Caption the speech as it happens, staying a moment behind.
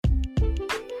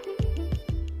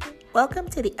Welcome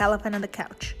to the Elephant on the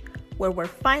Couch, where we're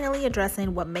finally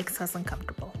addressing what makes us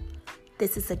uncomfortable.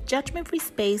 This is a judgment-free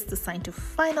space designed to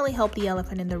finally help the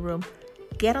elephant in the room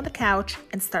get on the couch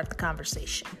and start the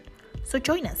conversation. So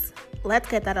join us. Let's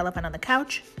get that elephant on the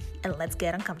couch and let's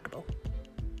get uncomfortable.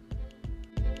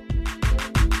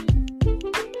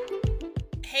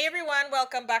 Hey everyone,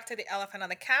 welcome back to the Elephant on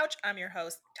the Couch. I'm your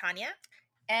host, Tanya.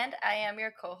 And I am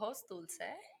your co-host, Dulce.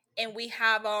 And we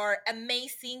have our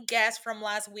amazing guest from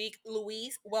last week,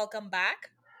 Luis. Welcome back.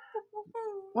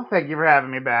 Well, thank you for having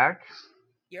me back.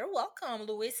 You're welcome.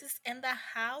 Luis is in the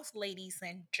house, ladies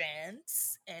and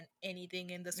gents, and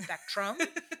anything in the spectrum.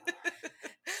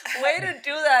 Way to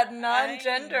do that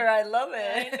non-gender. I love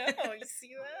it. I know. You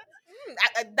see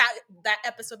that? That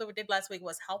episode that we did last week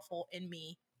was helpful in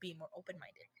me being more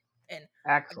open-minded and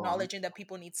acknowledging that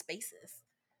people need spaces.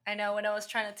 I know. When I was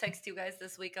trying to text you guys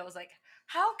this week, I was like,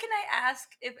 how can I ask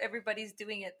if everybody's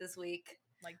doing it this week?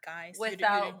 Like, guys.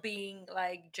 Without being,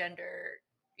 like, gender,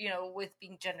 with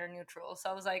being gender neutral.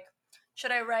 So I was like,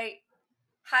 should I write,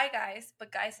 hi, guys?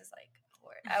 But guys is like,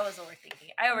 I was overthinking.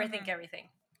 I overthink everything.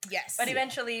 Yes. But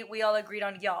eventually, we all agreed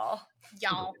on y'all.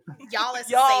 Y'all is a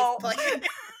safe place.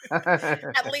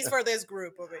 At least for this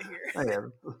group over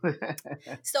here.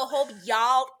 So hope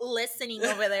y'all listening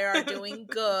over there are doing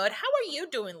good. How are you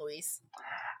doing, Luis?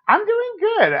 I'm doing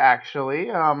good, actually.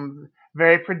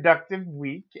 Very productive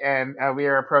week, and we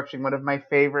are approaching one of my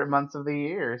favorite months of the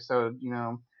year. So,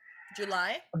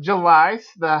 July's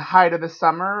the height of the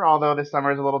summer, although the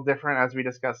summer is a little different as we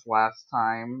discussed last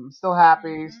time. Still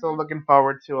happy, still looking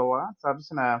forward to a lot. So I'm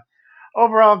just in a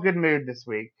overall good mood this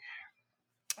week.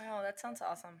 Oh, that sounds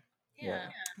awesome. Yeah.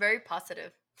 Very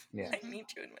positive. Yeah. I need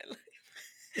you in my life.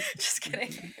 Just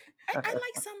kidding. I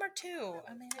like summer too.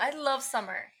 I love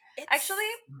summer. Actually,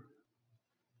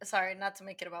 sorry, not to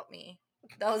make it about me.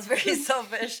 That was very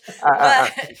selfish.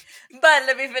 But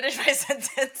let me finish my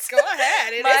sentence. Go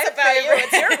ahead. It is about you.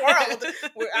 It's your world.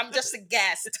 I'm just a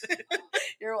guest.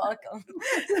 You're welcome.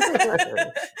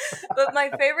 But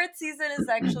my favorite season is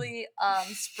actually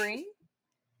spring.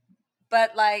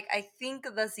 But, like, I think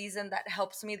the season that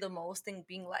helps me the most in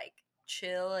being, like,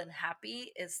 chill and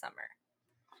happy is summer.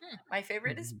 My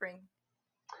favorite is spring.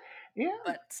 Yeah.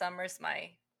 But summer's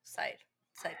my side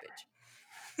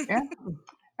bitch. Yeah.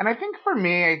 And I think for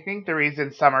me, the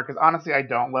reason summer, because honestly, I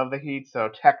don't love the heat, so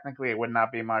technically it would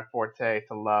not be my forte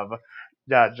to love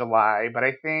July. But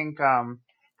I think kind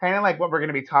of like what we're going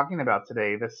to be talking about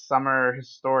today, this summer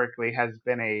historically has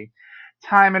been a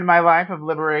time in my life of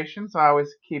liberation. So I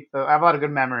always I have a lot of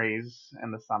good memories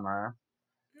in the summer.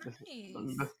 Nice.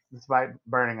 Despite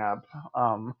burning up.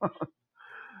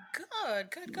 Good.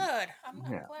 I'm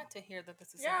glad to hear that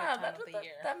this is a good time of the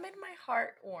year. That made my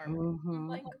heart warm. Mm-hmm.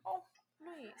 Like, oh,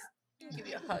 Luis, I'll give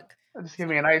you a hug. Just give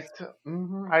me an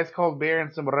ice cold beer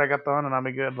and some reggaeton, and I'll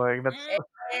be good. Like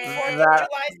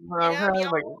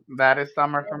that is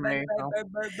summer for me. So.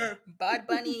 Bud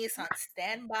Bunny is on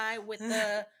standby with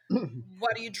the.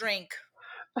 What do you drink?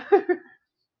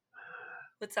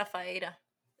 With Zafaira.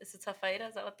 Is it Zafaira?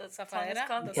 Is that what the song is Zafaira?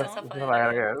 called?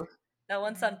 Zafaira. That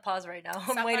one's on pause right now.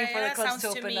 I'm waiting for the clubs to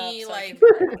open up. So like...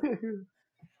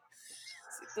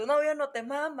 Si tu novio no te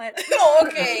mama. No,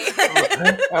 okay.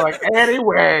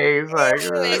 Anyways,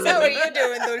 how are you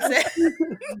doing, Dulce?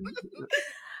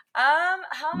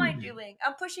 How am I doing?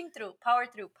 I'm pushing through. Power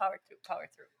through.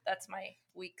 That's my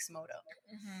week's motto.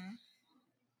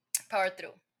 Power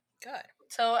through. Good.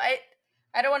 So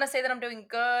I don't want to say that I'm doing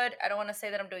good. I don't want to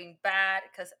say that I'm doing bad,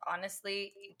 because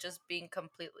honestly, just being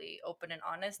completely open and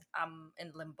honest, I'm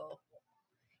in limbo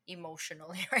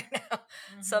emotionally right now.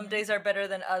 Some days are better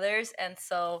than others, and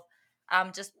so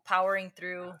I'm just powering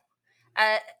through.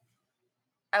 I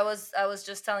was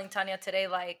just telling Tanya today,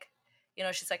 like,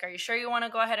 she's like, are you sure you want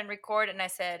to go ahead and record? And I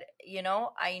said,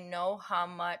 I know how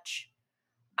much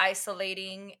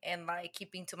isolating and, like,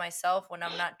 keeping to myself when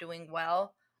I'm not doing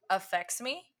well affects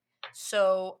me.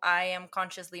 So I am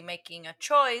consciously making a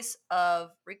choice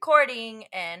of recording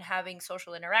and having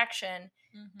social interaction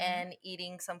and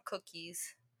eating some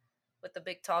cookies with a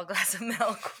big tall glass of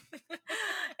milk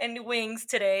and wings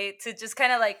today, to just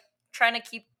kind of, like, trying to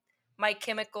keep my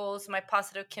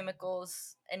positive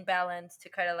chemicals in balance, to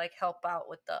kind of, like, help out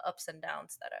with the ups and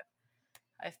downs that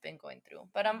I've been going through.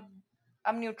 But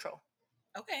I'm neutral.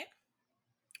 Okay.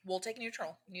 We'll take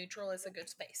neutral. Neutral is a good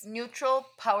space. Neutral,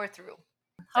 power through.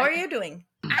 How are you doing?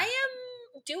 I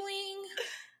am doing,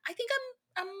 I think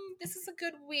this is a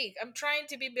good week. I'm trying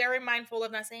to be very mindful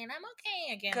of not saying I'm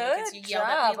okay again. Good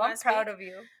job. I'm proud of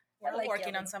you. We're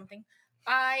working on something.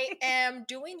 I am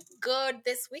doing good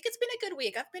this week. It's been a good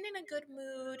week. I've been in a good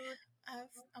mood.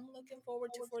 I'm looking forward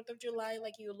forward to 4th of July,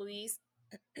 like you, Luis.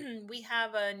 We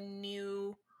have a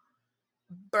new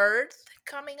birth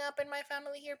coming up in my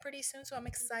family here pretty soon, so I'm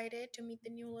excited to meet the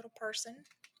new little person.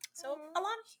 So a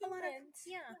lot of Humans.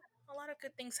 yeah, a lot of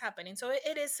good things happening. So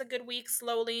it is a good week,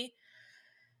 slowly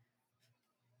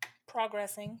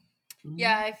progressing.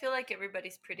 Yeah, Mhm. I feel like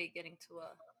everybody's pretty getting to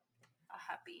a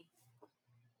happy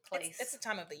It's the place.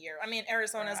 time of the year. I mean,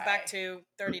 Arizona's back Right. to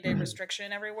 30-day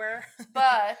restriction everywhere.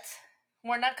 But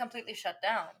we're not completely shut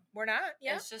down. We're not,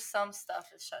 yeah. It's just some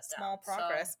stuff is shut down. Small So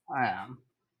progress. yeah. Um,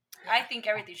 I Yeah. think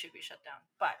everything should be shut down,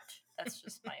 but that's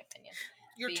just my opinion.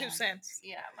 Your two Being cents.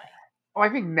 yeah, my well, I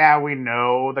think now we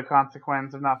know the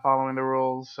consequence of not following the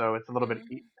rules, so it's Mhm. a little bit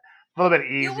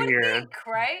you would easier. think,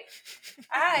 right?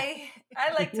 I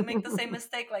like to make the same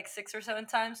mistake like 6 or 7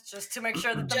 times just to make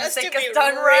sure that the Just to mistake be is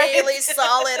done right. really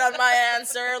solid on my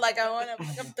answer, like I want to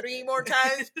fuck up 3 more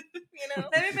times, you know?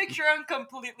 Let me make sure I'm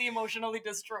completely emotionally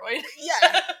destroyed.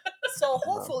 Yeah. So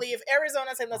hopefully, if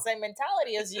Arizona's in the same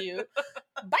mentality as you,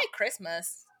 by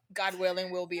Christmas, God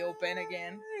willing, we'll be open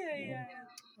again. Yeah.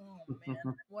 Oh man,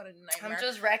 what a I'm nightmare!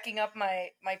 just racking up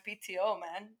my PTO,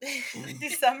 man.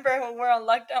 December when we're on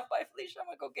lockdown by Felicia, I'm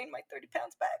gonna go gain my 30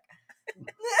 pounds back.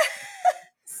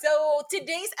 So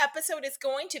today's episode is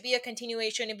going to be a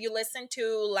continuation. If you listened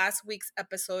to last week's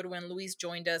episode when Luis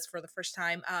joined us for the first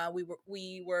time,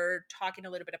 we were talking a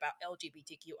little bit about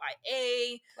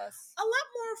LGBTQIA, Plus, a lot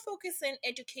more focus in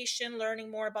education, learning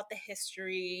more about the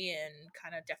history and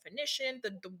kind of definition,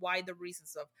 the why, the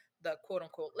reasons of the quote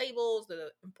unquote labels,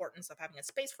 the importance of having a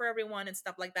space for everyone and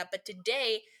stuff like that. But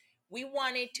today we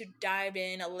wanted to dive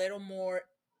in a little more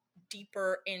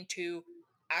deeper into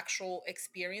actual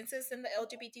experiences in the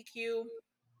LGBTQ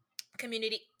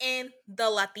community in the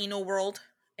Latino world,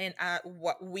 and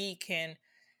what we can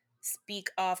speak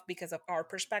of because of our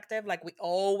perspective. Like we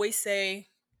always say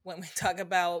when we talk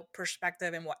about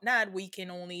perspective and whatnot, we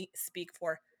can only speak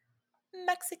for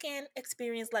Mexican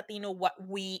experience, Latino, what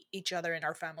we, each other, and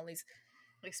our families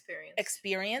experience.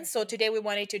 experience. So today we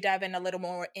wanted to dive in a little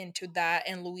more into that.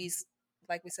 And Luis,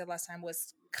 like we said last time,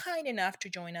 was kind enough to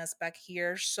join us back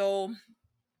here. So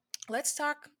let's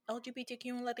talk LGBTQ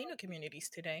and Latino communities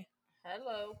today.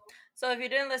 Hello. So if you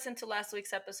didn't listen to last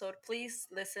week's episode, please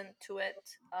listen to it.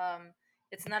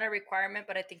 It's not a requirement,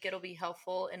 but I think it'll be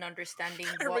helpful in understanding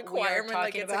A what we are requirement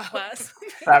like talking it's a about. class.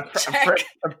 That's Check.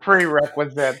 a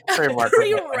prerequisite.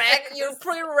 Your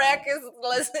prereq is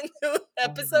listen to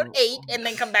episode 8 and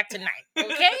then come back to 9.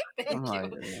 Okay? Oh Thank my you.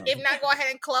 goodness. If not, go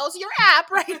ahead and close your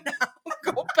app right now.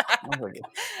 Go back Oh my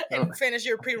and goodness. finish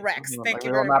your prereqs. Like Thank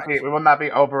you very much. we will not be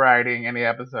overriding any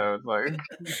episodes. Like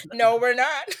No, we're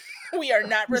not. We are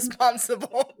not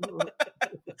responsible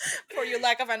for your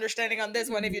lack of understanding on this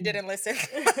one if you didn't listen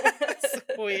last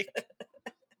week.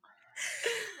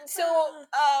 So,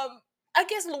 I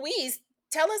guess Louise,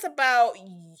 tell us about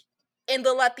in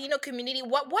the Latino community.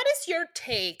 What is your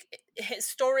take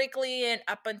historically and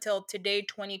up until today,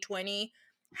 2020?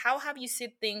 How have you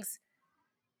seen things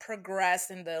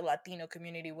progress in the Latino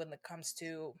community when it comes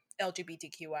to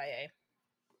LGBTQIA?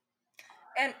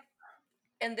 and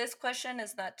and this question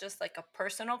is not just like a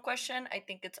personal question. I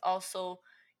think it's also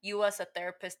you as a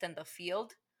therapist in the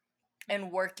field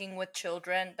and working with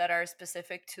children that are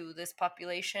specific to this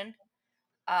population,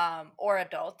 or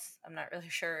adults. I'm not really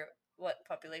sure what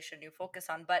population you focus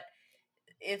on, but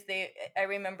if they, I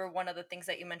remember one of the things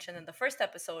that you mentioned in the first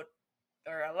episode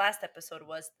or last episode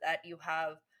was that you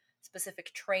have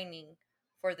specific training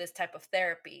for this type of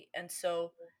therapy. And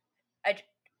so I,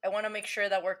 I want to make sure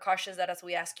that we're cautious that as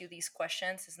we ask you these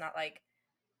questions, it's not like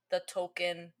the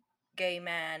token gay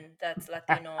man that's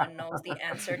Latino and knows the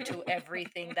answer to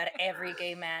everything that every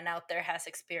gay man out there has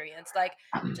experienced. Like,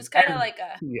 just kind of and like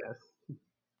a yes.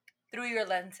 through your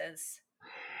lenses.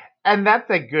 And that's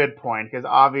a good point because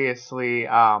obviously,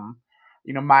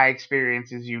 my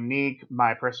experience is unique.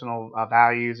 My personal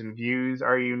values and views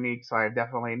are unique, so I'm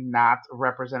definitely not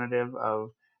representative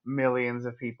of millions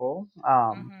of people.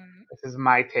 Mm-hmm. This is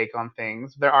my take on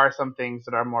things. There are some things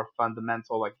that are more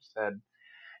fundamental, like you said,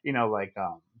 like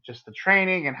just the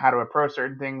training and how to approach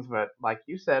certain things. But like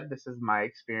you said, this is my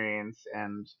experience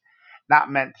and not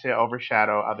meant to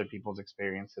overshadow other people's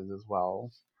experiences as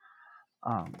well.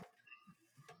 Um,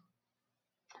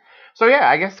 So yeah,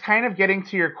 I guess kind of getting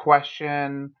to your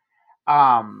question,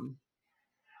 um,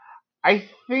 I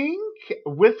think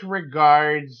with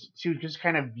regards to just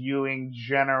kind of viewing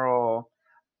general,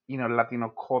 Latino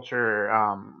culture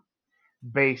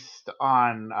based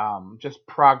on just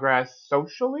progress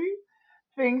socially,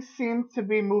 things seem to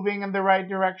be moving in the right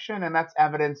direction, and that's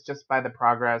evidenced just by the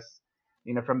progress,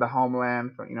 from the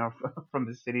homeland, from from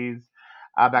the cities.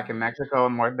 back in Mhm. Mexico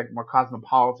and more like more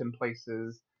cosmopolitan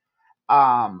places.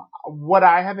 What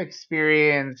I have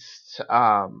experienced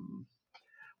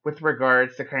with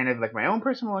regards to kind of like my own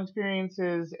personal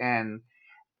experiences and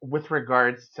with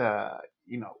regards to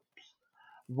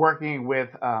working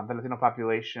with the Latino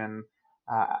population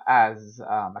as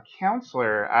a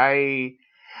counselor, I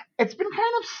it's been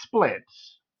kind of split.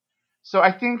 So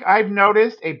I think I've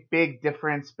noticed a big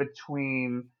difference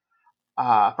between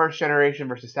first generation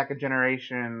versus second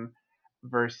generation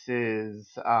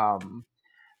versus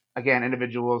again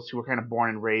individuals who were kind of born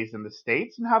and raised in the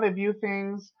states and how they view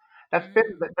things. Mm.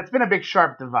 That's been a big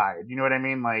sharp divide. You know what I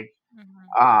mean? Like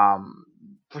Mhm. um,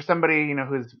 for somebody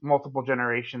who's multiple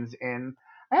generations in,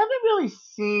 I haven't really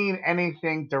seen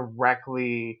anything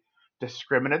directly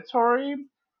discriminatory.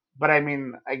 But I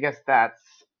mean, I guess that's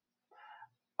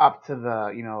up to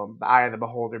the eye of the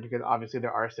beholder because obviously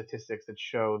there are statistics that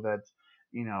show that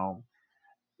you know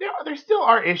there still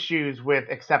are issues with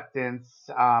acceptance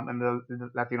in the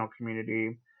Latino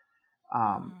community.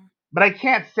 Um, Mhm. but I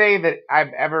can't say that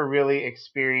I've ever really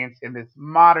experienced in this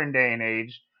modern day and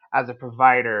age as a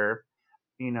provider,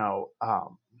 you know,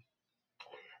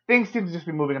 things seem to just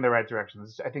be moving in the right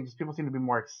directions. I think just people seem to be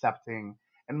more accepting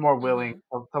and more willing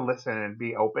Mhm. to listen and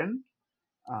be open.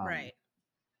 Um, Right.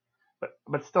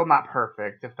 but still not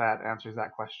perfect. If that answers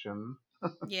that question.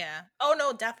 Yeah. Oh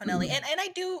no, definitely. And I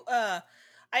do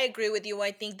I agree with you.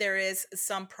 I think there is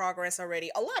some progress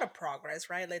already. A lot of progress,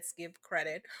 right? Let's give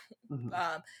credit. Mhm.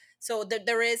 Um so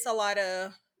there is a lot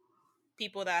of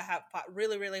people that have fought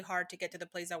really really hard to get to the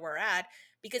place that we're at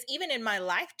because even in my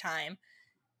lifetime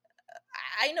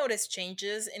I noticed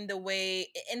changes in the way,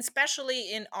 and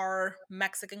especially in our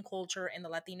Mexican culture in the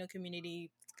Latino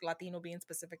community, Latino being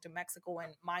specific to Mexico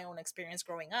and my own experience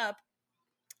growing up.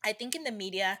 I think in the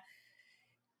media,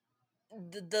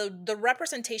 the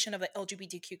representation of the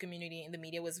LGBTQ community in the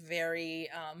media was very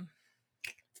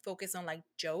focused on like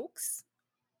jokes,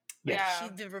 like Yes. Yeah.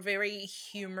 they were very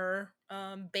humor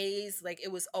based. Like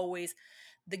it was always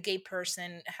the gay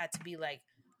person had to be like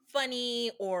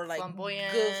funny or like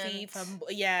goofy. Flamboyant,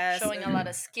 Yes, showing a lot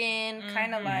of skin,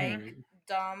 kind of mm-hmm, like Mhm.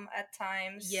 dumb at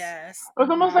times. yes, It was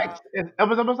almost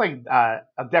mm-hmm, like Uh,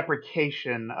 a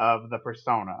deprecation of the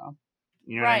persona.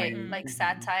 You know what I right, mean? mm-hmm, like Hmm.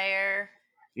 satire.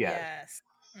 Yes. yes,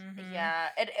 mm-hmm, Yeah,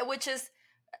 which is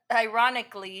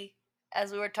ironically,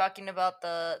 as we were talking about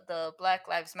the Black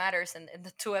Lives Matters and in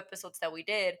the two episodes that we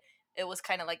did, it was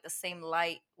kind of like the same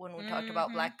light when we talked about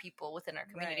mm-hmm, Black people within our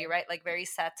community, right, right? Like very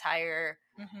satire,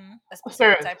 mm-hmm, a specific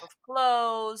Stereo- type of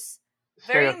clothes,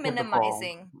 very stereotypical.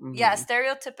 minimizing. Yeah, Hmm.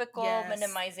 stereotypical, yes.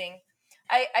 minimizing.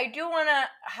 I do want to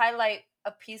highlight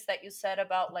a piece that you said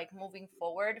about like moving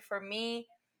forward. For me,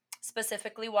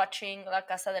 specifically watching La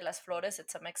Casa de las Flores,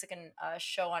 it's a Mexican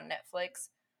show on Netflix.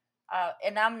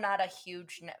 And I'm not a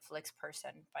huge Netflix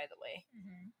person, by the way.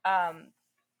 Mm-hmm. Um,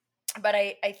 but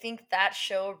I think that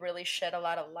show really shed a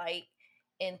lot of light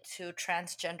into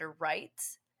transgender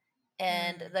rights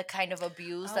and Mm. the kind of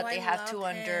abuse Oh, that I they have love to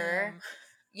endure. him.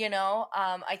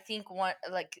 I think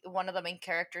one of the main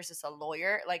characters is a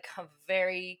lawyer, like a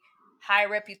very high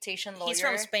reputation He's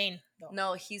from lawyer. Spain, though.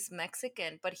 No, he's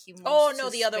Mexican, but he Oh moves no,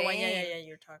 to the other one. Yeah, yeah, Spain. yeah.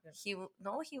 You're talking. He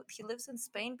no, he lives in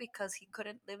Spain because he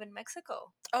couldn't live in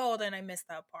Mexico. Oh, then I missed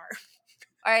that part.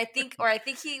 Or I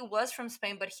think he was from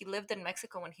Spain, but he lived in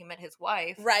Mexico when he met his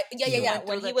wife. Right. Yeah, yeah, He Hmm. yeah. went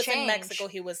When through he the was in Mexico,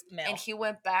 change, he was and male. he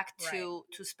went back Right. to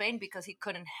Spain because he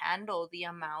couldn't handle the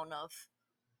amount of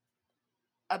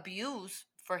abuse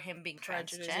for him being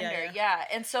Prejudice. Yeah, transgender. yeah. Yeah,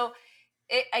 and so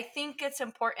I think it's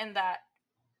important that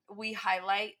we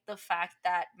highlight the fact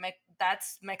that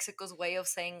that's Mexico's way of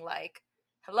saying like,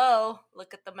 "Hello,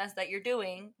 look at the mess that you're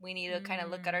doing. We need to kind of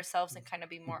look at Mm-hmm. ourselves and kind of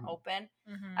be more Hmm. open."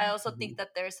 I Mm-hmm. also think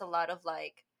that there's a lot of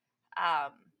like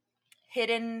um,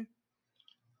 hidden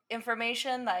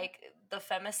information, like the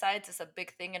femicides is a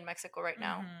big thing in Mexico right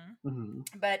now, Mm-hmm. Hmm.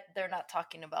 but they're not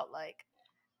talking about like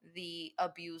the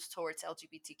abuse towards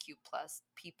LGBTQ plus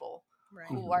people Right.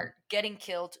 who Hmm. are getting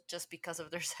killed just because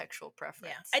of their sexual Yeah,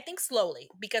 preference. I think slowly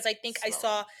because I think I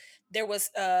saw Slowly. there was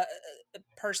a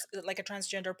person like a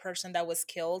transgender person that was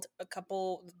killed a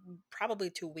couple probably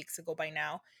 2 weeks ago by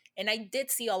now, and I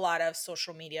did see a lot of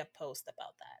social media posts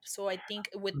about that. So I think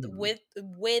Hmm. with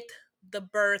the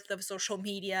birth of social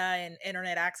media and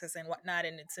internet access and whatnot,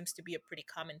 and it seems to be a pretty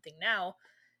common thing now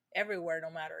everywhere, no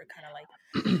matter kind of like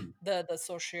the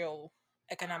social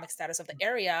economic status of the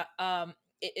area,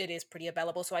 it is pretty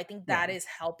available. So I think Yeah. that is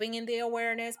helping in the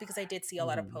awareness because I did see a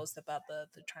lot of Hmm. posts about the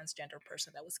transgender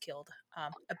person that was killed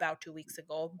about 2 weeks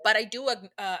ago. But I do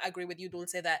agree with you,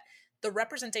 Dulce, that the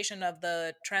representation of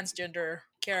the transgender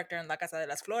character in La Casa de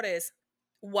las Flores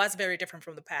was very different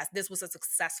from the past. This was a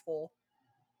successful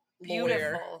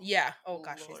lawyer. Beautiful. Yeah. Oh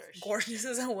gosh, she's Lord. gorgeous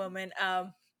as a woman.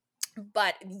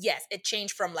 But yes, it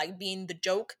changed from like being the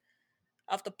joke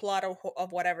of the plot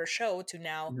of whatever show to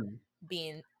now Mhm.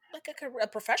 being like a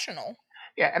professional.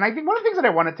 Yeah, and I think one of the things that I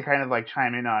wanted to kind of like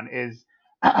chime in on is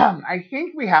I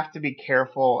think we have to be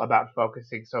careful about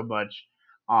focusing so much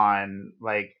on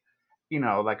like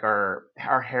like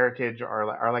our heritage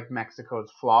or like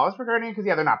Mexico's flaws regarding because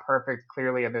yeah they're not perfect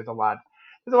clearly and there's a lot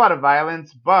of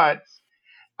violence but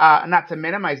not to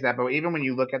minimize that but even when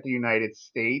you look at the United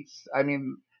States I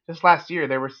mean just last year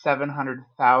there were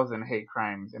 700,000 hate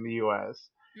crimes in the U.S.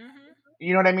 Mm-hmm.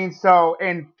 You know what I mean? So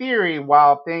in theory,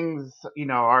 while things,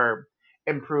 are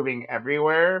improving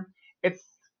everywhere, it's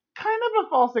kind of a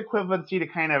false equivalency to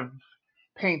kind of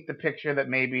paint the picture that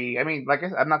maybe, I mean, like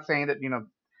I'm not saying that,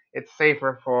 it's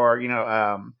safer for,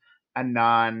 a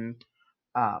non,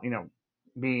 uh, you know,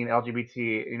 being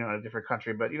LGBT, in a different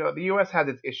country, but the U.S. has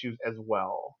its issues as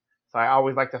well. So I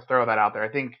always like to throw that out there. I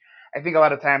think a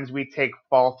lot of times we take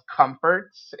false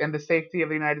comforts in the safety of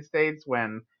the United States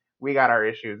when we got our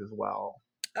issues as well.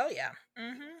 Oh yeah.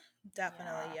 Mm-hmm.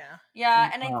 Definitely. Yeah. Yeah. Yeah,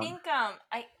 and Um,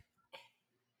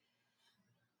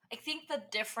 I think the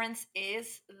difference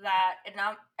is that,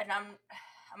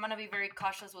 I'm gonna be very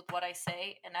cautious with what I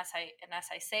say, and as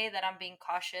I say that I'm being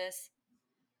cautious,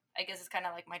 I guess it's kind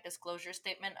of like my disclosure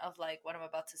statement of like what I'm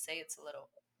about to say. It's a little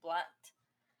blunt,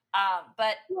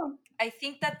 but yeah. I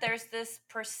think that there's this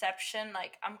perception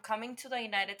like I'm coming to the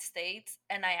United States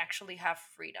and I actually have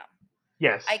freedom.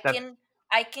 I Yes, that's. can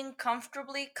I can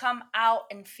comfortably come out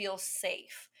and feel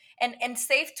safe, and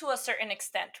safe to a certain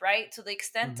extent, right? To the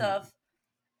extent Mhm, of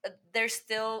there's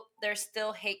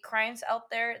still hate crimes out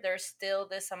there. There's still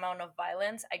this amount of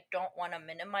violence. I don't want to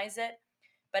minimize it,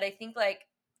 but I think like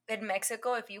in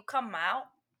Mexico, if you come out,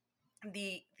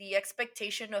 the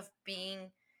expectation of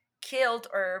being killed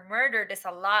or murdered is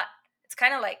a lot. It's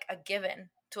kind of like a given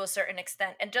to a certain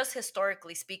extent, and just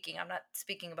historically speaking, I'm not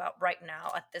speaking about right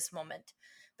now at this moment,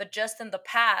 but just in the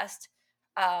past,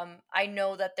 I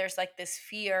know that there's like this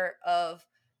fear of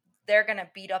they're gonna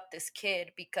beat up this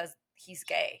kid because he's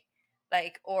gay,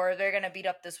 like, or they're gonna beat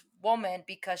up this woman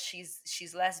because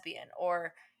she's lesbian,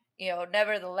 or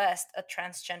nevertheless a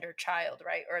transgender child,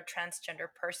 right, or a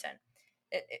transgender person.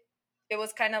 It, it, it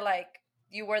was kind of like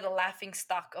you were the laughing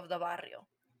stock of the barrio,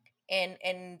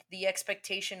 and the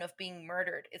expectation of being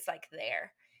murdered is like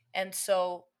there. And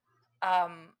so,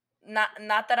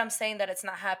 not that I'm saying that it's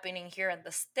not happening here in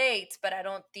the States, but I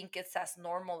don't think it's as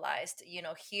normalized.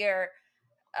 Here,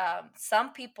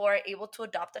 some people are able to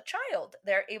adopt a child.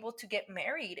 They're able to get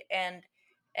married and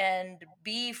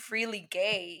be freely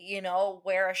gay,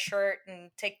 wear a shirt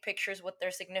and take pictures with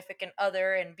their significant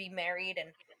other and be married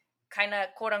and kind of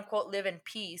quote unquote live in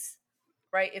peace,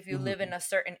 right? If you live in mhm, a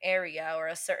certain area or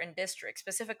a certain district,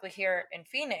 specifically here in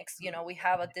Phoenix, we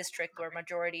have a district where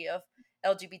majority of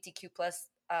LGBTQ plus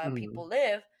mhm. people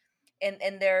live,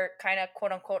 and they're kind of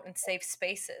quote unquote in safe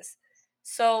spaces.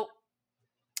 So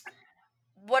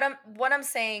what I'm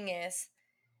saying is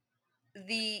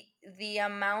the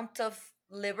amount of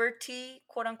liberty,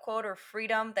 quote unquote, or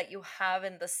freedom that you have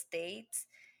in the States,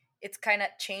 it's kind of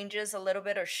changes a little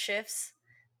bit or shifts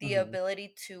the Mhm.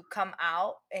 ability to come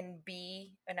out and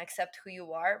be and accept who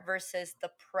you are versus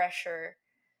the pressure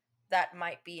that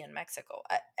might be in Mexico.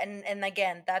 And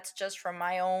again, that's just from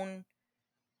my own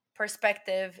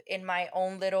perspective in my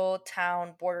own little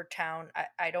town, border town.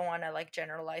 I don't want to like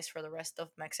generalize for the rest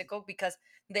of Mexico because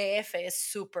the F is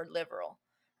super liberal,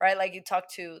 right? Like you talk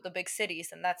to the big cities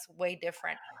and that's way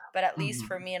different. But at least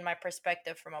for Mhm. me and my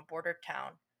perspective from a border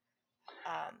town,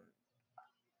 um,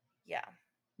 yeah.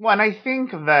 Well, and I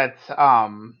think that,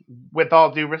 with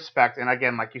all due respect, and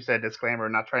again, like you said, disclaimer,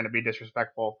 not trying to be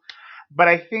disrespectful, but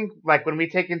I think like when we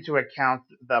take into account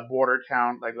the border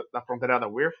town, like the frontera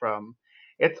that we're from,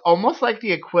 it's almost like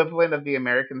the equivalent of the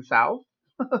American South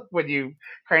when you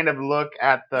kind of look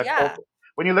at Yeah.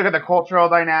 when you look at the Hmm. cultural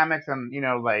dynamics and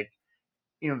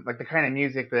like the kind of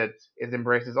music that is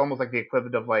embraced is almost like the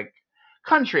equivalent of like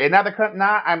country. And not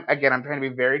not I'm trying to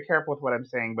be very careful with what I'm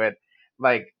saying, but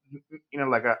like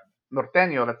like a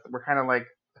norteño. We're kind of like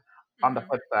on the Hmm.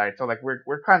 flip side. So like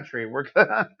we're country. We're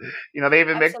they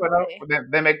even make fun Absolutely.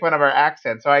 of they make fun of our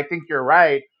accent. So I think you're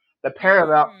right. The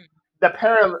parallel Mm. the Okay.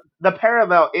 parallel the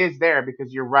parallel is there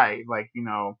because you're right. Like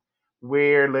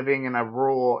we're living in a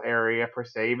rural area per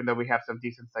se, even though we have some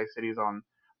decent sized cities on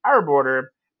our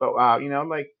border. But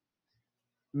like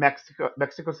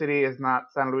Mexico City is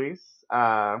not San Luis.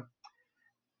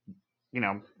 You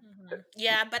know,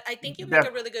 Yeah, but I think you make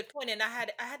a def- really good point, and I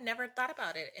had never thought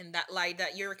about it in that light.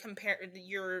 That you're comparing,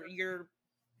 you're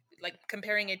like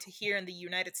comparing it to here in the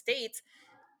United States,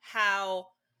 how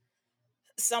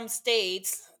some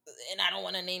states, and I don't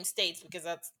want to name states because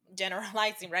that's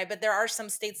generalizing, right? But there are some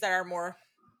states that are more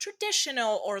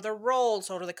traditional, or the roles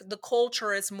or the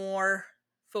culture is more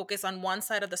focused on one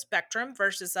side of the spectrum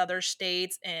versus other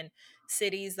states and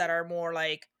cities that are more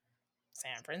like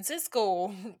San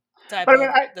Francisco type But I mean,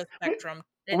 of the spectrum.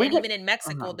 we And could. even in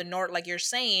Mexico, Uh-huh. the north, like you're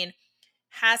saying,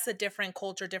 has a different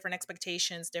culture, different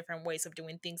expectations, different ways of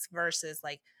doing things versus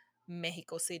like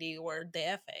Mexico City or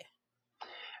DF.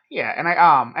 Yeah, and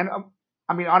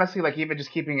I mean honestly, like even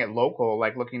just keeping it local,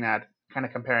 like looking at kind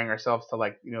of comparing ourselves to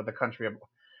like the country of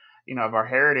of our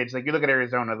heritage. Like you look at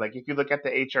Arizona, like if you look at the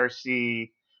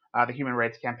HRC, the Human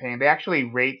Rights Campaign, they actually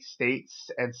rate states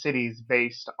and cities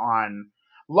based on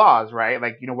laws, right?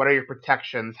 Like what are your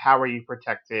protections? How are you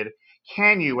protected?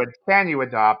 Can you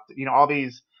adopt? All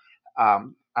these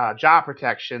job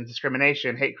protections,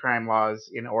 discrimination, hate crime laws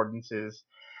in ordinances.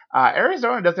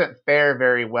 Arizona doesn't fare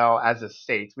very well as a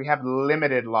state. We have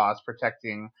limited laws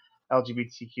protecting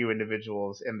LGBTQ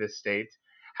individuals in this state.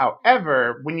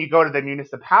 However, when you go to the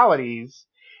municipalities,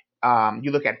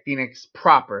 you look at Phoenix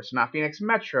proper, so not Phoenix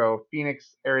Metro,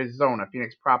 Phoenix, Arizona,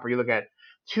 Phoenix proper. You look at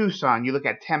Tucson, you look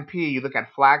at Tempe, you look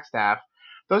at Flagstaff.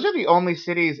 Those are the only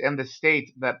cities in the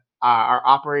state that are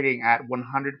operating at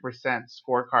 100%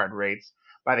 scorecard rates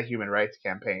by the Human Rights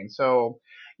Campaign. So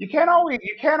you can't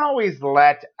always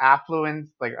let affluent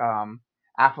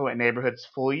neighborhoods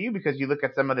fool you, because you look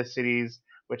at some of the cities,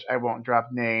 which I won't drop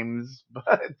names,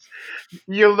 but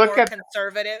you look More at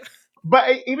conservative.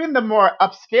 even the more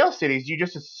upscale cities, you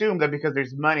just assume that because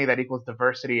there's money that equals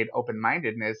diversity and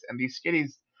open-mindedness, and these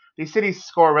cities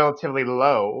score relatively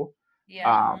low,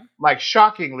 Yeah. like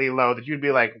shockingly low, that you'd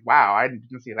be like, wow, I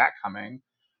didn't see that coming.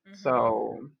 Mm-hmm.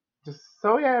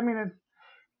 So yeah, I mean,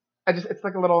 it's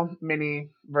like a little mini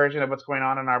version of what's going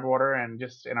on in our border and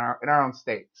just in our own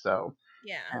state. So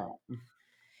Yeah. uh,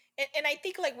 And I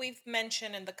think, like we've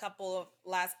mentioned in the couple of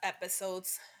last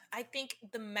episodes, I think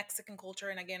the Mexican culture,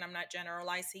 and again, I'm not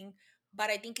generalizing, but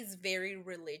I think it's very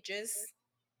religious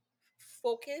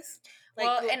focused,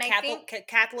 Well, like and I Catholic, think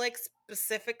Catholics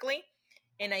specifically.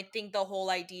 And I think the whole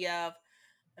idea of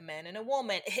a man and a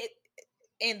woman hit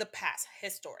in the past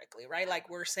historically, right? Like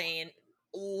we're saying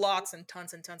lots and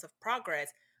tons of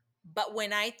progress. But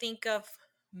when I think of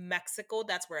Mexico,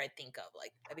 that's where I think of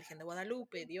like La Virgen de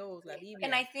Guadalupe, Dios, la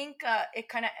and I Biblia. think it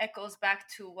kind of echoes back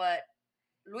to what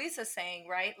Luisa's saying,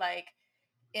 right? Like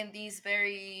in these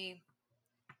very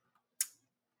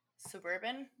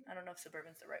suburban, I don't know if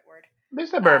suburban's the right word, they're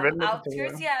suburban. They can tell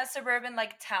outskirts, yeah, suburban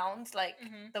like towns, like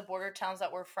Mm-hmm. the border towns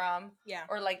that we're from, Yeah.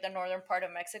 or like the northern part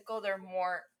of Mexico. They're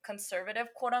more conservative,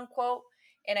 quote unquote.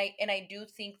 And I do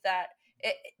think that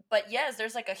it, but yes,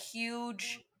 there's like a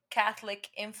huge Catholic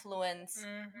influence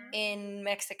Mm-hmm. in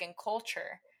Mexican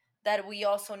culture that we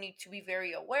also need to be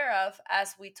very aware of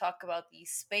as we talk about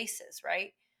these spaces,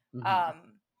 right? you.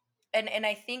 um and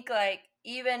I think like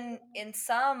even in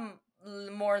some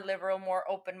more liberal, more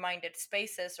open-minded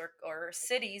spaces or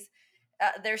cities,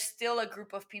 there's still a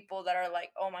group of people that are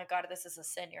like, oh my god, this is a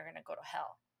sin, you're gonna go to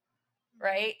hell,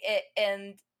 right?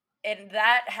 And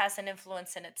that has an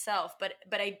influence in itself. But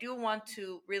I do want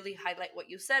to really highlight what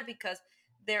you said, because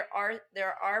there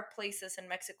are places in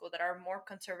Mexico that are more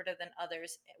conservative than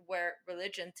others, where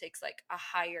religion takes like a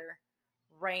higher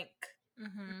rank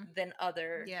Mm-hmm. than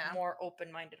other Yeah. more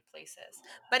open-minded places.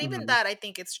 But even Mhm. that, I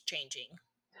think it's changing.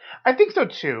 I think so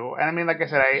too. And I mean, like I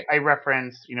said, Mm-hmm. I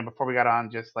referenced, before we got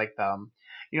on, just like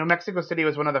Mexico City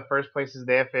was one of the first places.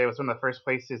 The FAA was one of the first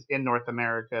places in North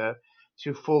America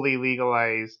to fully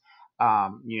legalize,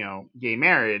 gay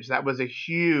marriage. That was a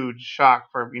huge shock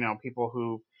for people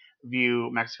who view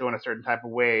Mexico in a certain type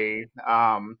of way.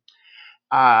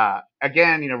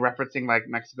 Again, referencing like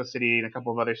Mexico City and a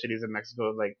couple of other cities in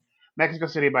Mexico, like Mexico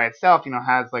City by itself,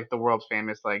 has like the world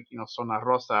famous, like Zona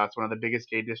Rosa. It's one of the biggest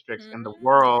gay districts in the Mm-hmm.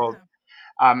 world.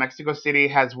 Yeah. Mexico City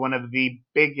has one of the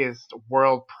biggest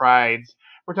world prides.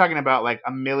 We're talking about like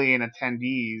 1 million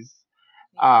attendees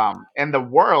Yeah. in the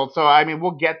world. So I mean,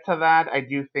 we'll get to that. I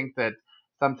do think that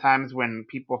sometimes when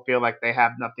people feel like they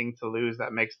have nothing to lose,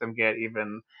 that makes them get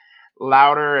even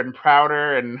louder and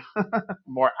prouder and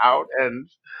more out. And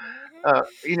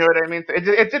Mm-hmm. you know what I mean? So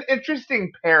it's an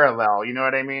interesting parallel. You know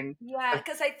what I mean? Yeah,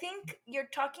 because I think you're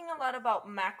talking a lot about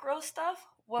macro stuff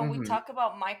when we Mm-hmm. talk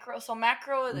about micro. So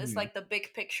macro is Mm-hmm. like the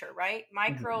big picture, right?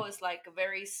 Mm-hmm. Micro is like a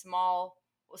very small.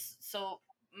 So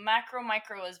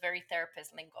micro is very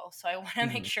therapist lingo. So I want to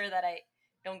make Mm-hmm. sure that I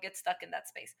don't get stuck in that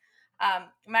space.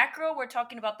 Macro, we're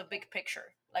talking about the big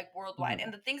picture, like worldwide, Mm-hmm.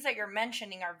 and the things that you're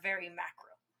mentioning are very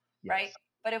macro, Yes. right?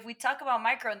 But if we talk about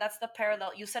micro, and that's the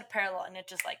parallel, you said parallel, and it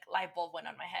just like light bulb went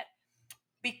on my head.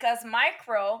 Because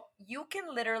micro, you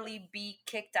can literally be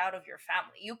kicked out of your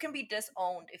family. You can be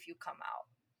disowned if you come out,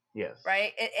 Yes.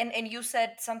 right? And you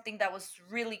said something that was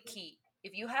really key.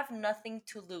 If you have nothing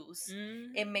to lose,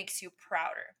 it makes you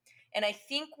prouder. And I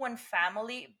think when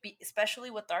family,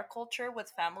 especially with our culture, with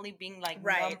family being like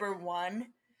Right. number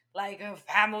one, like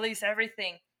family's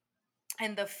everything,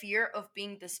 and the fear of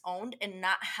being disowned and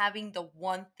not having the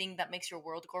one thing that makes your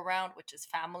world go round, which is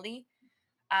family,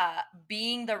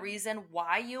 being the reason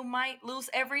why you might lose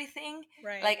everything.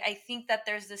 Right. Like, I think that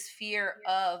there's this fear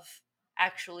of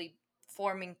actually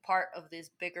forming part of this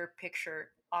bigger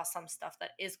picture, awesome stuff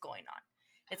that is going on.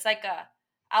 It's like a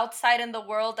outside in the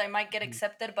world, I might get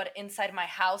accepted, but inside my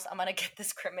house, I'm gonna get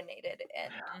discriminated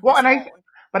and Well, and disowned.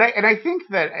 I think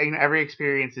that every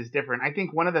experience is different. I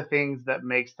think one of the things that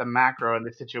makes the macro in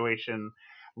this situation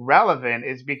relevant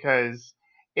is because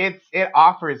it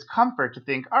offers comfort to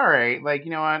think, all right, like,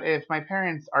 you know what, if my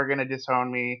parents are going to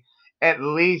disown me, at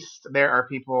least there are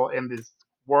people in this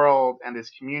world and this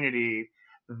community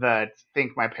that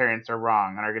think my parents are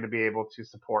wrong and are going to be able to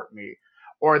support me,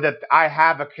 or that I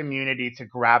have a community to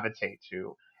gravitate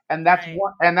to. And Right.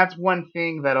 that's one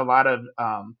thing that a lot of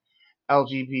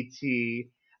LGBT,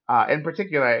 in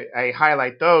particular, I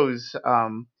highlight those,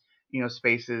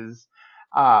 spaces,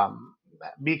 um,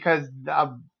 because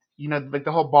of, like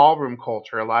the whole ballroom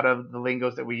culture. A lot of the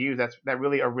lingos that we use, that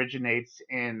really originates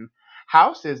in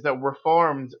houses that were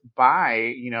formed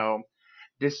by,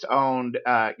 disowned,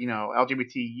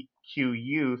 LGBTQ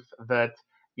youth that,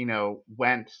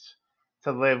 went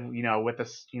to live, with a,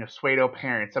 pseudo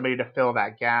parent, somebody to fill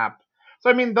that gap. So,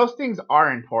 I mean, those things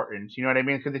are important. You know what I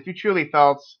mean? Because if you truly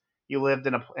felt you lived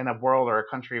in a world or a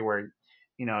country where,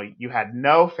 you had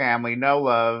no family, no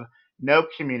love, no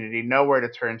community, nowhere to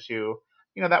turn to,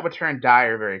 that would turn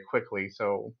dire very quickly.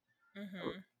 So,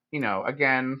 Mm-hmm.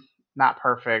 again, not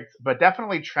perfect, but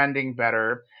definitely trending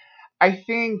better. I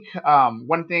think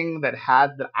one thing that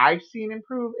I've seen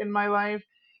improve in my life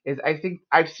is I think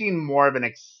I've seen more of an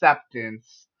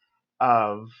acceptance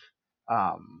of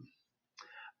um,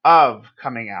 of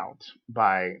coming out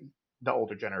by the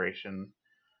older generation.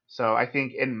 So I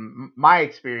think in my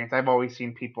experience, I've always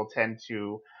seen people tend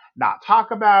to not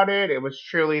talk about it. It was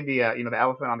truly the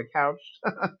elephant on the couch.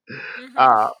 Mm-hmm.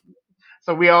 uh,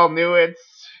 so we all knew it.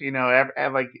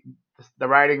 Like the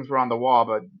writings were on the wall,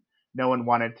 but no one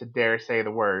wanted to dare say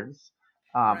the words.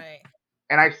 Um, Right.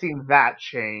 and I've seen that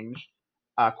change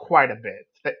quite a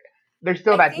bit. There's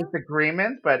still I that think,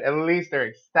 disagreement, but at least they're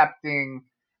accepting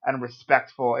and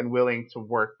respectful and willing to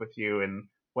work with you and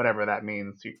whatever that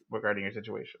means regarding your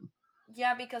situation.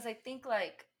 yeah, because I think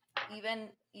like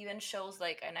even shows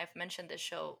like, and I've mentioned this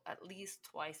show at least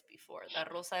twice before, La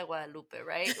Rosa de Guadalupe,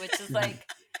 right? Which is Mhm. like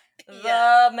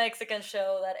Yeah. the Mexican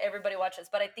show that everybody watches.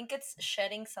 But I think it's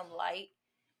shedding some light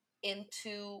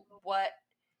into what,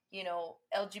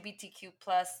 LGBTQ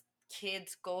plus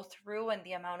kids go through and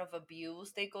the amount of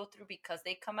abuse they go through because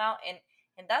they come out, and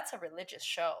that's a religious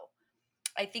show.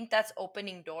 I think that's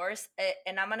opening doors.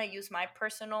 And I'm gonna use my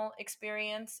personal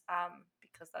experience,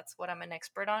 because that's what I'm an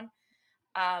expert on.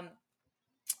 Um,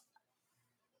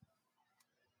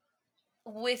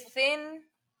 Within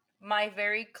my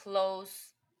very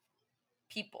close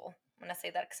people, I'm gonna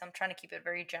say that because I'm trying to keep it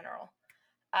very general.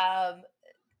 Um,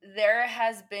 there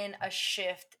has been a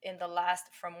shift in the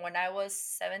last, from when I was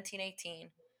 17,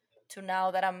 18 to now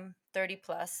that I'm 30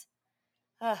 plus.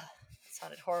 Ugh, that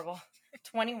sounded horrible.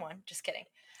 21, just kidding.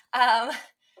 Um,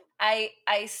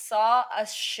 I saw a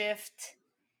shift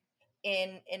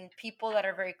in people that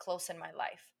are very close in my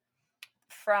life.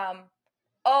 From,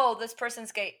 oh, this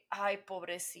person's gay, ay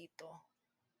pobrecito,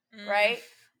 Mm. right?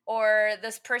 Or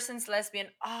this person's lesbian,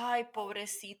 ay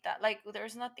pobrecita. Like,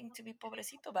 there's nothing to be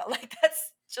pobrecito about. Like,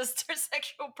 that's just their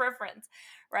sexual preference,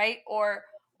 right? Or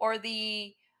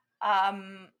the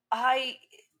I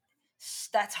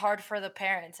that's hard for the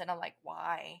parents, and I'm like,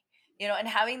 why? And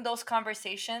having those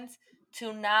conversations,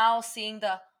 to now seeing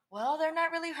the, well, they're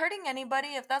not really hurting anybody.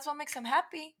 If that's what makes them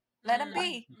happy, let them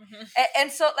be. Mm-hmm.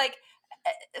 And so, like,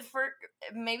 for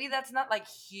maybe that's not like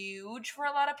huge for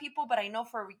a lot of people, but I know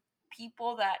for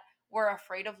people that were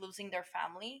afraid of losing their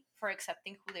family for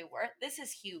accepting who they were, this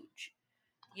is huge.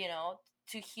 you know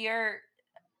to hear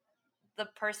the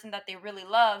person that they really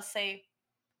love say,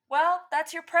 well,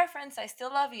 that's your preference, I still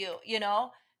love you,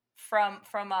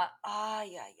 from a, yeah,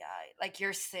 yeah, like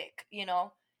you're sick,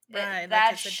 Right. Like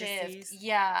that it's a shift, disease.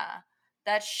 yeah,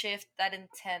 that shift, that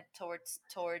intent towards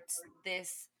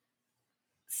this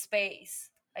space.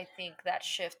 I think that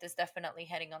shift is definitely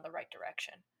heading on the right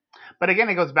direction. But again,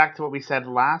 it goes back to what we said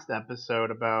last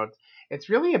episode about it's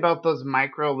really about those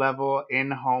micro level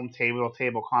in home table to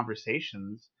table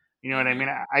conversations. You know what I Mm-hmm. mean?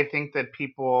 I think that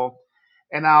people,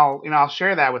 and I'll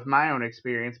share that with my own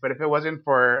experience. But if it wasn't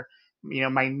for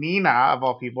my Nina of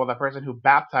all people, the person who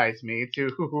baptized me,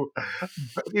 to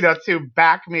to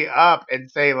back me up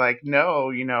and say like,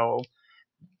 no,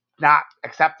 not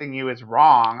accepting you is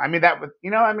wrong. I mean, that would,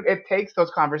 I mean, it takes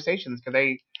those conversations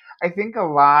because I think a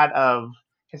lot of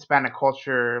Hispanic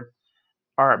culture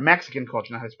or Mexican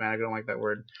culture, not Hispanic, I don't like that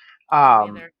word. I don't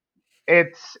Um, either.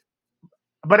 it's,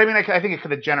 but I mean, I think it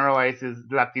could have generalized as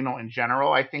Latino in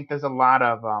general. I think there's a lot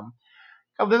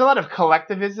of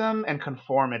collectivism and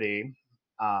conformity.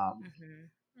 Mm-hmm.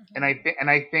 And Mm-hmm. I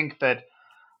think that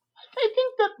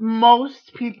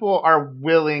most people are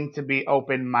willing to be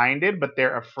open minded, but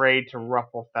they're afraid to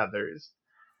ruffle feathers.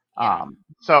 Yeah.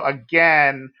 So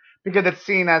again, because it's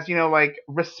seen as like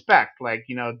respect, like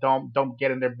don't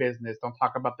get in their business, don't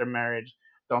talk about their marriage,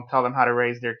 don't tell them how to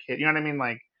raise their kid. You know what I mean?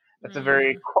 Like it's a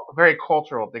very Mm. very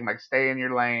cultural thing. Like stay in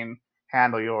your lane,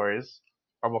 handle yours,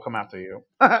 or we'll come after you.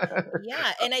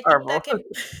 Yeah, and I think Or that can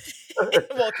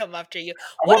will come after you.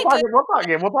 What we'll a talk. good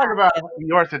We'll talk about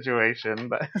your situation,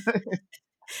 but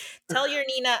tell your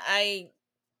Nina I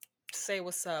say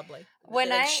what's up. Like,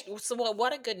 When I so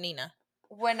what a good Nina.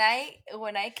 when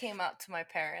I came out to my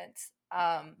parents,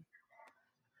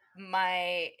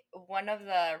 my one of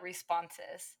the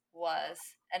responses was,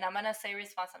 and I'm gonna say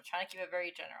response. I'm trying to keep it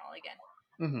very general again.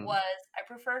 hmm Was I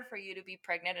prefer for you to be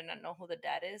pregnant and not know who the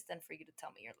dad is than for you to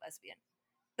tell me you're lesbian.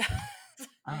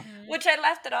 oh, Mm-hmm. Which I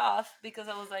laughed it off because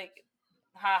I was like,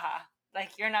 haha,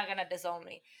 like you're not gonna disown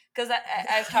me. Because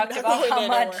I've I'm talked not about going how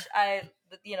anywhere. much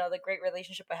the great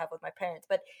relationship I have with my parents.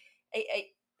 But I,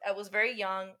 I was very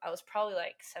young. I was probably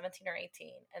like 17 or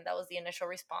 18. And that was the initial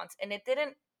response. And it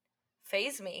didn't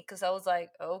phase me because I was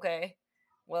like, okay,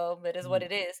 well, it is what hmm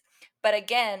it is. But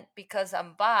again, because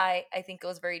I'm bi, I think it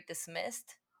was very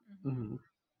dismissed. Mm-hmm. hmm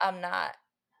I'm not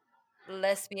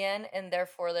lesbian, and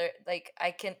therefore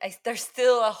there's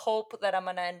still a hope that I'm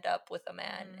gonna end up with a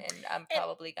man, Mm-hmm. and I'm And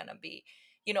probably gonna be,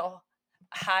 you know,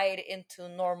 hide into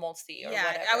normalcy or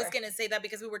yeah, I was whatever. gonna say that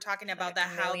because we were talking Not a about that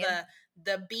how chameleon.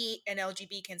 the B and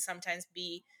LGB can sometimes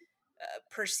be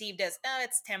perceived as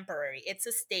it's temporary, it's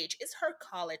a stage, it's her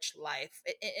college life,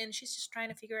 and she's just trying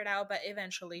to figure it out. But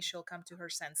eventually, she'll come to her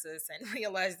senses and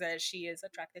realize that she is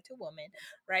attracted to women,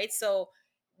 right? So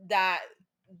that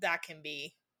that can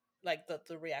be like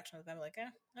the reaction of them, like,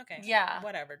 okay, Yeah,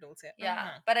 whatever, Dulce.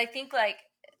 yeah. But I think like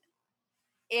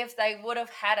if I would have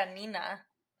had a Nina,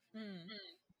 Mm.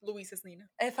 Luisa's Nina.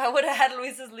 if I would have had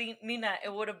Luisa's Nina,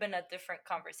 it would have been a different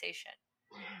conversation.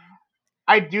 Mm-hmm.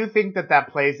 I do think that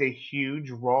plays a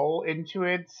huge role into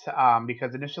it,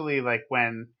 because initially, like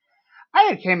when I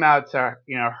had came out to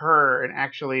her and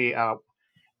actually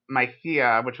my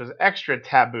Thea, which was extra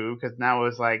taboo because now it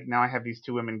was like now I have these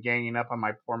two women ganging up on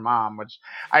my poor mom, which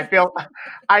I feel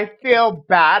I feel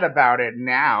bad about it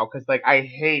now because like I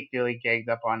hate feeling ganged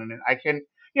up on, and I can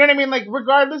what I mean, like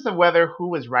regardless of whether who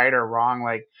was right or wrong,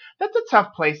 like that's a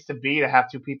tough place to be to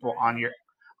have two people on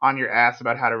Right. your ass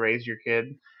about how to raise your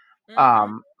kid.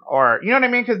 Mm-hmm. Or you know what I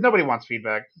mean? Because nobody wants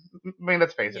feedback. I mean,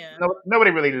 let's face it. Yeah.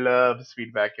 Nobody really loves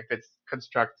feedback if it's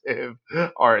constructive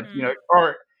or Mm.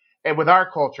 or and with our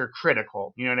culture,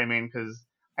 critical. You know what I mean? Because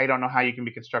I don't know how you can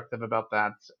be constructive about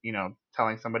that.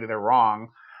 Telling somebody they're wrong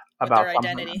With their about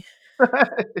identity. something.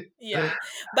 Yeah,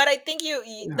 but I think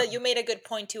that you made a good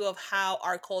point too of how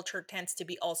our culture tends to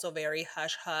be also very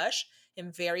hush hush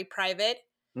and very private.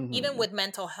 Even hmm with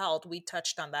mental health, we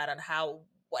touched on that, on how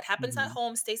what happens at hmm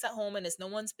home stays at home and it's no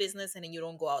one's business, and then you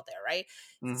don't go out there, right?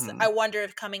 So hmm I wonder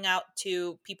if coming out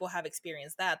to people have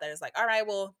experienced that. That is like, all right,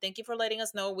 well, thank you for letting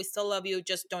us know. We still love you.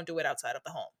 Just don't do it outside of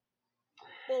the home.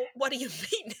 Well, what do you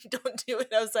mean don't do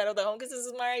it outside of the home? Because this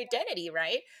is my identity,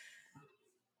 right?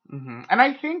 And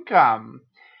I think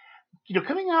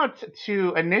coming out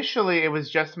to initially it was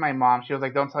just my mom. She was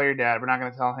like, "Don't tell your dad. We're not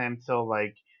gonna tell him till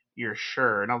like you're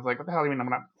sure." And I was like, "What the hell do you mean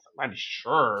I'm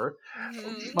sure?"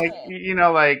 Mhm. Like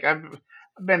No. like I've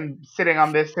been sitting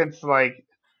on this since like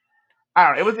I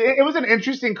don't know. It was an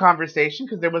interesting conversation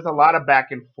because there was a lot of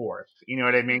back and forth. You know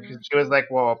what I mean? Because Mhm. she was like,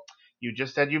 "Well, you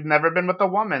just said you've never been with a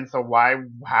woman, so why?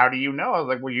 How do you know?" I was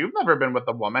like, "Well, you've never been with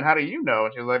a woman. How do you know?"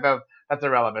 And she was like, "That's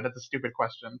irrelevant. That's a stupid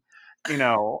question." You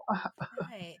know.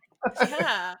 Right.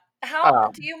 Yeah. How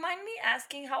do Um, you mind me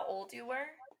asking how old you were?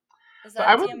 Is so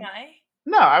I that was TMI?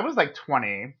 no, I was like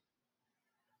 20.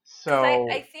 Because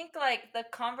I So think like the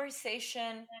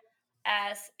conversation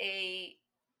as a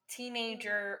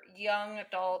teenager, young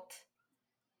adult,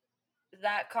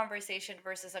 that conversation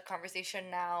versus a conversation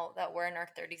now that we're in our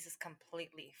 30s is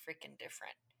completely freaking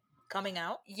different. Coming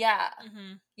out. Yeah.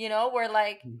 Mm-hmm. You know, where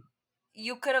like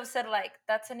you could have said like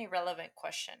that's an irrelevant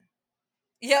question.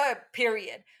 Yeah,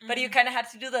 period. But you Mm-hmm. kind of had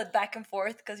to do the back and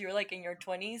forth because you're like in your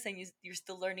 20s and you're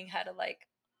still learning how to like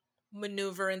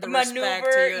Maneuver in the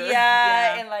respect to maneuver, your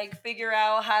yeah, yeah. and like figure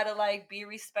out how to like be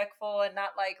respectful and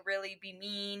not like really be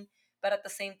mean, but at the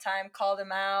same time call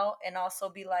them out and also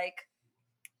be like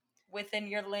within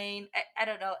your lane. I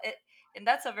don't know it, and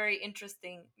that's a very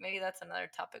interesting. Maybe that's another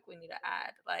topic we need to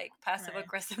add, like passive Right.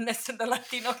 aggressiveness in the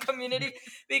Latino community,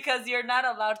 because you're not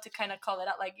allowed to kind of call it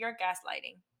out. Like you're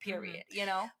gaslighting. Mm-hmm. Period. You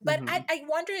know. But Hmm. I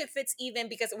wonder if it's even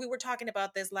because we were talking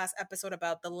about this last episode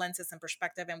about the lenses and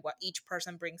perspective and what each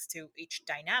person brings to each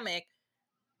dynamic.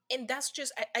 And that's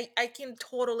just I can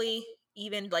totally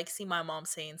even like see my mom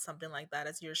saying something like that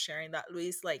as you're sharing that,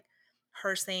 Luis, like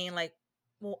her saying like,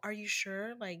 well, are you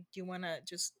sure, like do you want to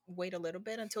just wait a little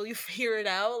bit until you figure it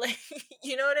out, like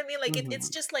you know what I mean, like it's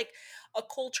Hmm. just like a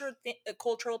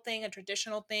cultural thing, a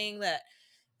traditional thing that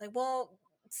like, well,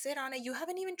 sit on it, you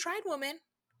haven't even tried, woman,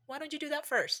 why don't you do that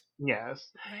first,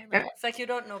 Yes. right, And like It's like you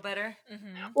don't know better.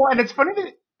 mm-hmm, well, and it's funny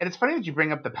that you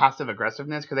bring up the passive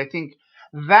aggressiveness because I think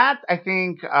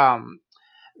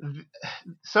th-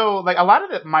 so like a lot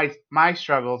of my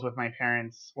struggles with my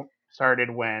parents started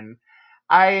when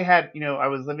I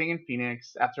was living in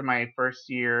Phoenix after my first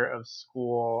year of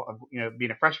school of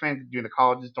being a freshman doing the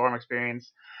college dorm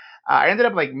experience. I ended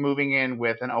up like moving in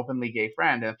with an openly gay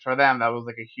friend, and for them that was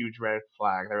like a huge red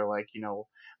flag. They were like,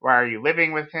 why are you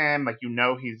living with him? Like,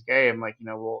 he's gay. I'm like,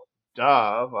 well,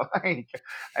 duh. Like,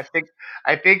 I think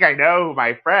I think I know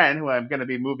my friend who I'm going to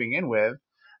be moving in with.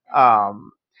 mm-hmm,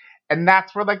 Um, and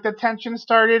that's where like the tension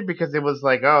started because it was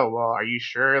like, oh well, are you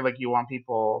sure? Like, you want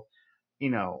people,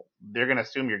 they're gonna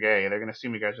assume you're gay. They're gonna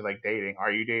assume you guys are like dating.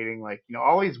 Are you dating? Like,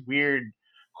 all these weird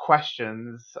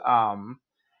questions.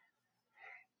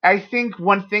 I think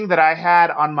one thing that I had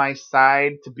on my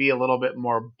side to be a little bit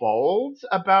more bold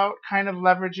about kind of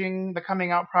leveraging the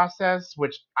coming out process,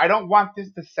 which I don't want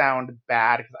this to sound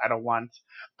bad because I don't want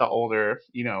the older,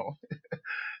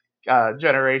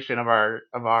 generation of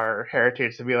our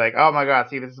heritage to be like, oh my God,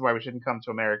 see, this is why we shouldn't come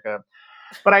to America.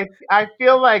 But I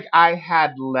feel like I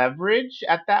had leverage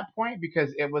at that point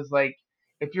because it was like,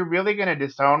 if you're really gonna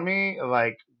disown me,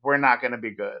 like, we're not gonna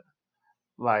be good.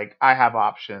 Like, I have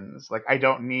options. Like, I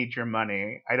don't need your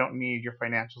money. I don't need your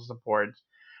financial support.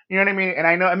 You know what I mean? And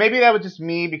I know, and maybe that was just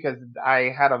me because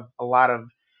I had a lot of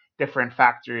different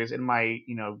factors in my,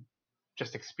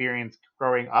 just experience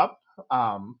growing up.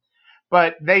 Um,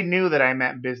 but they knew that I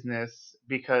meant business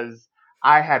because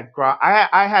I had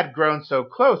grown so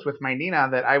close with my Nina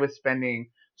that I was spending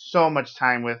so much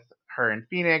time with her in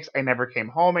Phoenix. I never came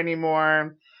home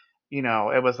anymore.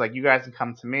 It was like, you guys can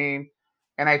come to me.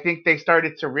 And I think they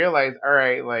started to realize, all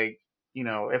right, like,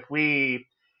 if we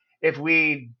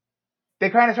they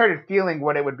kind of started feeling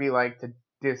what it would be like to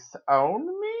disown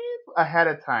me ahead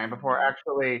of time before mm-hmm,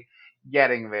 actually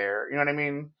getting there. You know what I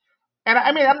mean? And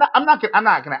I mean, mm-hmm. I'm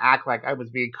not gonna act like I was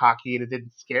being cocky and it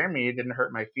didn't scare me. It didn't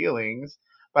hurt my feelings.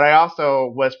 But I also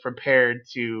was prepared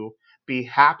to be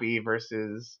happy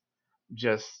versus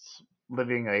just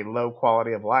living a low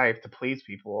quality of life to please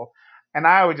people. And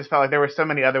I always just felt like there were so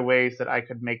many other ways that I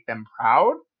could make them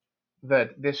proud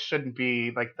that this shouldn't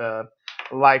be like the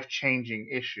life changing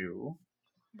issue.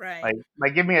 Right.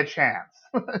 Like, give me a chance.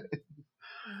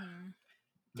 Mm-hmm.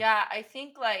 Yeah, I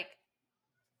think like,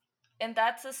 and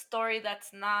that's a story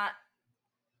that's not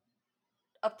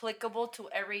applicable to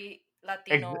every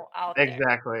Ex- Latino out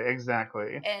there.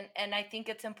 exactly. And I think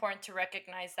it's important to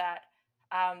recognize that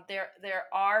there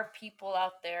are people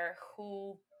out there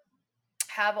who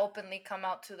have openly come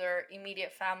out to their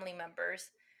immediate family members,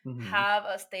 Hmm. have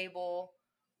a stable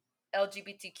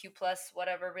LGBTQ plus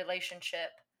whatever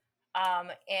relationship,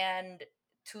 and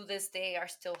to this day are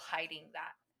still hiding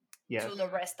that to Yes. the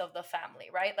rest of the family,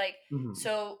 right? Like, Hmm.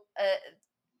 so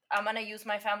I'm gonna use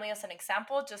my family as an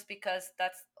example, just because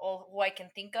that's all who I can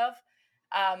think of.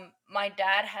 My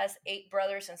dad has 8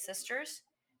 brothers and sisters,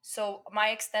 so my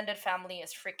extended family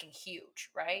is freaking huge,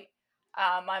 right?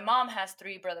 My mom has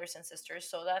 3 brothers and sisters,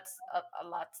 so that's a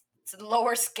lot. It's a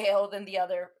lower scale than the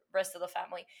other rest of the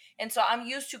family, and so I'm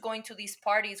used to going to these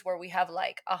parties where we have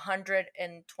like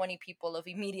 120 people of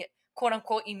immediate, quote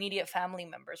unquote, immediate family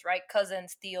members, right?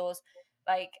 Cousins, tios.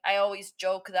 Like I always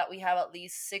joke that we have at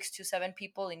least 6 to 7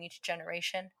 people in each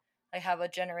generation. I have a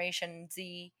Generation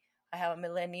Z, I have a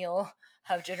millennial,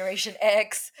 I have Generation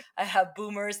X, I have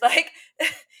boomers, like,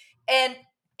 and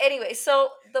anyway, so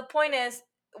the point is,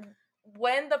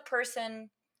 when the person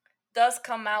does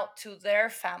come out to their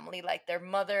family, like their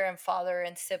mother and father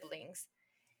and siblings,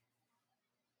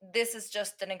 this is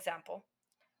just an example.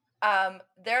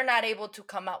 They're not able to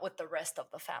come out with the rest of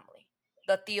the family,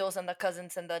 the tios and the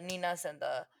cousins and the ninas and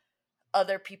the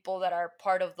other people that are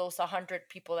part of those 100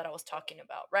 people that I was talking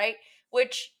about, right?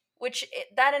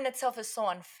 That in itself is so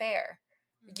unfair,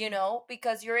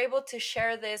 because you're able to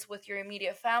share this with your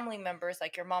immediate family members,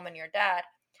 like your mom and your dad,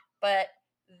 but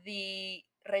the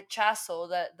rechazo,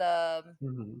 the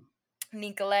Hmm.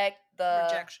 neglect, the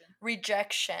Rejection.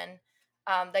 rejection,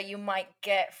 that you might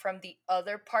get from the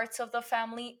other parts of the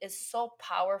family is so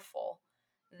powerful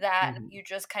that Hmm. you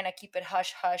just kind of keep it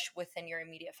hush hush within your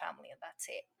immediate family, and that's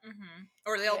it.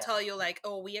 Or they'll Yeah. tell you like,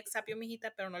 "Oh, we accept you,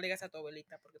 mijita, pero no le digas a tu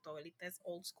abuelita porque tu abuelita is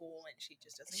old school and she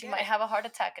just doesn't She get might it." have a heart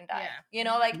attack and die.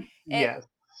 Yeah. Like it. Yes.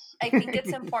 I think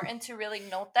it's important to really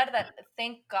note that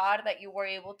thank God that you were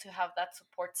able to have that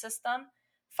support system,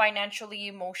 financially,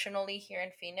 emotionally, here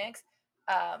in Phoenix.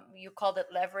 You called it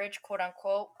leverage, quote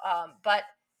unquote. But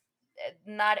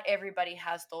not everybody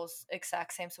has those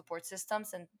exact same support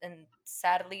systems, and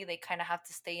sadly, they kind of have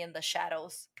to stay in the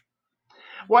shadows.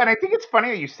 Well, and I think it's funny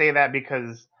that you say that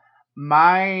because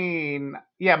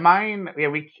yeah,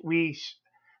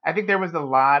 I think there was a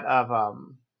lot of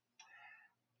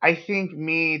I think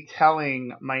me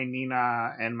telling my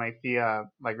Nina and my Thea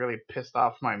like really pissed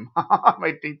off my mom.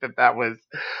 I think that was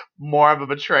more of a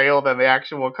betrayal than the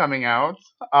actual coming out.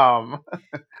 Um,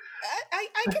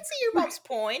 I can see your mom's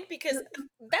point because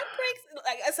that breaks,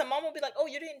 like, as a mom will be like, "Oh,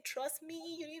 you didn't trust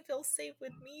me, you didn't feel safe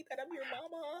with me, that I'm your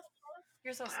mama."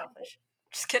 You're so selfish.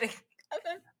 Just kidding.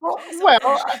 Okay, well, she's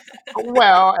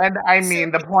well, selfish. and I Sue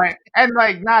mean the me. point, and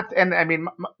like not, and I mean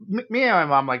me and my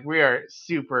mom like we are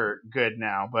super good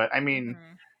now, but I mean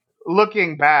Mhm.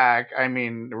 looking back, I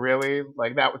mean, really,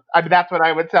 like that. I mean, that's what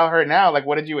I would tell her now. Like,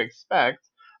 what did you expect?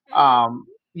 Mhm.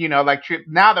 Like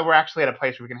now that we're actually at a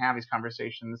place where we can have these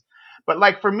conversations. But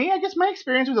like for me, I guess my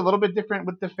experience was a little bit different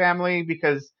with the family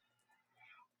because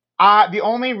the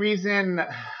only reason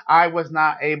I was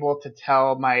not able to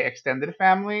tell my extended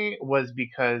family was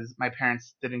because my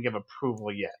parents didn't give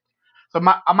approval yet. So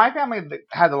my family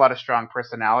has a lot of strong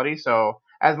personality. So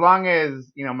as long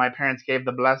as my parents gave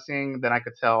the blessing, then I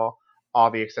could tell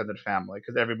all the extended family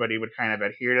because everybody would kind of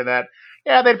adhere to that.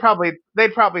 Yeah, they'd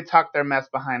probably tuck their mess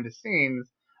behind the scenes,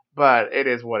 but it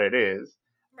is what it is.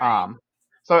 Right. Um,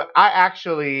 so I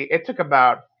actually it took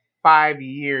about 5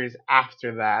 years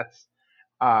after that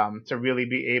to really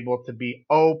be able to be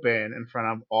open in front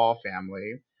of all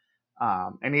family.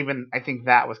 And even I think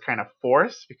that was kind of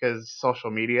forced because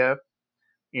social media,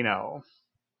 you know,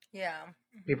 Yeah.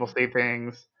 people Mhm. say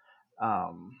things.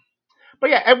 Um, but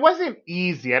yeah, it wasn't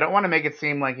easy. I don't want to make it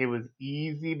seem like it was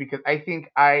easy because I think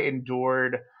I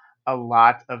endured a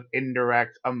lot of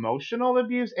indirect emotional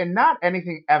abuse and not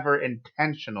anything ever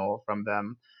intentional from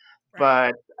them. Right.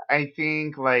 But I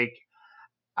think like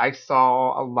I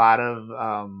saw a lot of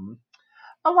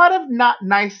not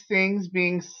nice things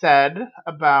being said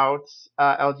about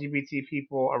LGBT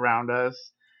people around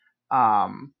us.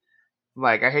 Um,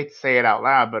 like I hate to say it out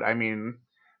loud, but I mean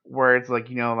words like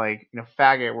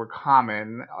faggot were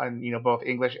common in both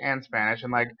English and Spanish,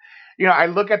 and like Mhm. I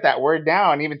look at that word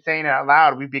now, and even saying it out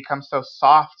loud, we become so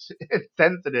soft and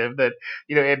sensitive that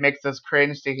it makes us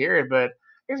cringe to hear it. But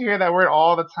I guess you hear that word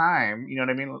all the time. You know what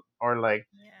I mean? Or like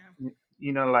Yeah.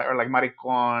 like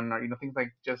maricon, or things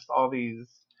like just all these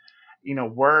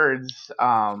words.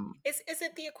 Is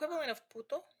it the equivalent of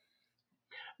puto?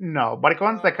 No,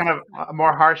 maricon's Oh, like okay, kind of it's not. a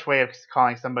more harsh way of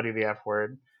calling somebody the F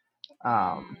word.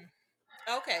 Um,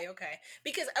 Mm. Okay, okay.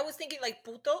 Because I was thinking like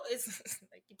puto is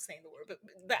I keep saying the word, but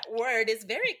that word is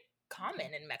very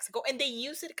common in Mexico, and they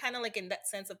use it kind of like in that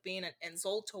sense of being an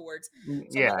insult towards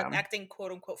someone that's yeah, acting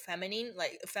quote unquote feminine,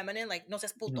 like no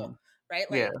seas puto, mhm, right?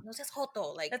 yeah, Like no seas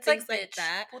joto, like It's things like like bitch.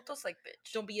 that. Puto's like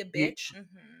bitch. Don't be a Ye- bitch.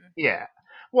 yeah.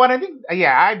 Well, and I think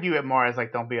I view it more as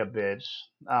like don't be a bitch.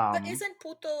 But isn't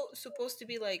puto supposed to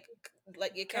be like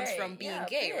it comes from Gay. being Yeah,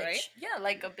 gay, right? bitch. Yeah,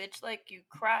 like a bitch, like you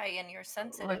cry and you're Like,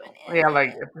 sensitive and yeah, like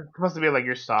eh. it's supposed to be like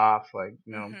you're soft, like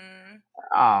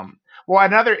Mm-hmm. Well,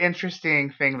 another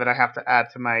interesting thing that I have to add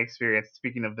to my experience,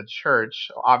 speaking of the church,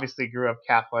 obviously grew up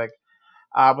Catholic.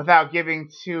 Without giving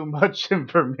too much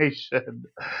information,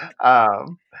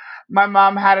 um, my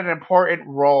mom had an important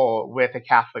role with a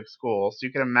Catholic school, so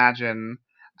you can imagine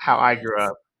how I grew Yes.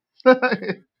 up.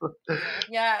 Hmm.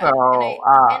 Yeah. Yeah, and So,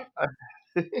 I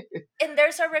and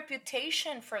there's a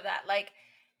reputation for that. Like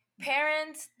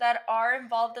parents that are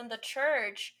involved in the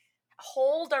church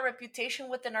hold a reputation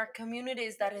within our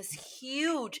communities that is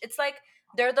huge. It's like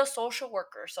they're the social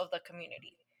workers of the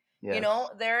community. You Yes. know,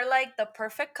 they're like the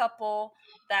perfect couple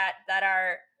that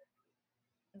are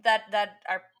that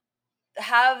are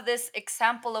have this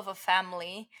example of a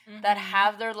family that Mm-hmm.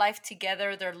 have their life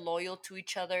together. They're loyal to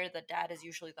each other. The dad is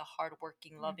usually the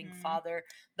hardworking, loving Mm-hmm. father.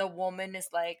 The woman is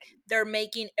like, They're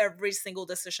making every single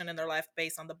decision in their life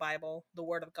based on the Bible, the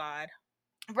Word of God.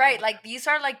 right, Like like these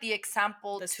are like the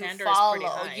example the to standard is pretty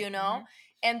follow, high. you Mm-hmm. know.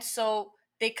 And so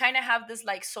they kind of have this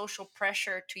like social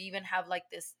pressure to even have like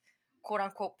this quote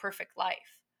unquote perfect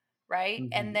life, right?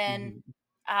 Hmm. Hmm.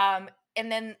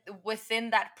 And then within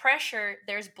that pressure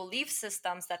there's belief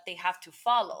systems that they have to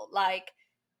follow, like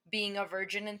being a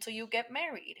virgin until you get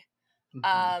married. Hmm.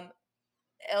 um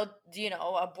you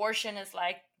know, abortion is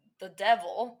like the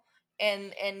devil,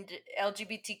 and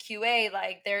LGBTQA,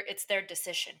 like their it's their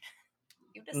decision.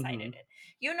 You decided Hmm. it.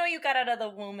 You know, you got out of the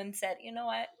womb and said, you know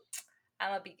what,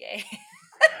 I'm gonna be gay.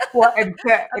 Well,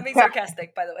 I'm being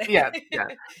sarcastic, by the yeah, way. yeah.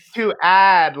 To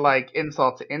add like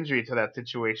insult to injury to that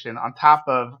situation, on top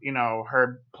of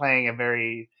her playing a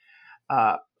very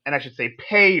uh, and I should say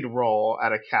paid role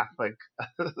at a Catholic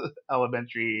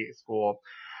elementary school.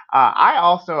 I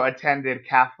also attended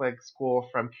Catholic school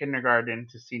from kindergarten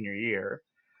to senior year.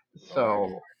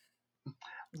 Lord.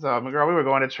 My girl, we were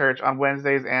going to church on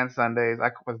Wednesdays and Sundays.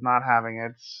 I was not having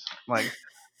it. Like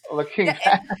looking Yeah,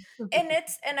 and back.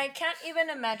 and I can't even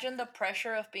imagine the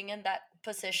pressure of being in that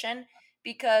position,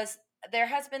 because there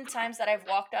has been times that I've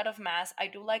walked out of mass. I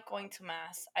do like going to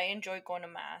mass. I enjoy going to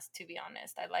mass, to be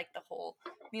honest. I like the whole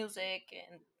music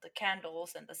and the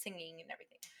candles and the singing and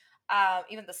everything.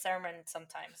 Even the sermon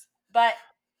sometimes. But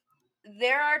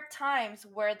there are times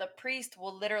where the priest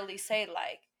will literally say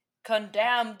like,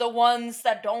 condemn the ones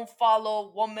that don't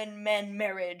follow woman men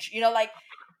marriage. You know, like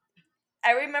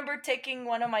I remember taking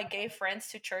one of my gay friends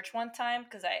to church one time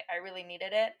because I really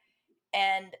needed it.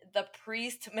 And the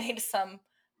priest made some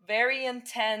very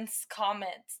intense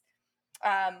comments.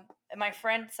 My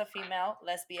friend's a female,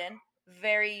 lesbian,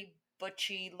 very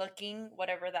butchy looking,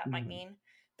 whatever that might Mhm. mean.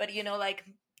 But, you know, like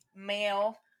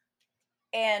male.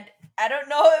 And I don't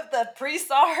know if the priest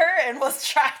saw her and was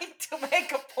trying to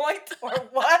make a point or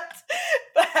what,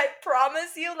 but I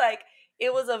promise you, like,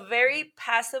 it was a very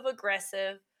passive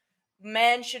aggressive,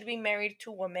 men should be married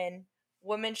to women,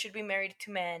 women should be married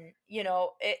to men, you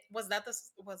know it. Was that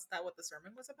what the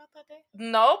sermon was about that day?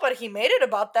 No, but he made it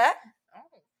about that.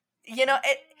 Oh. You know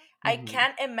it. I Mhm.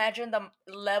 can't imagine the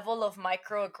level of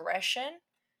microaggression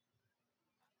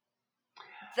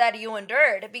that you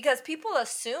endured, because people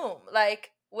assume,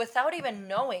 like, without even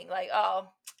knowing, like,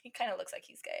 oh, he kind of looks like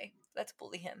he's gay, let's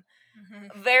bully him.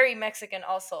 Mm-hmm. Very Mexican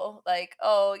also, like,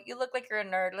 oh, you look like you're a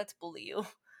nerd, let's bully you.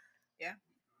 Yeah.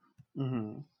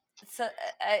 Mhm. So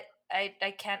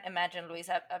I can't imagine, Luis.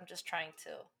 I'm just trying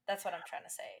to. That's what I'm trying to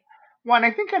say. Well, and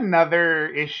I think another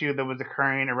issue that was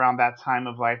occurring around that time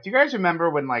of life. Do you guys remember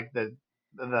when like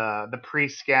the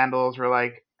priest scandals were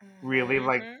like really Mm-hmm.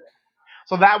 like? Mm-hmm.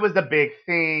 So that was the big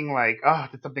thing. Like, oh,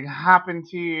 did something happen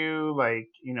to you? Like,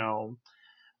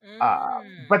 Uh,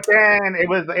 Mm. but then it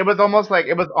was almost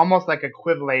like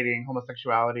equivalating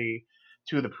homosexuality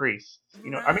to the priests.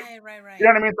 Right, right, You know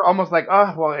right. what I mean? It's almost like,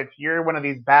 oh well, if you're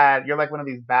like one of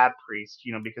these bad priests,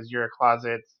 because you're a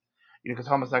closet, because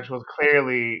Mm-hmm. homosexuals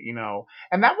clearly,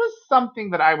 and that was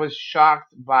something that I was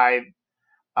shocked by.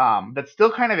 That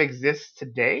still kind of exists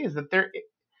today is that there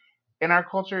in our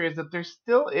culture is that there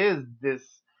still is this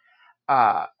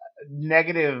uh,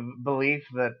 negative belief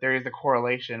that there is a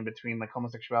correlation between like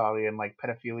homosexuality and like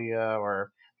pedophilia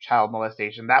or child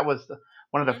molestation. That was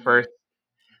one of the Mm-hmm. first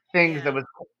things Yeah. that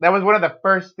was one of the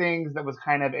first things that was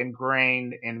kind of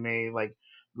ingrained in me like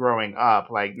growing up.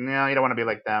 Like, no, you don't want to be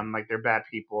like them. Like they're bad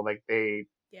people. Like they,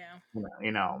 Yeah.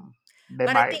 they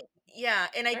But I might. think, yeah,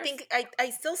 and I There's think I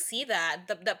still see that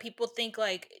people think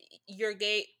like you're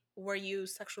gay. Were you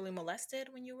sexually molested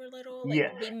when you were little? Like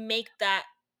Yeah, they make that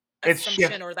it's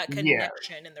assumption shift. or that Yeah,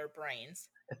 connection in their brains.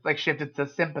 it's like shifted to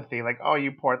sympathy. Like, oh,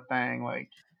 you poor thing. Like,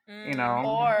 you know,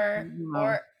 Mm-hmm. you know.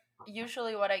 or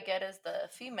usually what I get is the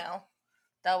female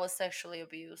that was sexually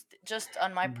abused. Just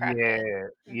on my practice, Yeah,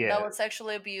 Mm-hmm. that yeah, was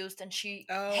sexually abused, and she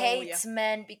Oh yeah. hates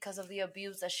men because of the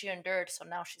abuse that she endured. So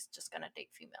now she's just gonna date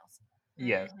females.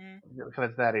 yes, Mm-hmm. because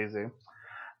it's that easy.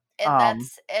 And Um,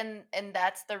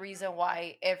 that's the reason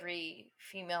why every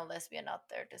female lesbian out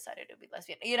there decided to be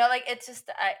lesbian. You know, like it's just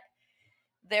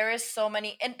there is so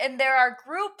many, and there are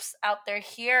groups out there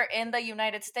here in the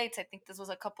United States. I think this was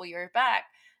a couple years back,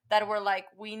 that were like,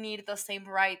 we need the same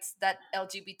rights that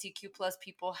LGBTQ plus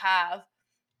people have,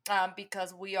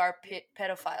 because we are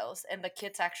pedophiles and the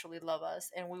kids actually love us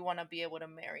and we want to be able to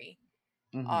marry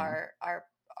mhm. our our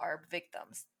our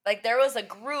victims. Like there was a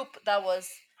group that was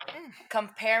Mm.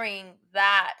 comparing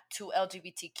that to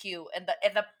LGBTQ, and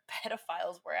the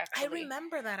pedophiles were I actually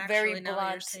remember that very actually. Now that you're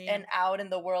blunt and saying out in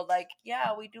the world, like,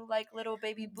 yeah, we do like little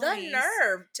baby the boobies.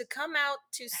 nerve to come out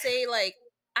to say like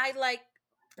I like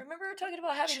Remember we were talking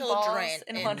about having balls children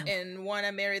in one and of and want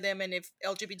to marry them, and if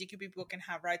LGBTQ people can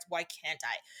have rights, why can't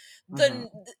I? Hmm.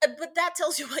 But that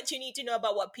tells you what you need to know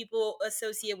about what people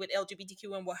associate with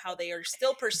LGBTQ and how they are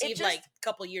still it perceived like just a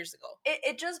couple years ago.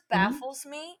 it just Hmm. baffles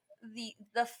me,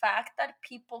 the fact that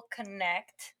people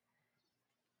connect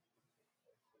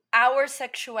our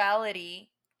sexuality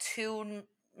to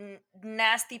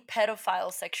nasty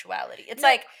pedophile sexuality. It's No,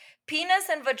 like penis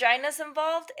and vaginas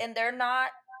involved, and they're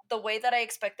not the way that I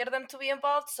expected them to be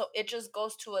involved. So it just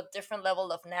goes to a different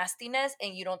level of nastiness,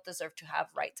 and you don't deserve to have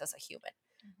rights as a human.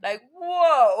 Like,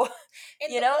 whoa,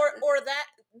 and you know? or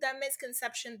that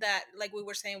misconception that, like we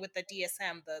were saying with the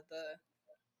DSM, the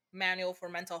manual for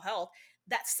mental health,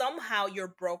 that somehow you're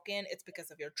broken, it's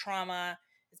because of your trauma,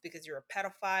 it's because you're a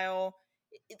pedophile.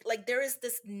 Like there is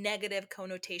this negative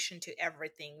connotation to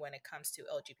everything when it comes to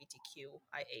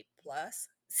LGBTQIA plus.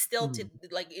 Still to Hmm.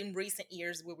 like in recent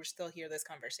years we were still hear these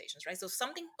conversations, right? So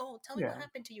something, oh, tell me what Yeah.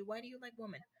 happened to you. Why do you like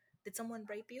women? Did someone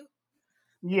rape you?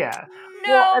 Yeah. Well,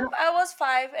 No, and I was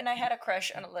 5 and I had a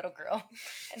crush on a little girl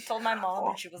and told my mom,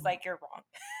 and she was like, "You're wrong."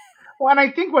 well, and I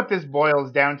think what this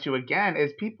boils down to again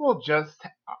is people just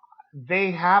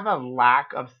they have a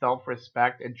lack of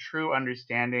self-respect and true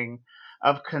understanding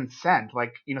of consent,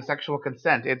 like, sexual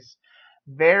consent. It's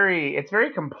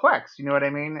very complex, you know what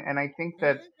I mean? And I think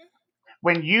that Hmm.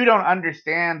 when you don't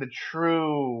understand the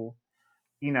true,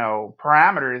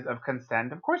 parameters of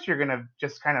consent, of course you're going to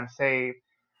just kind of say,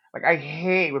 like, I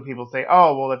hate when people say,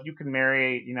 "Oh, well, if you can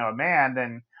marry, a man,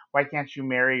 then why can't you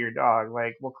marry your dog?"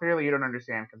 Like, well, clearly you don't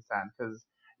understand consent because,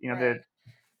 the Right.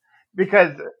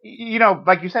 because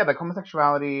like you said, like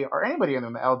homosexuality or anybody in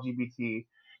the LGBTQ,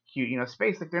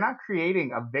 space, like they're not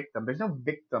creating a victim. There's no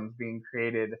victims being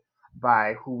created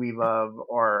by who we love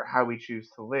or how we choose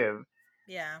to live.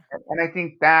 Yeah. And I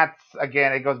think that's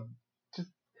again, just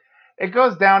it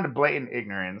goes down to blatant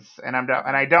ignorance, and Hmm.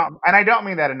 I don't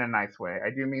mean that in a nice way. I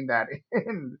do mean that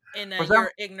in And for some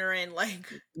you're ignorant, like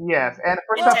yes, and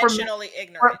for some intentionally for,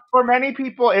 ignorant. for many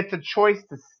people, it's a choice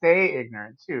to stay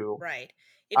ignorant too. Right.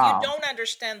 If you Um, don't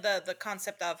understand the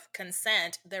concept of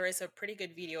consent, there is a pretty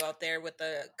good video out there with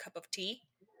a cup of tea.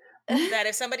 mhm, That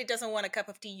if somebody doesn't want a cup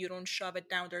of tea, you don't shove it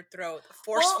down their throat Well,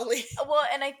 forcefully.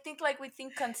 and I think like we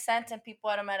think consent and people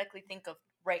automatically think of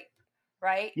rape,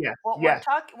 right? yes, What we're yes.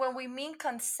 talking when we mean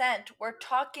consent, we're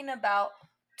talking about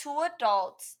two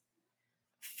adults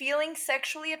feeling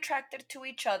sexually attracted to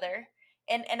each other,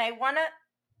 and I want to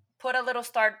put a little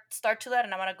start to that,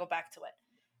 and I'm going to go back to it.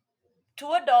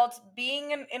 Two adults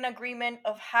being in agreement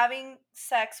of having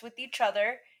sex with each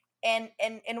other, and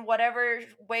in whatever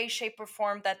way, shape, or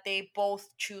form that they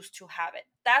both choose to have it.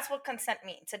 That's what consent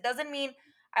means. It doesn't mean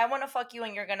I want to fuck you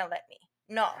and you're gonna let me.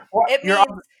 No, Well, it you're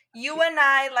means you and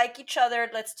I like each other,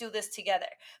 let's do this together.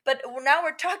 But now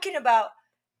we're talking about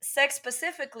sex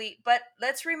specifically, but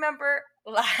let's remember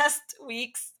last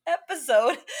week's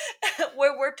episode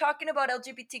where we're talking about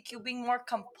LGBTQ being more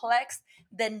complex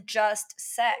than just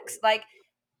sex. Like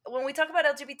when we talk about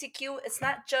LGBTQ, it's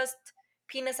not just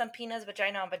penis and penis,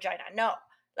 vagina and vagina. No,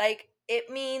 like it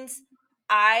means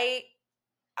I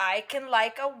I can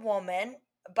like a woman,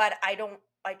 but I don't.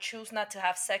 I choose not to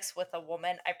have sex with a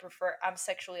woman. I'm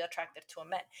sexually attracted to a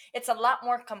man. It's a lot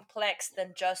more complex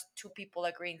than just two people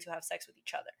agreeing to have sex with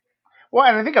each other. Well,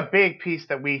 and I think a big piece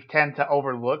that we tend to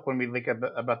overlook when we think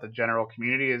about the general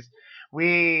community is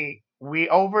we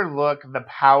overlook the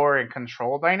power and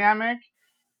control dynamic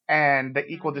and Hmm. the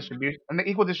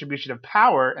equal distribution of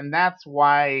power, and that's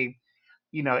why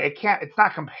it's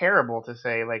not comparable to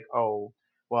say like, oh,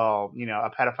 well, a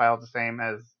pedophile is the same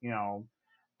as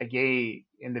a gay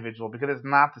individual, because it's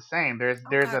not the same. Oh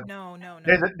God, no, no,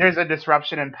 There's no. a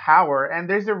disruption in power, and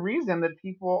there's a reason that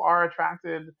people are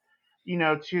attracted,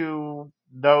 to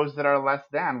those that are less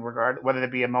than, regard whether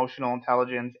it be emotional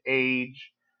intelligence,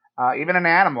 age, even an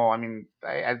animal. I mean,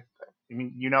 I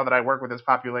mean, that I work with this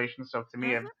population, so to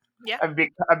me, Hmm. Yeah.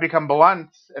 I've become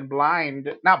blunt and blind,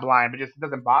 not blind, but just it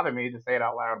doesn't bother me to say it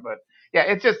out loud. But yeah,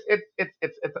 it's just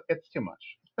it's too much.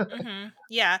 Hmm.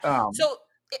 Yeah. Um, So,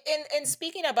 in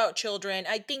speaking about children,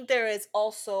 I think there is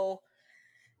also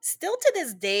still to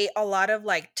this day a lot of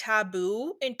like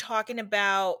taboo in talking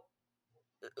about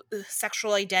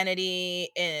sexual identity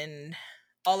and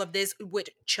all of this with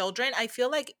children. I feel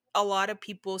like a lot of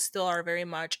people still are very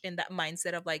much in that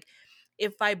mindset of like,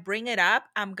 if I bring it up,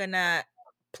 I'm gonna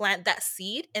plant that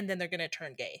seed and then they're gonna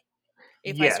turn gay.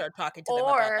 if I Yes. start talking to them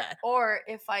about that. Or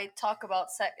if I talk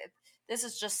about sex, this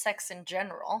is just sex in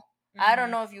general. I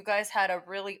don't know if you guys had a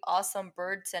really awesome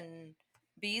birds and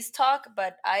bees talk,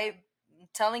 but I'm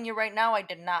telling you right now, I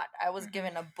did not. I was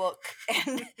given a book,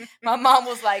 and my mom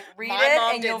was like, "Read My it,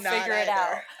 mom and did you'll not figure it either.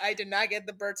 out." I did not get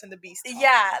the birds and the bees talk.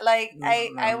 Yeah, like I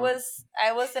No.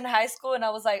 was in high school, and I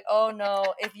was like, "Oh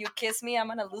no, if you kiss me, I'm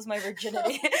gonna lose my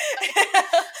virginity."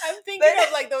 I'm thinking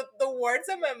of like the words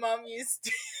that my mom used to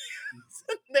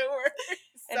use. They were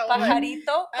El so like,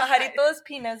 pajarito. Pajarito is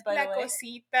penis, by la the way.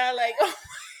 cosita, like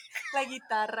La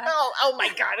guitarra. oh my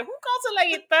god, who calls it la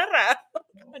guitarra?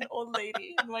 An old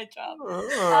lady in my job.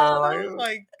 Oh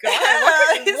my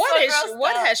god, He's so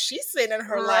what grossed out. has she seen in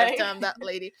her Right. lifetime, that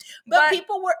lady? But But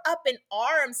people were up in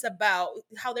arms about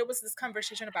how there was this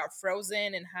conversation about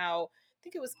Frozen and how I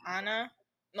think it was Anna.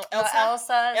 No, no, Elsa. Elsa is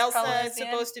probably Elsa is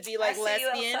lesbian. supposed to be I like see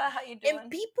lesbian. you, Elsa. How you doing? And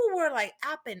people were like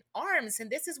up in arms, and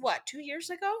this is what, 2 years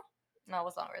ago? No, it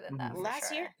was longer than that. For Last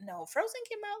sure. year? No, Frozen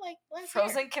came out like last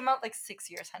Frozen year. came out like 6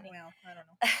 years, honey. Well, I don't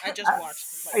know. I just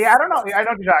watched. Like, Yeah, I don't know. I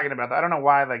know what you're talking about. Though. I don't know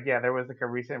why. Like, yeah, there was like a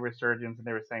recent resurgence, and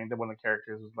they were saying that one of the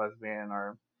characters was lesbian,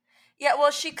 or Yeah,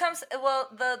 well, she comes. Well,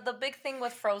 the big thing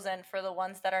with Frozen, for the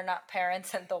ones that are not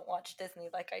parents and don't watch Disney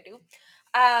like I do,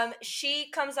 she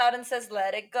comes out and says,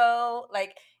 "Let it go,"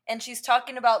 like, and she's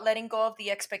talking about letting go of the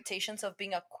expectations of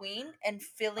being a queen and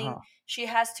feeling she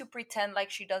has to pretend like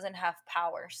she doesn't have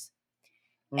powers.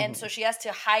 And so she has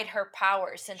to hide her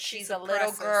powers since she's a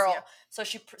little girl. yeah. So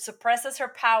she suppresses her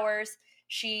powers.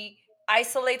 She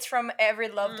isolates from every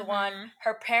loved one.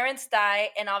 Her parents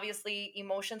die, and obviously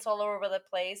emotions all over the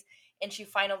place. And she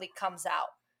finally comes out,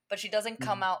 but she doesn't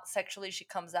come out sexually. She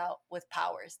comes out with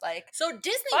powers. Like, So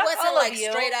Disney fuck wasn't all of like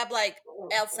you. straight up like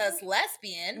Elsa's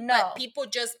lesbian, No. but people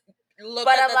just looked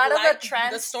but at a lot of the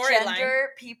the storyline. transgender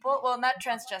people, well, not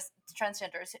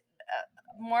transgenders,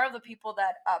 more of the people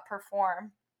that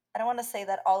perform. I don't want to say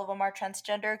that all of them are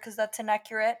transgender because that's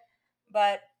inaccurate,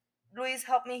 but Luis,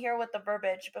 help me here with the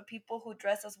verbiage. But people who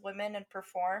dress as women and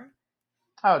perform.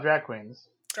 oh, drag queens.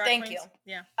 Thank you.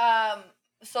 Yeah.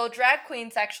 So drag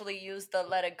queens actually use the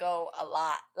 "let it go" a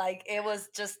lot. Like, it was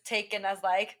just taken as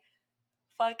like,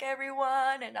 fuck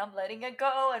everyone, and I'm letting it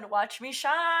go, and watch me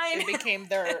shine. It became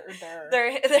their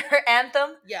their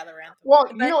anthem. Yeah, their anthem. Well,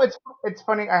 you know, it's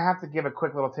funny. I have to give a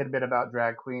quick little tidbit about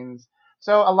drag queens.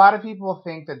 So a lot of people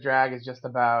think that drag is just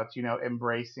about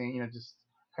embracing, just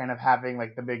kind of having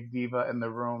like the big diva in the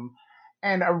room.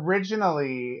 And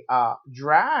originally,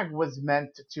 drag was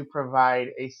meant to provide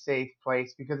a safe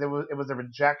place because it was a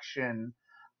rejection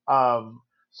of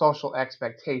social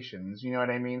expectations. You know what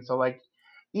I mean? So like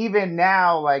even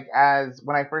now, like as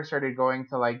when I first started going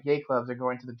to like gay clubs or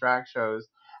going to the drag shows,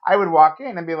 I would walk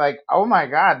in and be like, "Oh my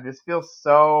god, this feels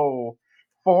so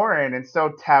foreign and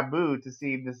so taboo to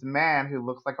see this man who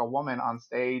looks like a woman on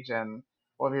stage and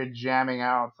over here jamming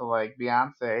out to like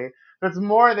Beyonce." So it's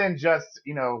more than just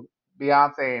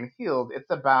Beyonce and healed. It's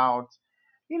about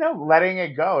letting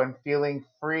it go and feeling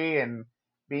free and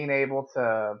being able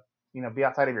to be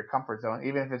outside of your comfort zone,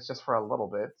 even if it's just for a little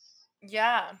bit.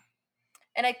 Yeah.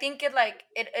 And I think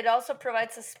it also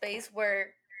provides a space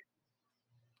where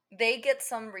they get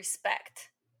some respect,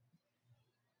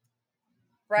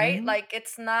 right? Mm-hmm. Like,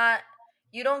 it's not,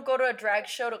 you don't go to a drag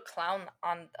show to clown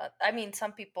on, I mean,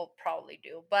 some people probably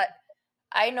do, but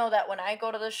I know that when I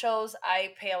go to the shows,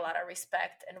 I pay a lot of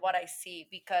respect in what I see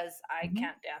because I Mm-hmm.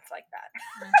 can't dance like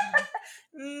that.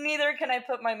 Neither can I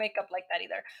put my makeup like that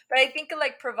either. But I think it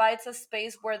like provides a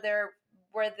space where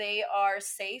they are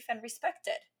safe and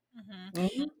respected.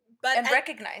 Mm-hmm. But and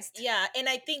recognized. Yeah, and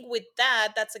I think with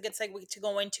that's a good segue to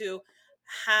go into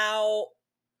how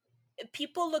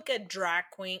people look at drag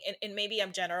queen, and maybe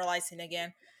I'm generalizing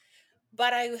again,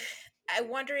 but I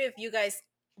wonder if you guys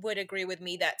would agree with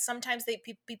me that sometimes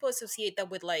people associate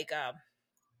that with like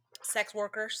sex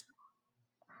workers,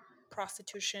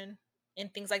 prostitution,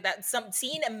 and things like that.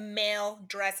 Seeing a male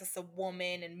dress as a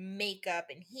woman and makeup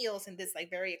and heels and this like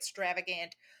very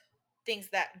extravagant things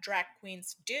that drag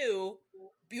queens do,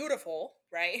 beautiful,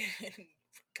 right?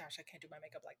 Gosh, I can't do my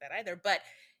makeup like that either. But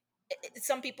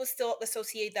some people still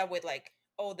associate that with like,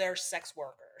 oh, they're sex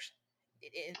workers,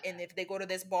 and if they go to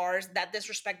these bars, that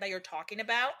disrespect that you're talking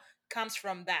about comes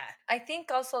from that. I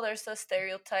think also there's a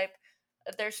stereotype.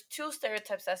 There's two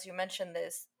stereotypes, as you mentioned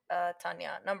this,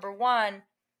 Tanya. Number one,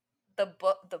 the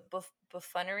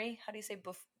buffoonery. How do you say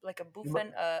like a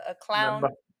buffon, a clown?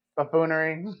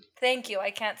 Buffoonery. Thank you.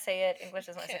 I can't say it. English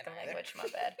is my Can't second either. language. My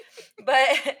bad.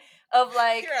 But of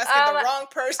like, You're asking the wrong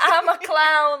person. I'm a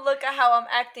clown. Look at how I'm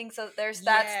acting. So there's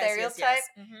that Yes, stereotype.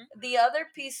 yes. The other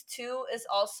piece too is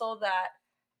also that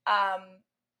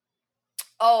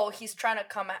oh, he's trying to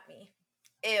come at me.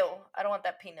 Ew, I don't want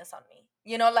that penis on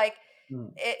me. Like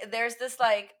Mm. there's this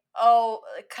like, oh,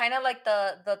 kind of like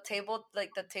the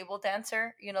table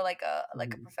dancer, like a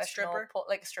Mhm. professional Stripper.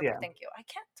 like a stripper. Yeah. Thank you. I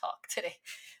can't talk today,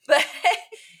 but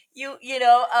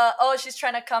oh, she's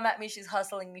trying to come at me. She's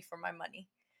hustling me for my money.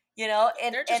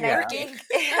 and They're just and I Yeah. working. think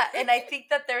yeah, and I think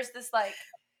that there's this like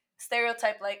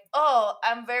stereotype like, oh,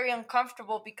 I'm very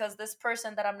uncomfortable because this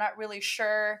person that I'm not really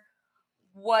sure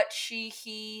what she,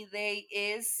 he, they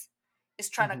is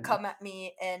trying to Hmm. come at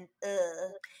me and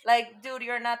like, dude,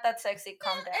 you're not that sexy.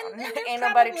 Calm Yeah, and down. they're Ain't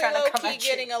nobody probably trying to low come key at you.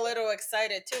 getting a little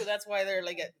excited too. That's why they're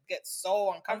like get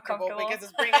so uncomfortable Uncomfortable. because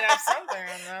it's bringing out something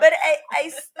on them. But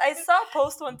I saw a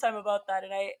post one time about that,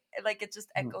 and I like it just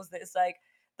Hmm. echoes this. Like,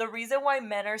 the reason why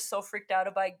men are so freaked out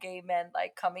about gay men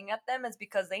like coming at them is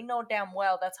because they know damn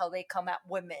well that's how they come at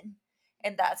women,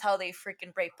 and that's how they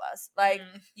freaking rape us. Like,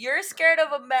 Mm. you're scared of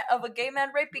of a gay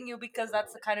man raping you because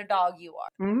that's the kind of dog you are.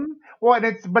 Hmm. Well,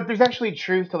 and but there's actually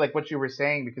truth to like what you were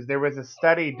saying because there was a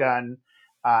study done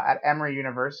at Emory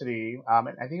University, and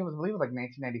I think it was, I believe it was like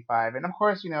 1995, and of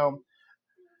course,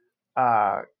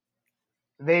 uh,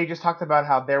 they just talked about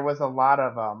how there was a lot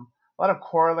of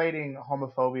correlating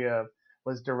homophobia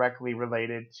was directly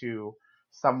related to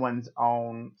someone's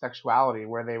own sexuality,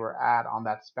 where they were at on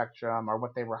that spectrum, or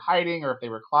what they were hiding, or if they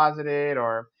were closeted,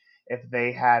 or if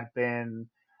they had been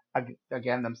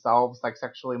again themselves like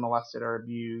sexually molested or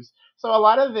abused. So a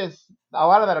lot of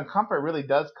that discomfort really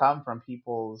does come from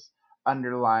people's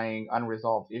underlying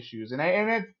unresolved issues,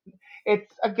 and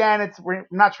it's again, we're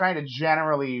not trying to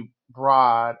generally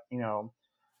broad,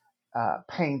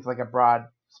 paint like a broad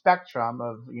spectrum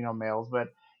of males, but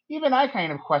even I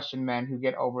kind of question men who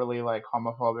get overly like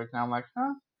homophobic, and I'm like,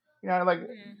 huh, like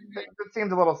Mm. that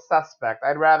seems a little suspect.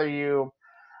 I'd rather you.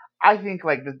 I think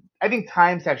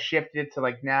times have shifted to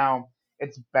like now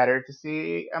it's better to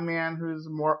see a man who's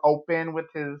more open with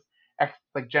his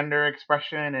like gender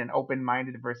expression and open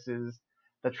minded versus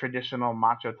the traditional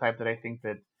macho type that I think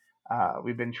that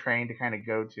we've been trained to kind of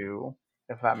go to,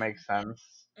 if that makes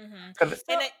sense. Mm-hmm. 'Cause-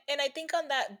 So And I think on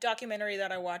that documentary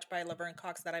that I watched by Laverne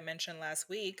Cox that I mentioned last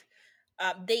week,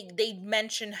 they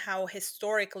mentioned how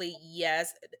historically,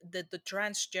 yes, the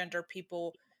transgender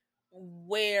people,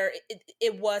 where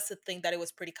it was a thing that it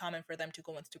was pretty common for them to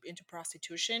go into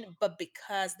prostitution, but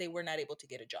because they were not able to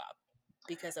get a job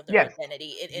because of their yes,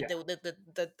 identity, yeah.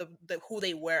 the who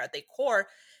they were at their core,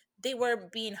 they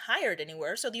weren't being hired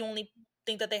anywhere. So the only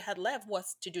thing that they had left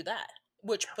was to do that,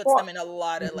 which puts them Well, in a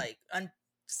lot of like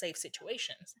unsafe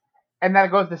situations. and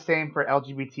that goes the same for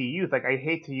LGBT youth. Like I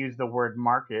hate to use the word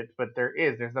market, but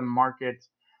there's a market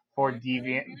for Hmm.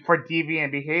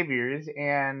 deviant behaviors,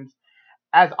 and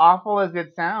as awful as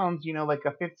it sounds, like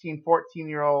a 15,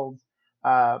 14-year old,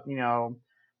 you know,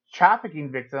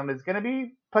 trafficking victim is going to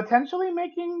be potentially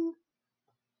making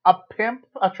a pimp,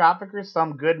 a trafficker,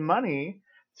 some good money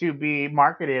to be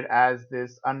marketed as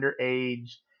this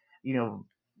underage, you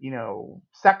know,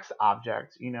 sex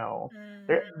object. Mm.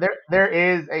 There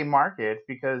is a market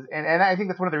because, and I think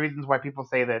that's one of the reasons why people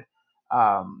say that,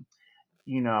 um,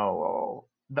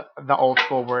 the old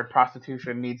school word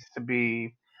prostitution needs to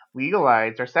be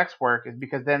legalized, or sex work, is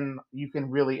because then you can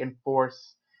really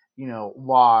enforce,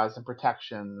 laws and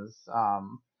protections,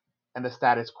 and the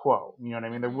status quo. You know what I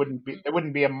mean? Hmm. There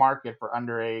wouldn't be a market for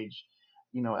underage,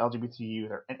 LGBT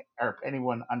youth, or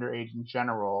anyone underage in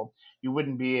general. You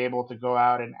wouldn't be able to go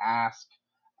out and ask,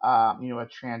 a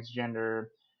transgender,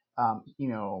 you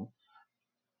know,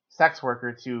 sex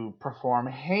worker to perform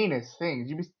heinous things.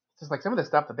 You just like some of the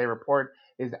stuff that they report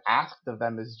is asked of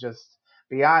them is just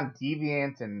beyond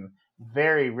deviant and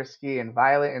very risky and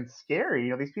violent and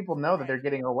scary. These people know that they're Right.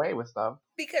 getting away with stuff.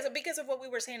 Because of what we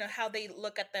were saying of how they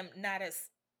look at them not as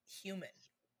human.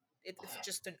 It's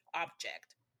just an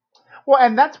object. Well,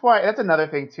 and that's another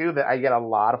thing too that I get a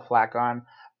lot of flack on.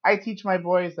 I teach my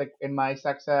boys like in my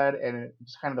sex ed, and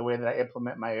just kind of the way that I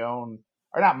implement my own,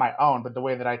 or not my own, but the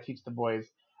way that I teach the boys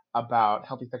about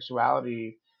healthy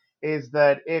sexuality is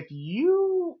that if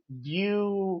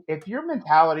your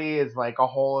mentality is like a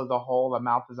hole is a hole, a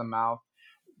mouth is a mouth,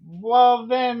 well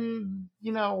then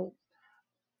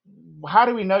how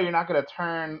do we know you're not going to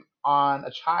turn on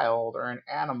a child or an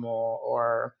animal,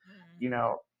 or Mm. you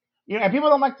know and people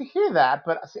don't like to hear that,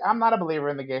 but see, I'm not a believer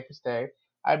in the gay for stay.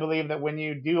 I believe that when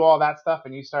you do all that stuff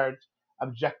and you start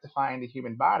objectifying the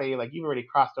human body, like you've already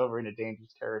crossed over into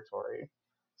dangerous territory.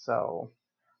 So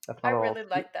that's my I little. really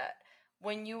like that.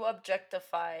 When you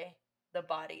objectify the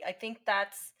body, I think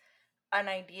that's an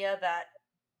idea that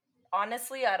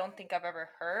honestly I don't think I've ever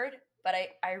heard, but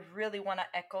I really want to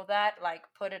echo that, like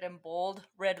put it in bold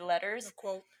red A letters,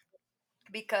 quote.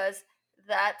 because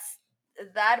that's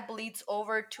that bleeds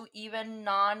over to even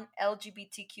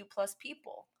non-LGBTQ plus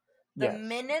people. The Yes.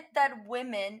 minute that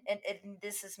women, and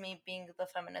this is me being the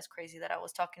feminist crazy that I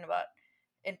was talking about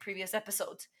in previous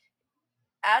episodes,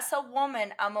 as a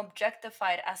woman, I'm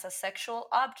objectified as a sexual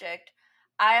object.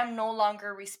 I am no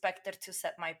longer respected to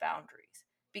set my boundaries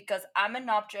because I'm an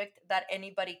object that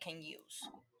anybody can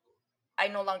use. I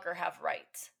no longer have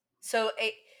rights. So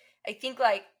I think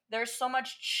like there's so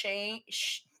much shame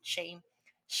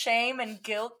and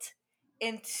guilt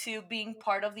into being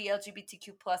part of the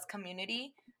LGBTQ plus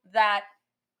community that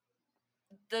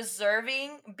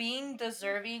being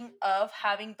deserving of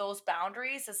having those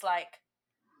boundaries is like,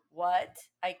 what?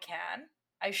 I can,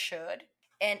 I should.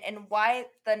 And why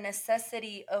the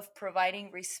necessity of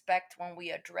providing respect when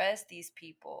we address these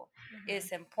people Mm-hmm.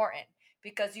 is important,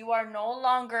 because you are no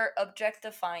longer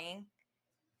objectifying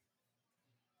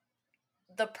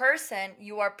the person,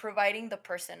 you are providing the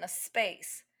person a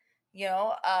space. you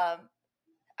know um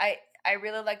i I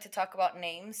really like to talk about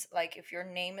names. Like, if your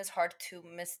name is hard to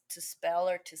spell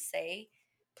or to say,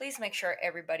 please make sure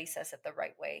everybody says it the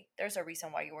right way. There's a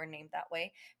reason why you were named that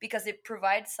way, because it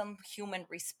provides some human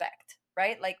respect,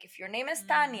 right? Like, if your name is Mm-hmm.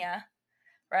 Tanya,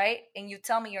 right, and you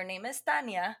tell me your name is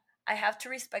Tanya, I have to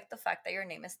respect the fact that your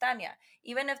name is Tanya,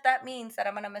 even if that means that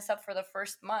I'm going to mess up for the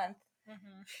first month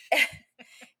Mm-hmm.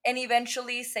 and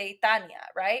eventually say Tanya,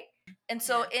 right? And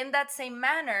so, Yeah. in that same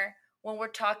manner, when we're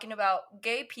talking about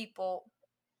gay people,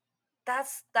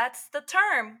 that's the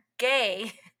term,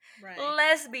 gay, Right.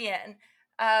 lesbian.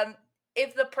 Um,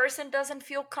 if the person doesn't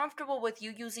feel comfortable with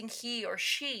you using he or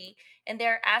she, and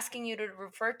they're asking you to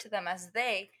refer to them as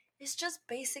they, it's just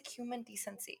basic human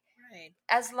decency. Right.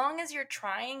 As long as you're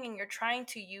trying and you're trying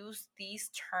to use these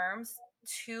terms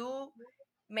to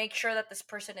make sure that this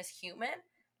person is human,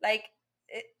 like,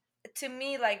 it, to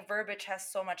me, like, verbiage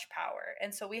has so much power,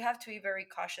 and so we have to be very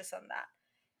cautious on that,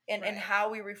 and Right. how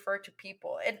we refer to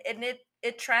people, and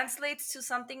it translates to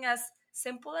something as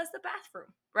simple as the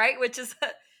bathroom, right? Which is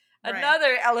Right.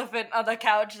 another elephant on the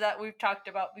couch that we've talked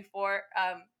about before,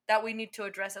 that we need to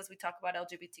address as we talk about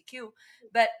LGBTQ.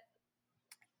 But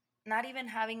not even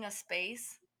having a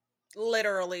space,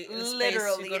 Literally a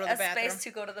space to literally go to the a bathroom. space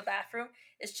to go to the bathroom,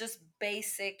 is just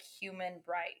basic human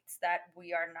rights that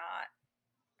we are not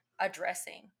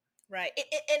addressing. Right.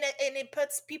 And it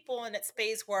puts people in a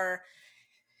space where,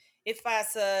 if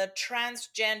as a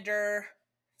transgender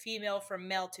female from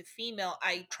male to female,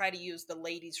 I try to use the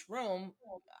ladies' room,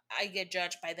 I get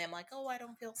judged by them like, oh, I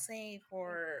don't feel safe,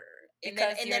 or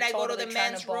Because and you're then I go to totally the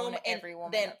trying to men's bone room, and every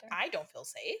woman then out there. I don't feel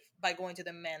safe by going to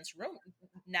the men's room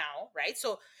now, right?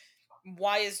 So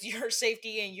why is your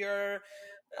safety and your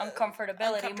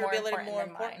Uncomfortability more uncomfortability important more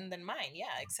than mine. important than mine?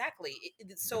 Yeah, exactly.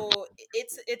 So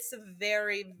it's a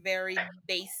very very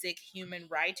basic human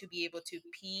right to be able to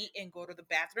pee and go to the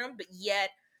bathroom, but yet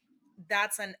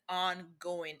that's an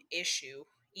ongoing issue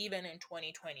even in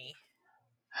 2020.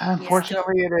 We Yeah. still,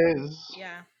 Unfortunately, it is.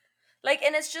 yeah. Like,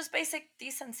 and it's just basic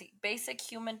decency, basic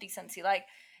human decency. Like,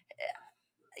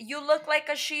 you look like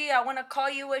a she, I want to call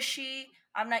you a she.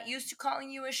 I'm not used to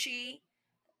calling you a she.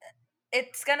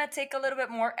 It's gonna take a little bit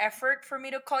more effort for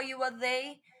me to call you a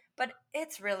they, but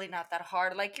it's really not that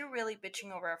hard. Like, you're really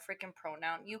bitching over a freaking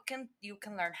pronoun. You can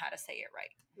learn how to say it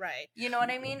right. Right. You know what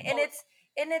I mean? And Or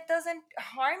it doesn't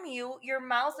harm you. Your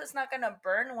mouth is not gonna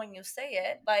burn when you say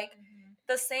it. Like, mhm,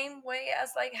 the same way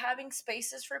as like having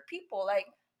spaces for people. Like,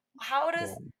 how Yeah.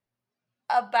 does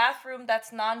a bathroom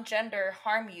that's non-gender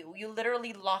harm you? You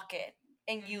literally lock it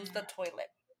and use the mhm,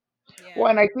 toilet. yeah. Well,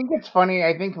 and I think it's funny.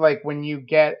 I think like when you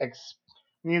get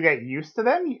used to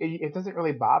them, it doesn't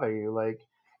really bother you. Like,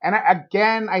 and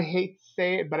again, I hate to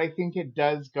say it, but I think it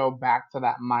does go back to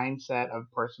that mindset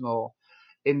of personal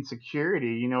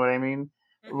insecurity. You know what I mean?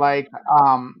 Mhm, Like,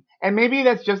 and maybe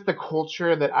that's just the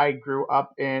culture that I grew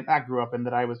up in. I grew up in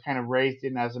that I was kind of raised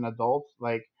in as an adult.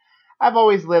 Like, I've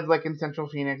always lived like in Central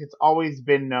Phoenix. It's always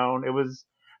been known. It was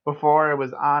before it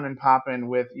was on and popping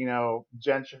with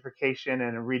gentrification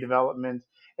and redevelopment.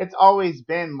 It's always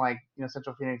been like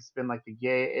Central Phoenix has been like the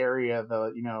gay area,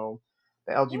 the Woo,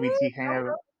 LGBT kind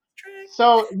of. trick.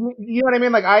 So you know what I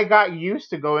mean? Like I got used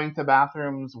to going to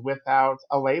bathrooms without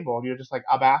a label. You're just like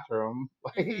a bathroom.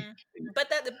 Like mhm. But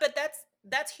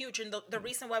that's huge, and the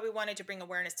reason why we wanted to bring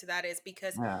awareness to that is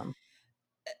because, yeah.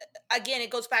 again, it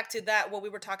goes back to that what we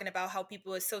were talking about, how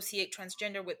people associate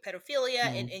transgender with pedophilia,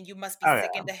 Mm. and you must be Oh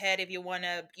sick yeah. in the head if you want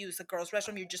to use a girl's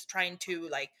restroom. You're just trying to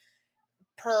like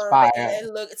perv Spy.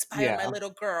 and look spy on my Yeah. little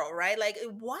girl, right? Like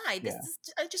why? This Yeah.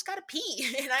 is I just gotta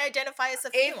pee and I identify as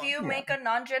a If female. you Yeah. make a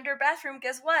non-gender bathroom,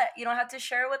 guess what? You don't have to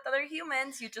share it with other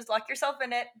humans. You just lock yourself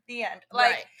in it. The end.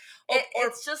 Like Right. Or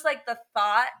it's just like the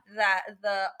thought that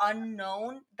the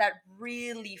unknown that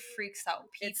really freaks out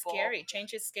it's people. scary.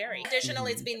 Change is scary.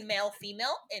 Traditionally, it's Hmm. been male,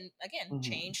 female, and again, Hmm.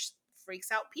 change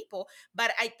freaks out people.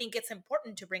 But I think it's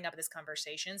important to bring up these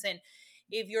conversations. And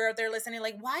if you're out there listening,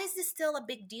 like, why is this still a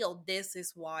big deal? This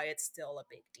is why it's still a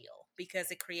big deal because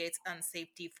it creates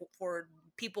unsafety for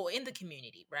people in the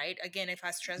community, right? Again, if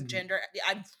I stress Hmm. gender,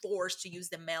 I'm forced to use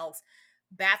the male's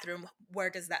bathroom. Where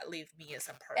does that leave me as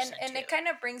a person, And too? it kind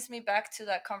of brings me back to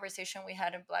that conversation we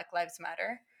had in Black Lives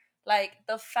Matter. Like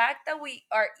the fact that we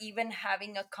are even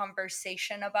having a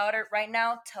conversation about it right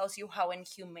now tells you how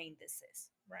inhumane this is.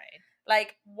 Right.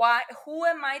 Like, why? Who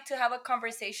am I to have a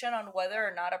conversation on whether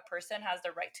or not a person has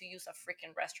the right to use a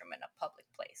freaking restroom in a public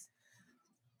place?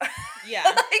 Yeah.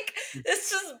 Like, it's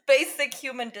just basic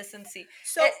human decency.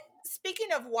 So,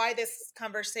 speaking of why these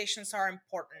conversations are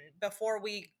important, before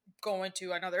we go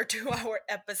into another 2 hour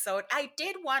episode, I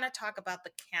did want to talk about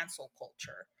the cancel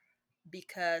culture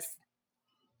because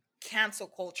cancel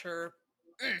culture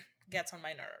gets on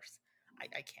my nerves. I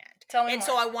can't. Tell me And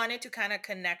so more. I wanted to kind of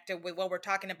connect it with what we're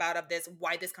talking about of this,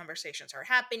 why these conversations are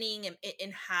happening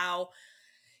and how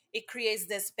it creates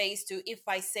this space to if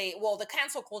I say, well, the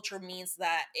cancel culture means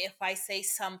that if I say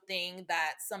something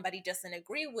that somebody doesn't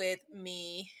agree with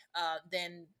me,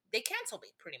 then they cancel me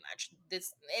pretty much.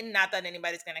 This and not that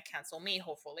anybody's gonna cancel me,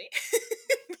 hopefully,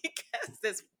 because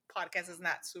this podcast is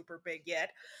not super big yet.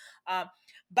 Um,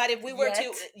 but if we were to,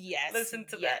 Yet. yes, Listen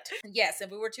to that. yet, yes,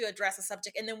 if we were to address a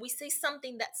subject and then we say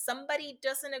something that somebody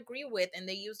doesn't agree with and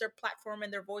they use their platform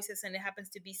and their voices and it happens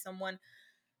to be someone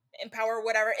in power or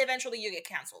whatever, eventually you get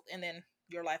canceled and then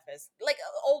your life is like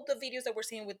all the videos that we're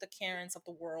seeing with the Karens of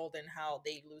the world and how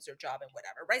they lose their job and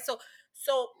whatever, right? So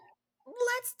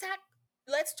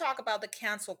let's talk about the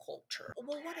cancel culture.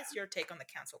 Well, what is your take on the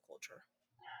cancel culture?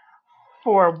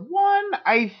 For one,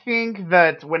 I think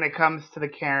that when it comes to the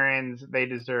Karens, they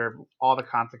deserve all the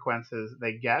consequences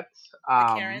they get. The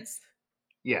Um, Karens?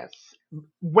 yes,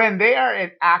 when they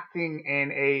are acting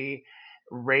in a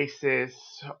racist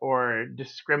or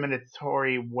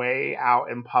discriminatory way out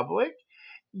in public,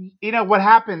 what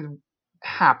happens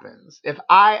happens. If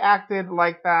I acted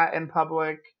like that in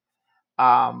public,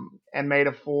 and made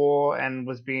a fool and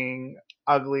was being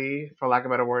ugly, for lack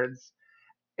of better words,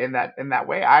 in that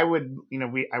way, I would,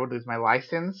 I would lose my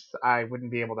license. I wouldn't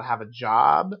be able to have a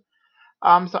job.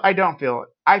 So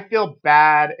I feel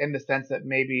bad in the sense that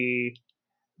maybe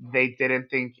they didn't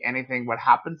think anything would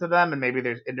happen to them, and maybe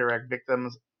there's indirect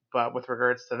victims. But with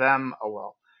regards to them, oh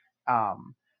well.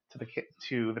 Um, to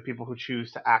the people who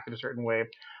choose to act in a certain way.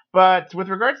 But with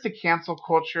regards to cancel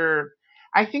culture,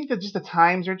 I think that just the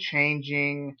times are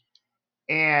changing,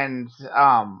 and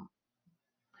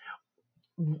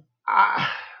I,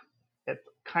 it's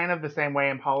kind of the same way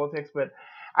in politics, but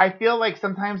I feel like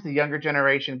sometimes the younger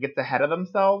generation gets ahead of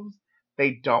themselves.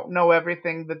 They don't know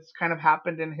everything that's kind of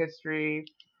happened in history,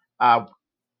 uh,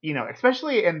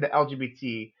 especially in the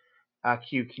LGBT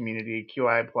Q community,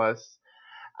 QI plus.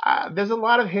 There's a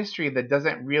lot of history that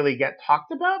doesn't really get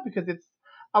talked about because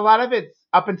a lot of it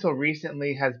up until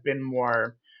recently has been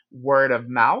more word of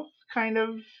mouth, kind of,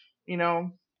 you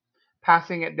know,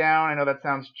 passing it down. I know that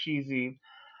sounds cheesy,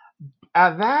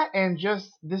 that and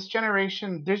just this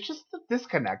generation, there's just a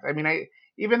disconnect. I mean, I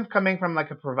even coming from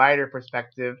like a provider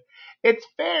perspective, it's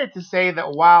fair to say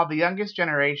that while the youngest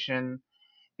generation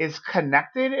is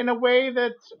connected in a way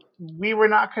that we were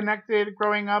not connected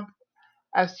growing up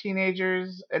as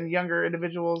teenagers and younger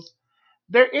individuals,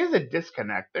 there is a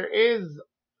disconnect. There is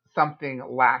something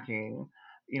lacking,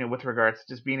 with regards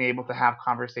to just being able to have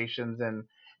conversations and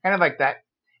kind of like that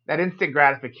instant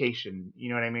gratification. You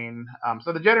know what I mean?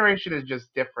 So the generation is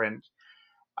just different,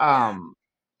 Yeah. um,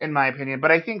 in my opinion.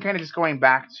 But I think kind of just going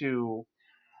back to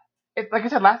it, like I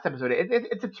said last episode,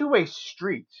 it's a two-way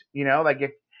street. Like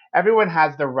if everyone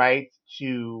has the right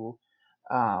to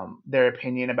their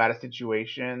opinion about a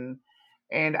situation.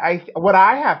 And what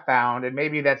I have found, and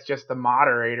maybe that's just the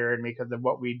moderator and because of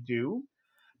what we do,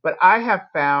 but I have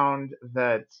found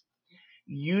that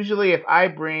usually if I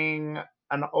bring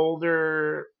an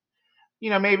older,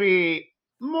 maybe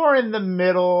more in the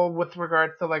middle with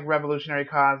regards to like revolutionary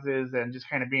causes and just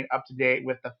kind of being up to date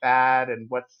with the fad and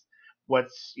what's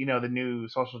the new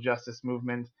social justice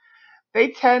movement,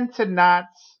 they tend to not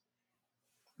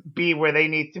be where they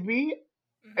need to be.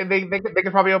 And Hmm. they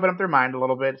could probably open up their mind a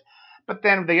little bit. But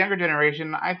then the younger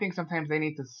generation, I think sometimes they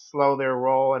need to slow their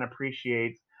roll and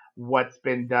appreciate what's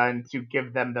been done to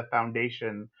give them the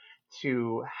foundation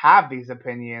to have these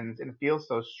opinions and feel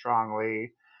so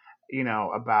strongly,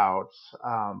 about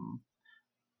um,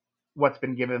 what's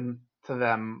been given to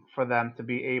them for them to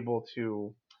be able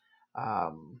to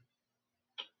um,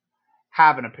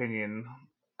 have an opinion.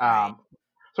 Right. Um,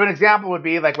 so an example would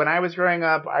be like when I was growing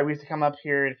up, I used to come up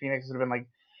here in Phoenix. It would have been like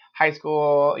high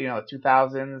school,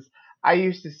 2000s. I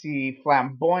used to see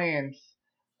flamboyant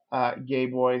gay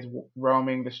boys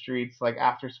roaming the streets like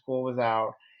after school was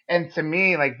out. And to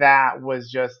me, like that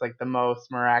was just like the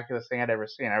most miraculous thing I'd ever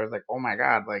seen. I was like, oh my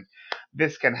god, like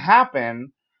this can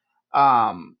happen.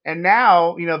 And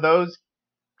now, those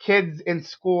kids in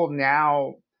school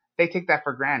now, they take that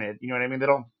for granted. You know what I mean? They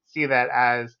don't see that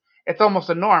as, it's almost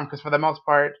a norm because for the most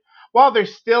part, while there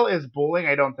still is bullying,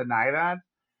 I don't deny that.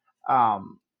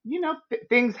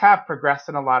 Things have progressed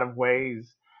in a lot of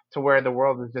ways to where the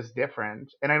world is just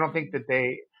different, and I don't think Mhm. that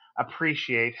they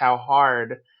appreciate how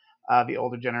hard the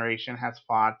older generation has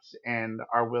fought and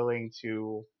are willing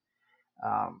to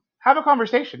have a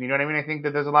conversation. You know what I mean? I think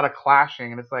that there's a lot of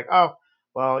clashing, and it's like, oh,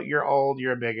 well, you're old,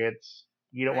 you're a bigot,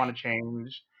 you don't Right. want to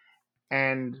change,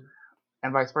 and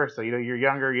vice versa. You're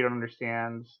younger, you don't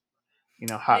understand.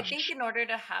 And I think Hush. in order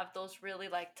to have those really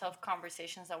like tough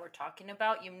conversations that we're talking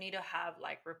about, you need to have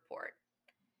like rapport.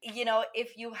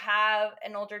 If you have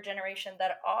an older generation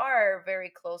that are very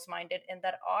close minded and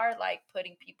that are like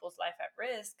putting people's life at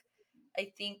risk,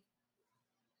 I think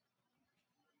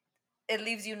it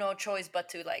leaves you no choice but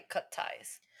to like cut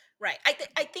ties. Right.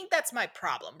 I think that's my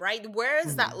problem, right? Where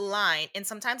is that Mhm. line? And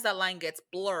sometimes that line gets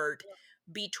blurred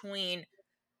between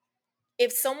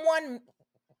if someone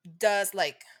does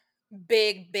like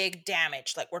big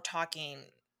damage, like we're talking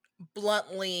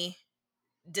bluntly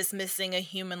dismissing a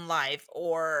human life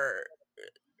or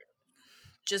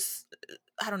just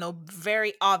I don't know,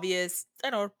 very obvious, I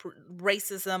don't know,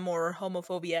 racism or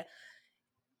homophobia.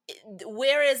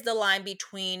 Where is the line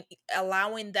between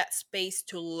allowing that space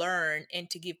to learn and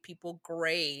to give people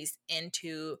grace and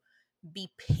to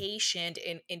be patient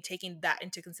in taking that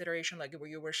into consideration, like what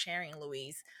you were sharing,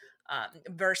 Louise,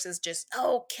 versus just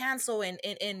cancel and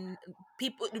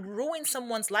people ruin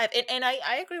someone's life. And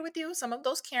I agree with you. Some of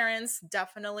those Karens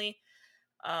definitely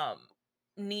um,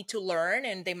 need to learn,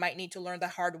 and they might need to learn the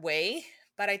hard way.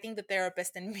 But I think the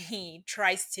therapist in me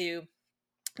tries to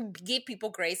give people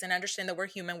grace and understand that we're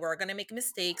human, we're going to make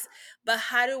mistakes, but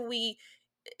how do we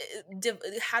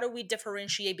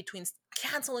differentiate between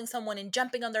canceling someone and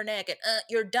jumping on their neck and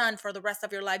you're done for the rest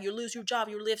of your life, you lose your job,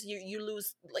 you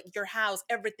lose like your house,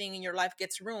 everything in your life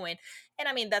gets ruined. And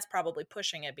I mean that's probably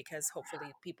pushing it because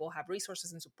hopefully people have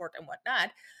resources and support and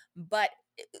whatnot, but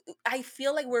I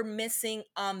feel like we're missing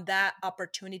on that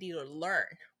opportunity to learn,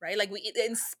 right? Like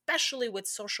and especially with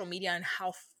social media and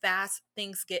how fast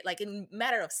things get, like in a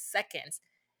matter of seconds,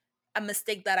 a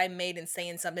mistake that I made in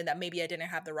saying something that maybe I didn't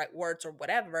have the right words or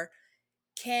whatever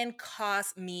can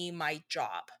cost me my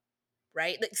job,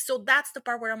 right? Like, so that's the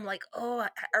part where I'm like, oh,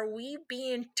 are we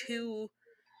being too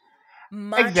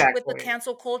much with the Exactly.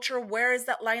 cancel culture? Where is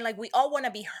that line? Like we all want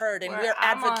to be heard and Where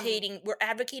I'm on, we're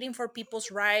advocating for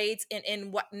people's rights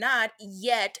and whatnot,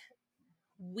 yet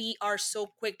we are so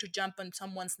quick to jump on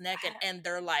someone's neck and end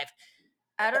their life.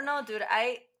 I don't know, dude.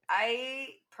 I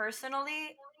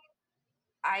personally,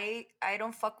 I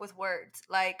don't fuck with words.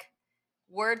 Like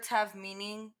words have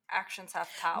meaning, actions have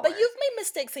But power. you've made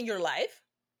mistakes in your life.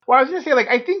 Well, I was gonna say, like,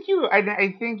 I think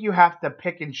you have to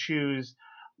pick and choose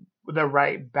the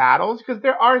right battles because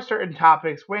there are certain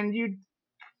topics when you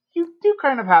do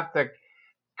kind of have to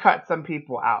cut some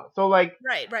people out. So, like,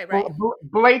 Right.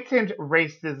 blatant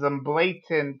racism,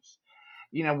 blatant,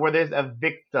 where there's a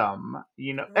victim,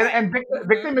 Right.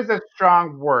 victim is a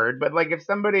strong word, but like if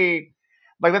somebody,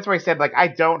 like that's why I said, like, I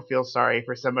don't feel sorry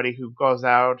for somebody who goes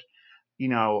out,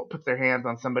 puts their hands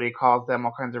on somebody, calls them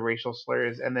all kinds of racial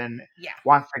slurs, and then Yeah.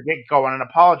 wants to go on an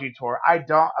apology tour. I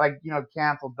don't like,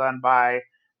 cancel done by,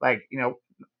 like,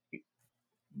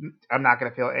 I'm not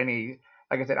gonna feel any.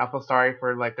 Like I said, I'll feel sorry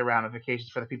for like the ramifications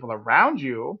for the people around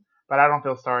you, but I don't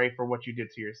feel sorry for what you did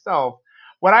to yourself.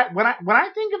 When I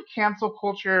think of cancel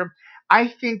culture, I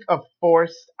think of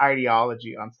forced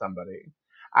ideology on somebody.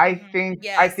 I think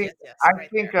I Yes, think yes, yes. I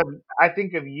Right think there. of I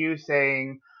think of you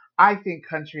saying, I think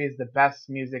country is the best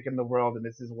music in the world and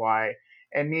this is why,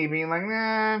 and me being like,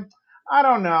 nah, I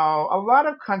don't know. A lot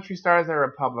of country stars are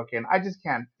Republican. I just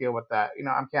can't deal with that.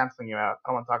 I'm canceling you out. I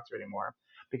don't want to talk to you anymore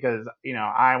because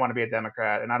I want to be a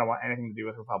Democrat and I don't want anything to do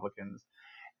with Republicans,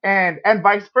 and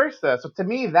vice versa. So to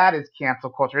me, that is cancel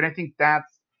culture, and I think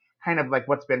that's kind of like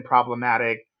what's been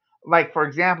problematic. Like for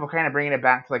example, kind of bringing it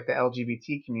back to like the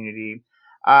LGBT community.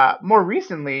 More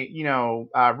recently,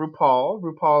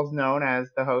 RuPaul's known as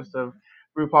the host of Mhm.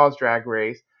 RuPaul's Drag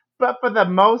Race. But for the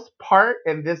most part,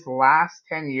 in this last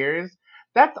 10 years,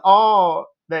 that's all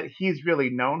that he's really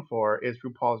known for is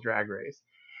RuPaul's Drag Race.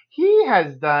 He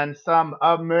has done some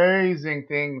amazing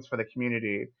things for the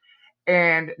community.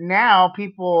 And now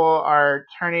people are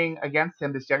turning against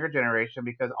him, this younger generation,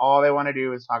 because all they want to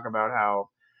do is talk about how,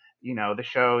 the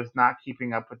show is not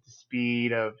keeping up with the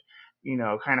speed of,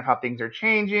 kind of how things are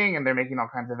changing. And they're making all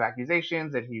kinds of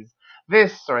accusations that he's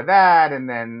this or that. And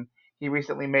then he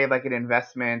recently made like an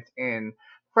investment in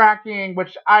fracking,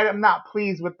 which I am not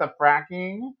pleased with the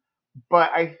fracking,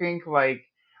 but I think like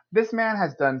this man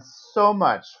has done so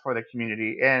much for the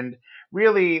community and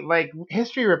really like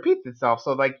history repeats itself.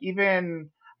 So like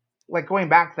even like going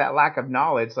back to that lack of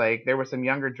knowledge, like there were some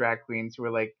younger drag queens who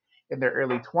were like in their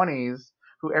early 20s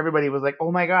who everybody was like,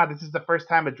 "Oh my god, this is the first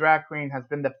time a drag queen has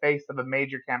been the face of a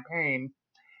major campaign."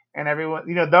 And everyone,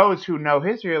 those who know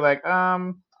history are like,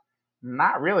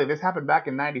 not really. This happened back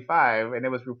in '95, and it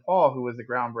was RuPaul who was the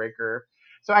groundbreaker.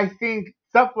 So I think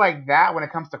stuff like that, when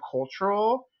it comes to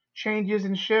cultural changes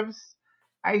and shifts,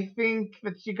 I think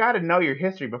that you got to know your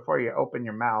history before you open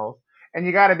your mouth. And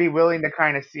you got to be willing to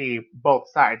kind of see both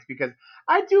sides because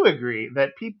I do agree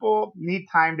that people need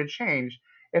time to change.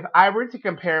 If I were to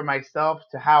compare myself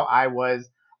to how I was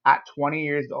at 20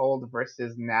 years old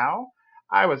versus now,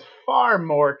 I was far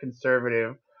more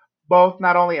conservative, both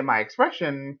not only in my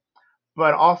expression,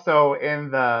 but also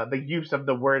in the use of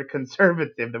the word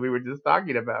conservative that we were just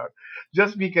talking about.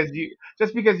 Just because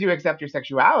you accept your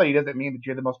sexuality doesn't mean that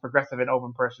you're the most progressive and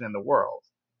open person in the world.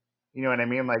 You know what I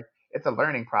mean? Like it's a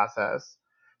learning process.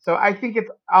 So I think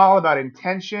it's all about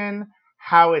intention,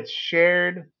 how it's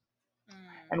shared,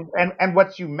 Mm. and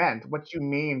what you meant, what you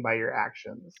mean by your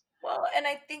actions. Well, and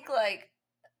I think like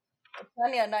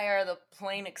Tanya and I are the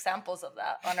plain examples of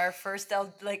that. On our first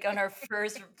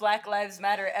Black Lives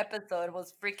Matter episode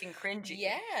was freaking cringy.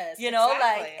 Yes, Like,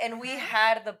 exactly. and we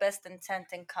had the best intent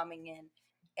in coming in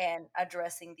and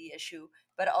addressing the issue,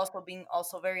 but also being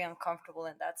also very uncomfortable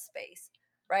in that space.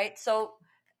 Right. So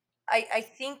I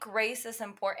think race is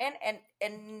important,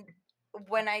 and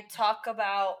when I talk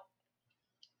about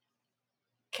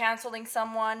canceling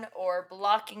someone or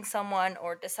blocking someone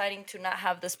or deciding to not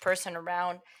have this person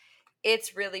around,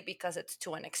 it's really because it's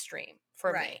to an extreme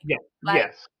for Right. me. Yeah. Like,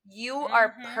 Yes. you are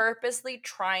Mm-hmm. purposely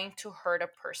trying to hurt a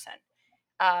person.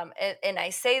 And I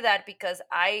say that because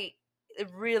I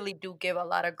really do give a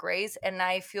lot of grace, and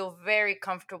I feel very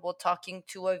comfortable talking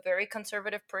to a very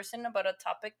conservative person about a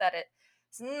topic that it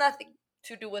has nothing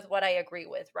to do with what I agree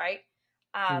with, right?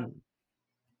 Um, Mhm.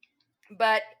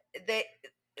 but the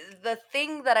the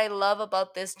thing that I love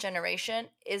about this generation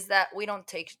is that we don't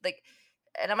take like,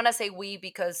 and I'm gonna say we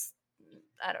because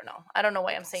I don't know. I don't know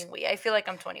why I'm saying we. I feel like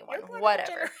I'm 21. You're part of the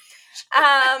Whatever. generation.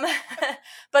 Um,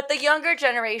 but the younger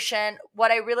generation,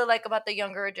 what I really like about the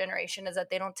younger generation is that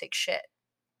they don't take shit.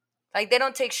 Like, they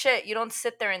don't take shit. You don't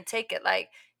sit there and take it. Like,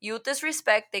 you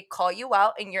disrespect, they call you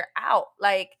out and you're out.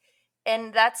 Like,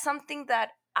 and that's something that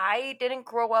I didn't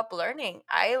grow up learning.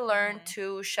 I learned Mm-hmm.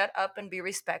 to shut up and be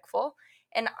respectful.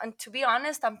 And to be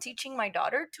honest, I'm teaching my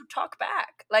daughter to talk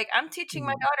back. Like, I'm teaching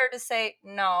my Mhm. daughter to say,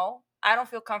 no, I don't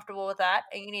feel comfortable with that,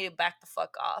 and you need to back the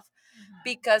fuck off, Mm-hmm.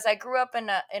 because I grew up in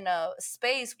a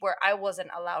space where I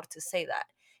wasn't allowed to say that.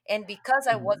 And because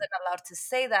I Mhm. wasn't allowed to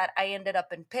say that, I ended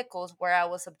up in pickles where I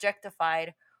was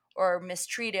objectified or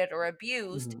mistreated or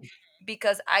abused Mhm.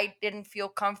 because I didn't feel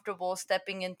comfortable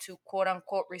stepping into quote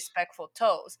unquote respectful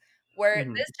toes. Where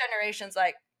Mhm. this generation's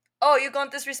like, oh, you gonna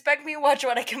disrespect me? Watch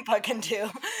what I can fucking do.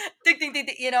 Ding, ding, ding,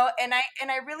 ding, and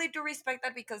I really do respect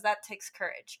that because that takes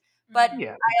courage. But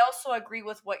Yeah. I also agree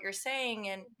with what you're saying,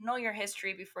 and know your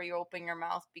history before you open your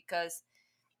mouth, because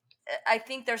I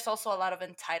think there's also a lot of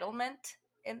entitlement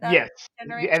in that Yes.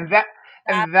 generation.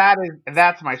 Yeah, That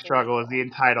that's my is struggle is illegal. the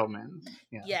entitlement.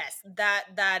 Yes. Yes,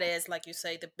 that is like you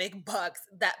say, the big bucks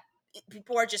that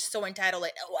people are just so entitled.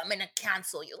 Like, oh, I'm gonna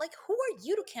cancel you. Like, who are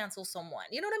you to cancel someone?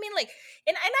 You know what I mean? Like,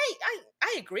 and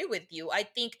I agree with you. I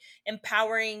think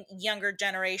empowering younger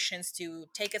generations to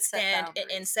take a Set stand and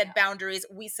boundaries. set boundaries.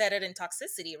 We said it in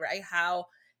toxicity, right? How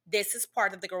this is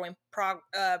part of the growing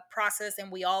process,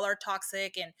 and we all are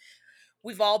toxic, and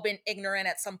we've all been ignorant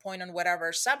at some point on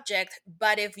whatever subject.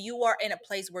 But if you are in a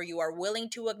place where you are willing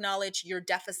to acknowledge your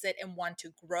deficit and want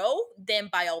to grow, then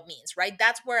by all means, right?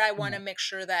 That's where I want to Mhm. make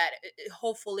sure that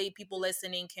hopefully people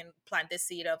listening can plant the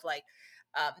seed of like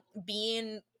um,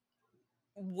 being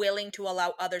willing to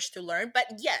allow others to learn. But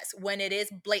yes, when it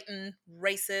is blatant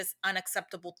racist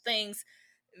unacceptable things,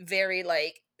 very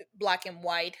like black and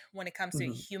white when it comes to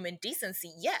Hmm. human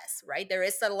decency. Yes, right, there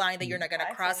is a line that you're not going to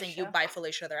Hi, cross, and you Felicia. bifle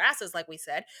each other asses, like we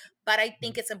said. But I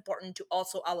think it's important to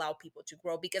also allow people to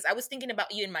grow, because I was thinking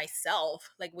about you and myself,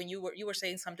 like when you were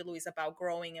saying something, Louise, about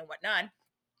growing and whatnot.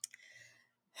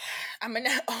 I'm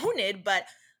gonna own it, but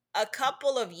a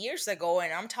couple of years ago,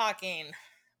 and I'm talking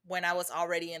when I was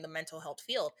already in the mental health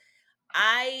field,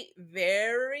 I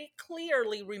very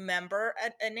clearly remember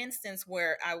an instance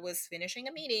where I was finishing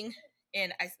a meeting,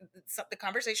 and the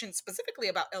conversation specifically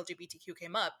about LGBTQ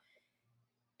came up,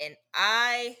 and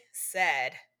I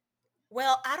said,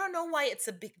 "Well, I don't know why it's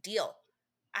a big deal.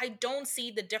 I don't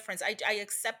see the difference. I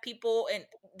accept people," and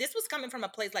this was coming from a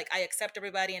place like I accept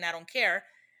everybody and I don't care,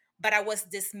 but I was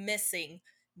dismissing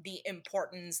the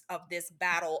importance of this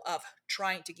battle of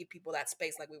trying to give people that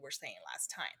space, like we were saying last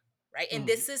time, right? And Hmm.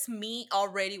 this is me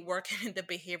already working in the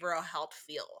behavioral health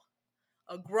field,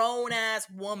 a grown ass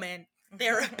woman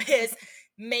therapist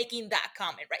making that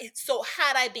comment, right? So,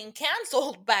 had I been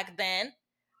canceled back then,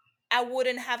 I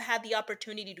wouldn't have had the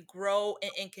opportunity to grow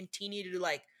and continue to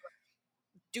like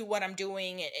do what I'm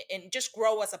doing, and just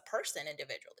grow as a person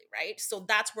individually, right? So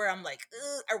that's where I'm like,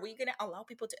 "Ugh, are we gonna allow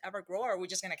people to ever grow, or are we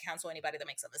just gonna cancel anybody that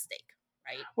makes a mistake,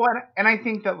 right?" Well, and I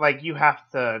think that like you have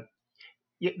to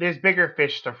there's bigger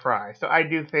fish to fry. So I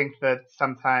do think that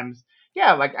sometimes,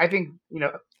 yeah, like I think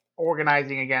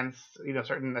organizing against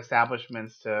certain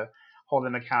establishments to hold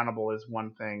them accountable is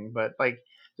one thing, but like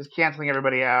just canceling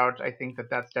everybody out, I think that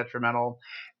that's detrimental.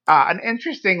 An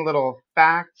interesting little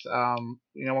fact, won't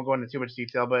go into too much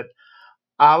detail, but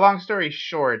long story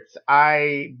short,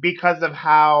 I because of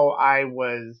how I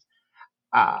was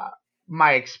uh,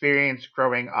 my experience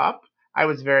growing up, I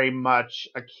was very much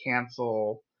a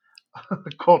cancel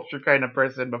culture kind of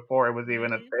person before it was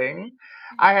even a Mm-hmm. thing.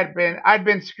 Mm-hmm. I'd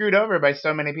been screwed over by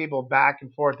so many people back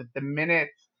and forth that the minute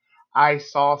I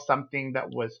saw something that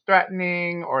was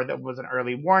threatening or that was an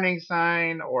early warning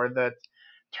sign or that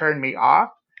turned me off,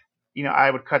 I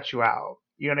would cut you out.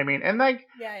 You know what I mean? And like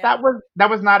Yeah, yeah. that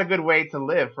was not a good way to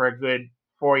live for a good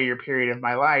 4 year period of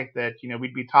my life. That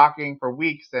we'd be talking for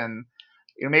weeks and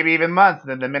maybe even months,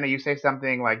 and then the minute you say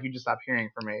something, like you just stop hearing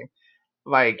from me.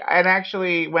 Like I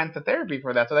actually went to therapy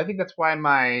for that, so I think that's why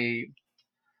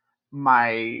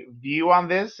my view on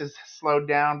this is slowed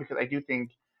down because I do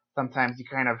think sometimes you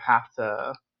kind of have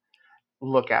to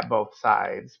look at both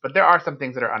sides. But there are some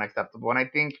things that are unacceptable, and I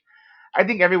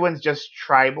think everyone's just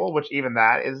tribal, which even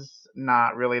that is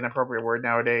not really an appropriate word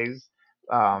nowadays,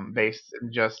 Mm-hmm. based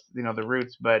in just the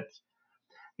roots. But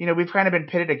we've kind of been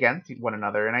pitted against one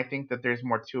another, and I think that there's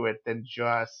more to it than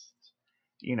just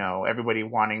everybody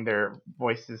wanting their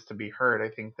voices to be heard. I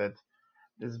think that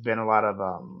there's been a lot of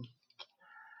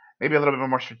maybe a little bit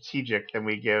more strategic than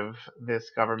we give this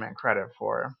government credit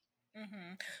for.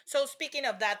 Mm-hmm. So speaking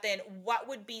of that, then what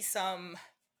would be some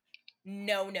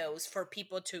no-nos for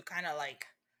people to kind of like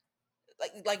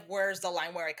where's the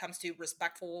line where it comes to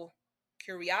respectful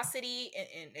curiosity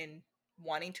and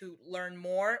wanting to learn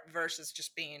more versus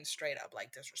just being straight up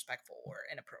like disrespectful or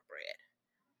inappropriate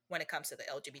when it comes to the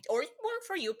LGBT, or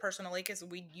for you personally, because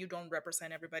we you don't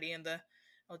represent everybody in the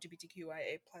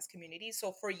LGBTQIA plus community.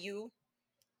 So for you,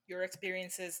 your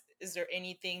experiences, is there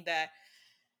anything that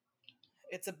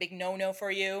it's a big no no for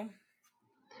you?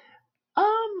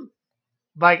 Um,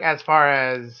 like as far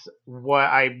as what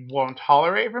I won't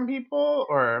tolerate from people,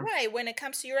 or Right, when it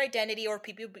comes to your identity, or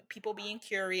people being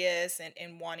curious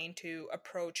and wanting to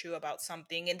approach you about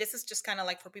something. And this is just kind of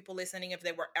like for people listening, if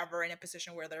they were ever in a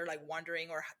position where they're like wondering,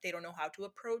 or they don't know how to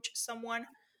approach someone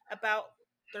about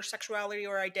their sexuality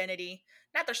or identity.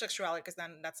 Not their sexuality, because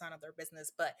then that's none of their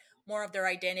business, but more of their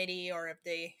identity, or if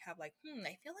they have like,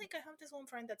 I feel like I have this one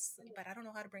friend that's, but I don't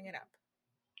know how to bring it up.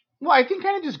 well, I think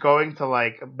kind of just going to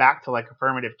like back to like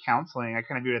affirmative counseling. I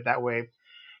kind of view it that way.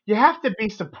 You have to be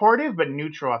supportive but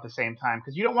neutral at the same time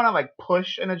because you don't want to like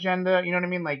push an agenda. You know what I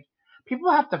mean? Like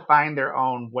people have to find their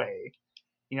own way.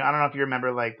 I don't know if you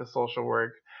remember like the social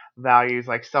work values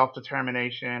like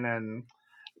self-determination and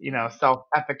Hmm.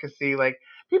 self-efficacy. Like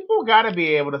people got to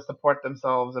be able to support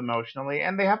themselves emotionally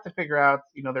and they have to figure out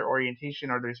their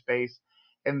orientation or their space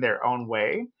in their own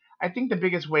way. I think the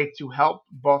biggest way to help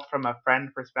both from a friend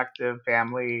perspective,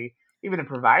 family, even a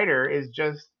provider is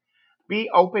just be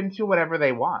open to whatever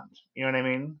they want. You know what I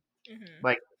mean? Hmm.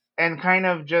 Like and kind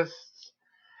of just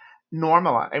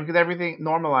normalize because everything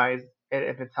normalize it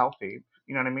if it's healthy.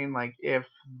 You know what I mean? Like if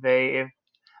they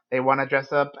want to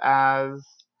dress up as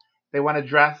they want to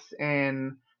dress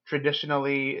in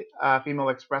traditionally female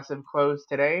expressive clothes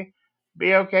today,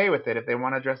 be okay with it. If they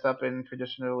want to dress up in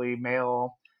traditionally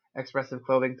male expressive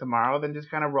clothing tomorrow, then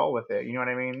just kind of roll with it. You know what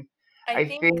I mean? I I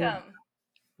think think.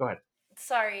 Go ahead.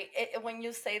 Sorry, when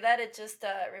you say that, it just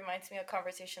reminds me of a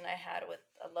conversation I had with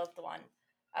a loved one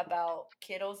about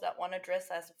kiddos that want to dress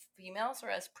as females or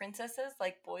as princesses,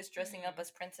 like boys dressing up Mm.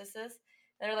 as princesses.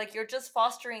 And they're like, you're just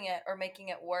fostering it or making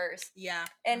it worse. Yeah.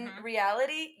 In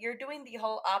reality, you're doing the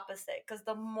whole opposite, because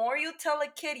the more you tell a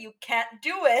kid you can't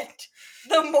do it,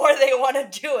 the more they want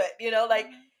to do it. You know, like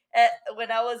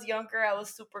when I was younger, I was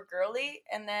super girly,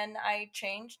 and then I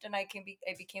changed and I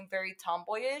became very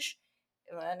tomboyish,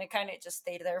 and it kind of just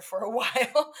stayed there for a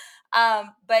while.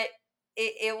 But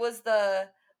it was the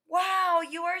wow,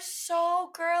 you are so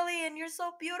girly and you're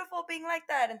so beautiful being like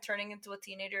that, and turning into a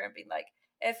teenager and being like,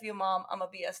 F you, mom, I'm gonna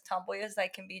be as tomboy as I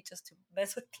can be just to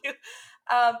mess with you.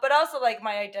 But also like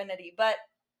my identity. But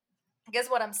guess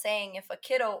what I'm saying? If a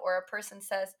kiddo or a person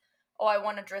says, oh, I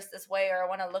want to dress this way or I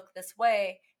want to look this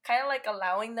way, kind of like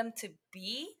allowing them to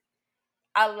be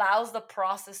allows the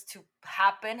process to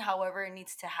happen however it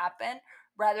needs to happen,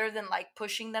 rather than like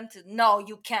pushing them to no,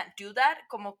 you can't do that.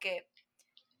 Como que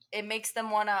it makes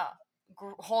them want to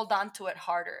hold on to it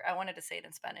harder. I wanted to say it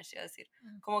in Spanish, ya decir,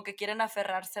 como que quieren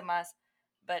aferrarse más,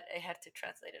 but I had to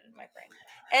translate it in my brain.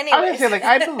 I was gonna Anyways. say, like,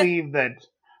 I believe that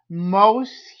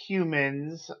most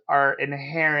humans are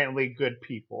inherently good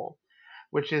people,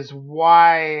 which is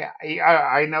why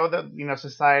I know that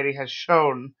society has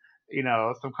shown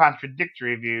some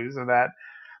contradictory views of that.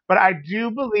 But I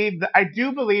do believe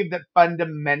that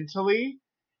fundamentally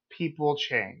people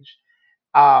change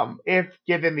if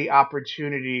given the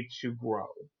opportunity to grow.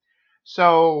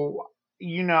 So,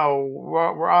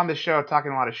 we're on the show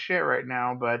talking a lot of shit right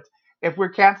now, but if we're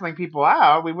canceling people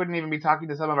out, we wouldn't even be talking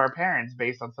to some of our parents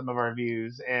based on some of our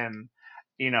views and,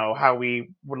 how we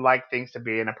would like things to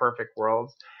be in a perfect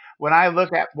world. When I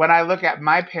look at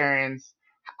my parents,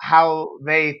 how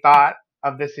they thought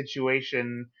of this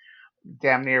situation,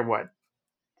 damn near what,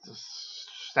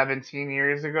 17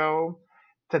 years ago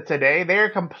to today, they're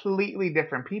completely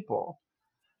different people.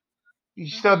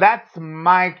 So Mm-hmm. that's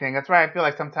my thing. That's why I feel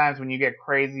like sometimes when you get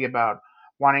crazy about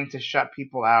wanting to shut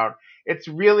people out, it's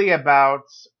really about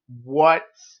what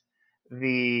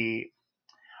the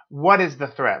what is the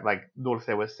threat, like Dulce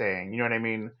was saying. You know what I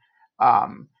mean?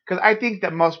 Because I think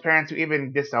that most parents who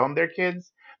even disown their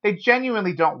kids, they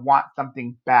genuinely don't want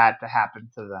something bad to happen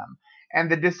to them. And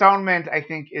the disownment, I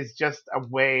think, is just a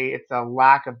way. It's a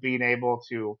lack of being able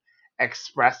to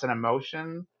express an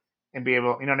emotion and be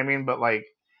able, you know what I mean? But like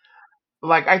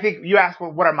I think you asked,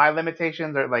 well, what are my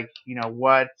limitations, or like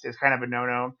what is kind of a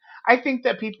no-no. I think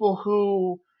that people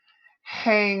who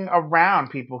hang around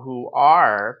people who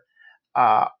are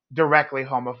directly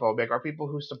homophobic, or people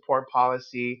who support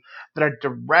policy that are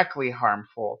directly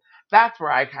harmful, that's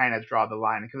where I kind of draw the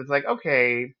line, because it's like,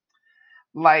 okay,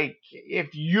 like if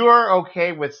you're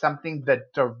okay with something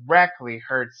that directly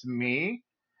hurts me,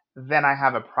 then I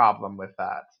have a problem with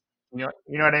that. You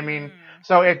know what I mean? Mm.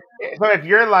 So if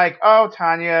you're like, oh,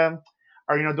 Tanya,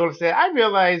 or Dulce, I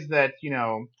realize that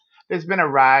there's been a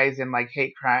rise in like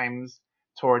hate crimes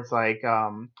towards like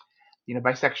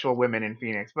bisexual women in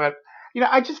Phoenix, but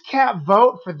I just can't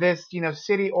vote for this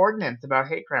city ordinance about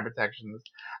hate crime protections.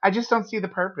 I just don't see the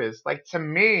purpose. Like, to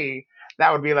me,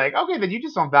 that would be like, okay, then you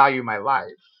just don't value my life.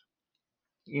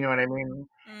 You know what I mean?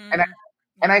 And Mm.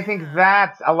 and I think Yeah.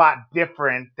 that's a lot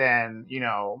different than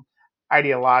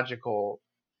ideological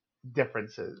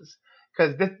differences,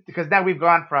 because now we've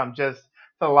gone from just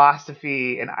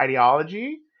philosophy and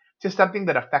ideology to something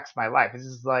that affects my life. This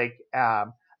is like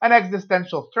an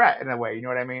existential threat in a way. You know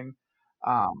what I mean?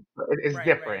 It is Right, right.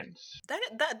 different.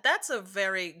 That's a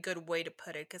very good way to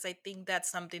put it, because I think that's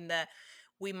something that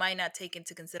we might not take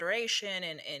into consideration,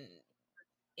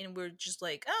 and we're just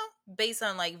like, oh, based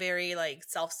on like very like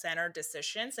self-centered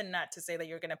decisions. And not to say that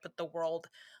you're going to put the world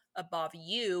above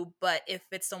you, but if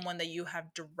it's someone that you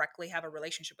have directly have a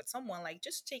relationship with, someone like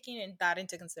just taking that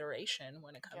into consideration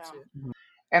when it comes Yeah. to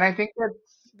And I think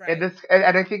right.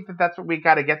 I think that that's what we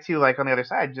got to get to, like on the other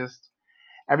side. Just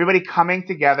everybody coming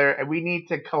together, and we need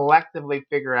to collectively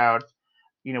figure out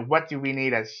what do we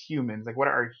need as humans, like what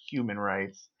are our human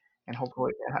rights, and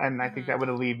hopefully, and I think Hmm. that would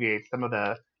alleviate some of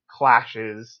the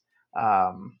clashes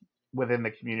um, within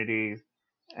the communities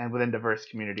and within diverse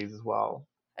communities as well.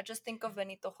 I just think of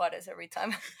Benito Juarez every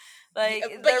time. Yeah,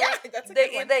 Like but yeah, that's a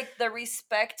good one. the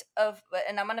respect of,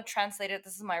 and I'm gonna translate it.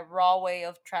 This is my raw way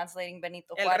of translating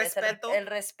Benito El Juarez. respeto. El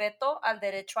respeto al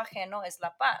derecho ajeno es la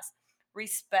paz.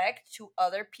 Respect to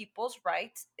other people's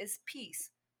rights is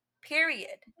peace.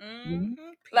 Period.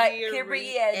 Mm-hmm. Like Period.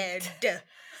 period.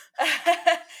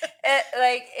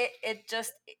 It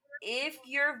just, if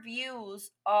your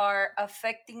views are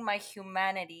affecting my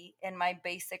humanity and my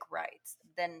basic rights,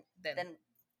 then Then then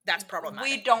That's we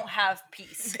problematic. don't have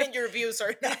peace. Then your views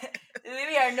are not.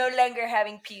 We are no longer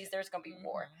having peace. There's gonna be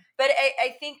war. Mhm. But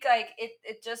I think like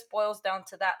it just boils down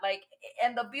to that. Like,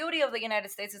 and the beauty of the United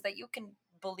States is that you can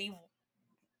believe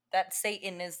that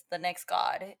Satan is the next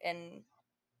god, and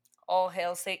all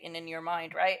hail Satan in your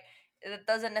mind, right? It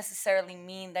doesn't necessarily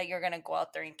mean that you're gonna go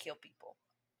out there and kill people.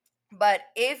 But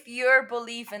if your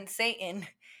belief in Satan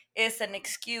is an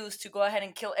excuse to go ahead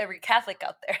and kill every Catholic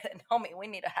out there, then homie, we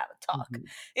need to have a talk. Mhm.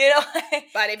 You know?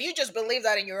 But if you just believe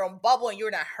that in your own bubble and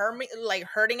you're not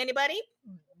hurting anybody,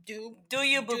 Do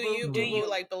you, boo boo? do Do you you?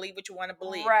 like believe what you want to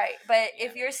believe? Right. But Yeah.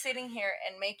 if you're sitting here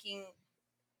and making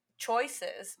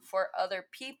choices for other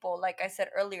people, like I said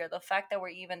earlier, the fact that we're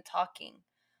even talking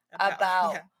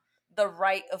about yeah. the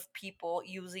right of people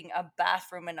using a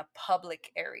bathroom in a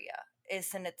public area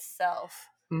is in itself,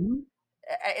 Mhm.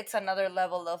 it's another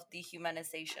level of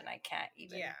dehumanization I can't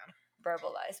even Yeah.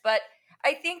 verbalize. But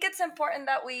I think it's important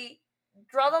that we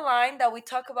draw the line, that we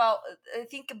talk about. I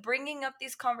think bringing up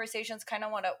these conversations, kind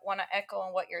of want to echo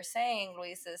on what you're saying,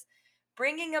 Luis, is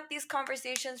bringing up these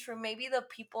conversations for maybe the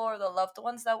people or the loved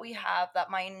ones that we have that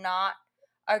might not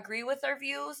agree with our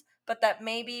views, but that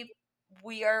maybe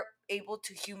we are able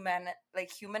to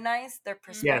humanize their Yes.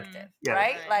 perspective, Yes.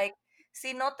 right? Right. Like,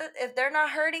 see, not that if they're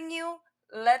not hurting you,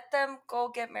 let them go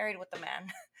get married with a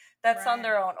man that's on Right.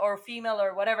 their own, or female,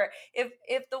 or whatever.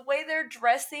 If the way they're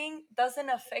dressing doesn't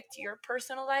affect your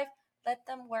personal life, let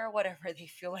them wear whatever they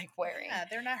feel like wearing. Yeah,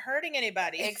 they're not hurting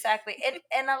anybody. Exactly.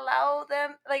 And allow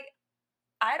them, like,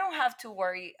 I don't have to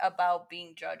worry about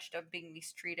being judged or being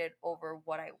mistreated over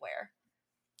what I wear,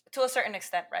 to a certain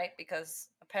extent, right? Because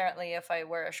apparently if I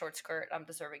wear a short skirt, I'm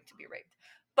deserving to be raped.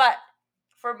 But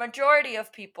for majority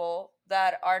of people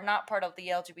that are not part of the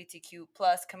LGBTQ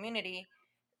plus community,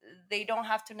 they don't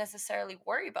have to necessarily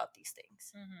worry about these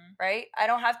things, Mhm. right? I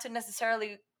don't have to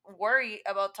necessarily worry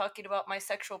about talking about my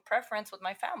sexual preference with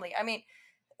my family. I mean,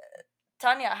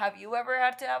 Tanya, have you ever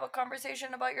had to have a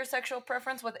conversation about your sexual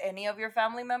preference with any of your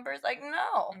family members? Like,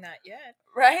 no, Not yet.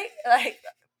 right? Like,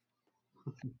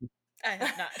 I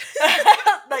have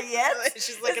not. not yet. She's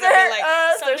Is looking at me like,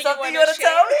 there something something you wanna want to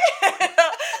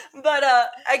tell me? But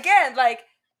again, like,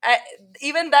 I,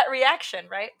 even that reaction,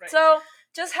 right? Right. So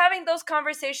just having those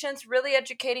conversations, really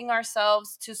educating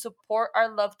ourselves to support our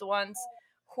loved ones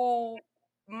who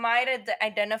might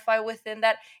identify within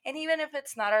that, and even if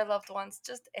it's not our loved ones,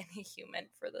 just any human,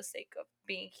 for the sake of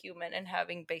being human and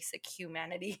having basic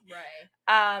humanity,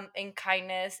 Right. and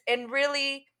kindness, and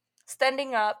really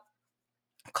standing up,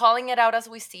 calling it out as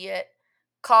we see it,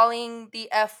 calling the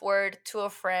F word to a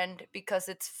friend because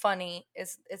it's funny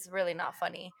is it's really not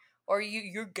funny. Or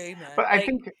you're gay, man. But I Like,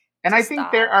 think, and I just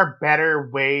think there stop. are better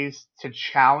ways to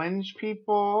challenge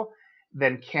people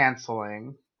than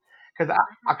canceling. Because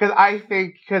I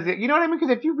think, because you know what I mean.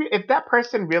 Because if that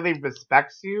person really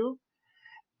respects you,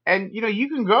 and you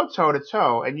can go toe to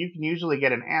toe, and you can usually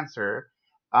get an answer.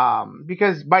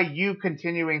 Because by you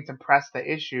continuing to press the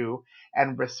issue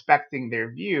and respecting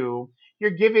their view,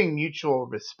 you're giving mutual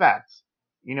respect.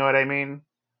 You know what I mean?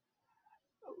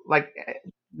 Like,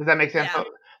 does that make sense? Yeah.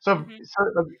 So, Mhm. so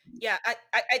Yeah,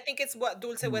 I think it's what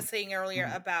Dulce mhm, was saying earlier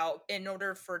mhm. about, in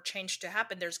order for change to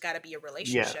happen, there's got to be a Yeah.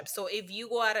 relationship. So if you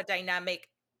go out a dynamic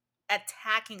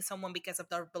attacking someone because of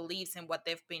their beliefs and what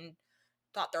they've been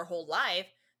taught their whole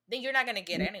life, then you're not going to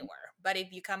get anywhere. But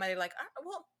if you come at it like,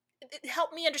 well,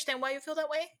 help me understand why you feel that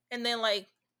way, and then like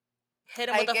hit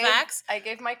them I with the gave facts. I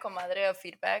gave my comadre a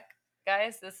feedback.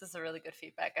 Guys, this is a really good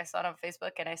feedback. I saw it on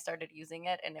Facebook and I started using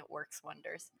it and it works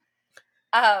wonders.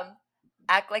 Um,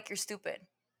 act like you're stupid.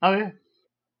 Oh yeah.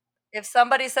 If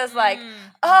somebody says like,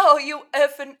 Mm. "Oh, you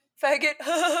effing faggot,"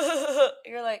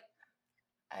 you're like,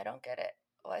 "I don't get it.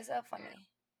 Why is that funny?"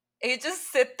 And you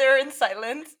just sit there in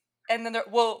silence, and then they're,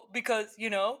 well, because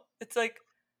it's like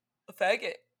a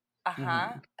faggot. Uh huh.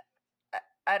 Hmm.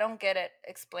 I don't get it.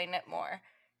 Explain it more.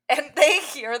 And they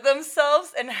hear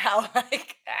themselves and how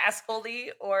like assholey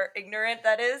or ignorant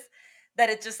that is, that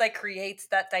it just like creates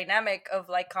that dynamic of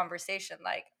like conversation.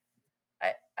 Like,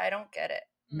 I don't get it.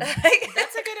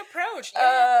 That's a good approach.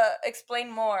 Yeah. Explain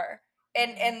more.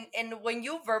 And Mhm. and when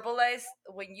you verbalize,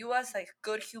 when you as like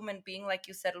good human being, like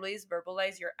you said, Luis,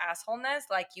 verbalize your assholeness,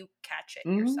 like you catch it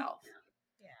Hmm. yourself.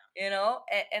 Yeah.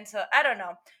 And so I don't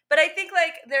know, but I think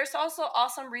like there's also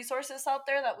awesome resources out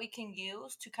there that we can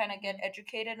use to kind of get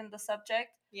educated in the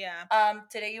subject. Yeah.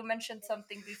 Today you mentioned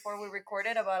something before we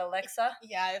recorded about Alexa.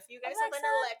 Yeah, if you guys have an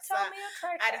Tell Alexa me a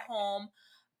try at fact. home,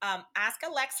 ask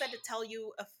Alexa to tell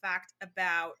you a fact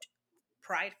about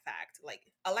pride fact. Like,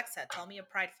 Alexa, tell me a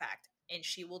pride fact, and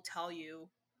she will tell you.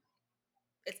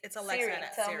 It's Alexa, Siri,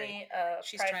 not tell Siri. me a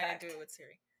She's pride trying to fact. do it with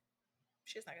Siri.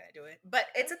 She's not gonna do it. But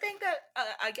it's a thing that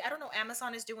I don't know.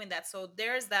 Amazon is doing that, so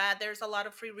there's that. There's a lot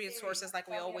of free resources, like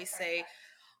we always say,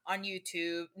 on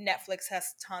YouTube. Netflix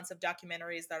has tons of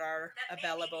documentaries that are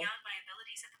available.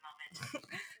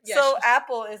 Yeah, So she's-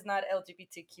 Apple is not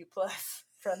LGBTQ plus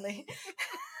friendly.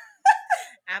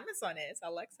 Amazon is,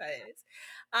 Alexa is,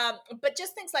 but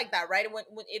just things like that, right? When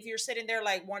if you're sitting there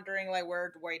like wondering like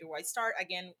where do I start?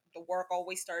 Again, the work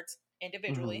always starts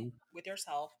individually with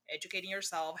yourself, educating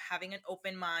yourself, having an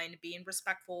open mind, being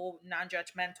respectful,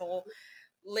 non-judgmental,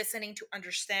 listening to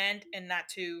understand and not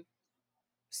to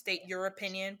state your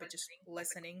opinion, but just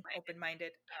listening,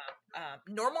 open-minded.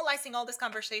 Normalizing all these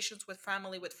conversations with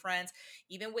family, with friends,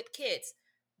 even with kids.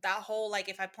 That whole like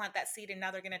if I plant that seed and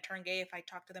now they're gonna turn gay if I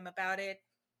talk to them about it.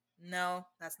 No,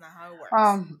 that's not how it works.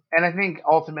 And I think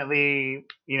ultimately,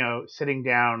 sitting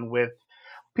down with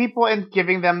people and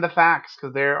giving them the facts,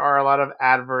 because there are a lot of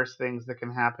adverse things that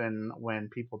can happen when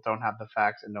people don't have the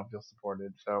facts and don't feel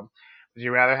supported. So, would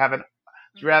you rather have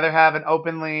an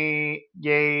openly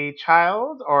gay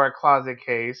child or a closet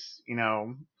case,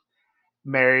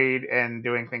 married and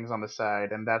doing things on the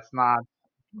side? And that's not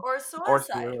Or or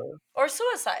suicide. Or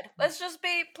suicide. Let's just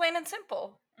be plain and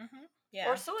simple. Yeah.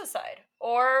 Or suicide.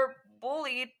 Or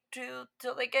bullied till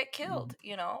they get killed,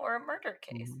 or a murder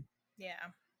case.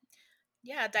 Yeah.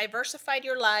 Yeah. Diversified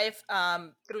your life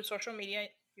through social media.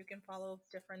 You can follow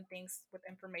different things with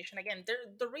information. Again,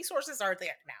 the resources are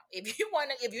there now. If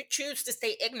you choose to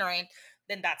stay ignorant,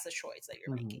 then that's a choice that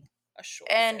you're making. A choice.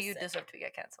 And you deserve to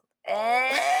get canceled.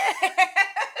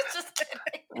 Just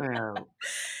kidding. Yeah.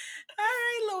 All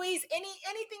right, Louise.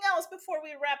 Anything else before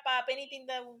we wrap up? Anything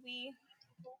that we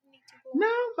need to go?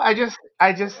 No, I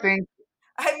just think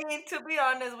I mean, to be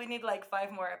honest, we need like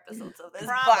 5 more episodes of this.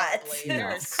 Probably. But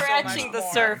There's so scratching much the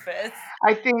more. surface.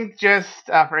 I think just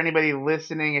for anybody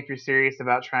listening, if you're serious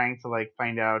about trying to like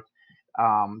find out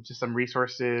just some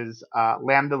resources,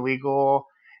 Lambda Legal.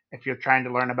 If you're trying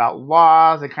to learn about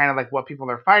laws and kind of like what people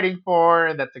are fighting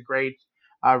for, that's a great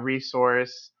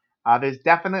resource. I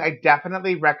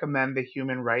definitely recommend the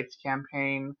Human Rights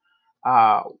Campaign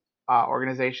uh,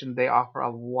 organization. They offer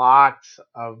a lot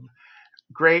of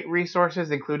great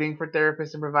resources, including for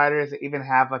therapists and providers. They even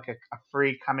have like a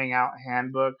free coming out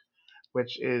handbook,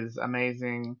 which is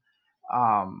amazing.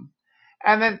 Um,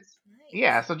 and then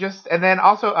yeah, so just and then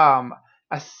also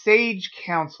a sage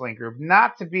counseling group,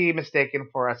 not to be mistaken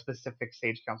for a specific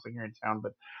sage counseling here in town,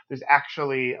 but there's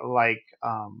actually like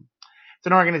it's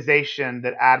an organization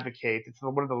that advocates. It's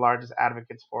one of the largest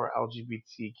advocates for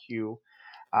LGBTQ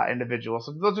individuals.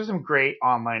 So those are some great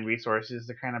online resources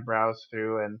to kind of browse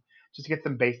through and just get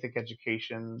some basic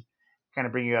education, kind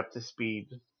of bring you up to speed.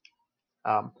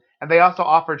 And they also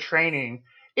offer training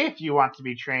if you want to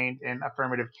be trained in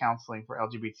affirmative counseling for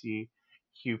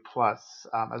LGBTQ plus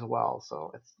as well.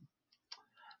 So it's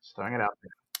just throwing it out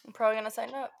there. I'm probably going to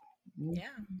sign up. Yeah.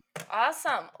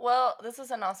 Awesome. Well, this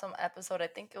is an awesome episode. I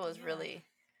think it was really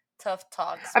tough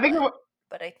talks, I think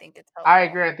but I think it's helpful. I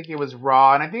agree. I think it was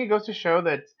raw, and I think it goes to show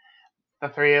that the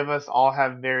three of us all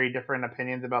have very different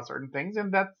opinions about certain things,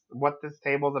 and that's what this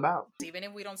table's about. Even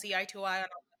if we don't see eye to eye on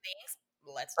all the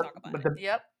things, let's talk about But it.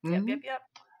 Yep.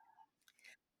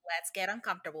 Let's get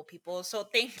uncomfortable, people. So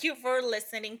thank you for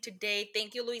listening today.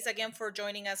 Thank you, Luis, again for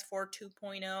joining us for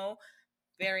 2.0.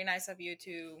 Very nice of you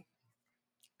to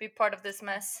be part of this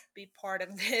mess. Be part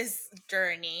of this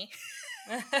journey.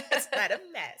 It's not a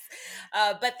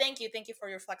mess. But thank you for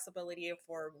your flexibility,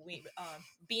 for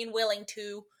being willing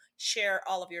to share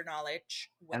all of your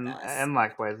knowledge with us. And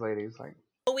likewise, ladies. Like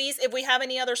Louise, if we have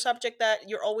any other subject, that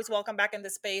you're always welcome back in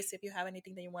this space. If you have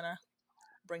anything that you want to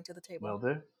bring to the table,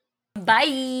 will do. Bye.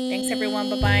 Thanks, everyone.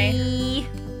 Bye-bye.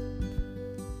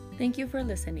 Thank you for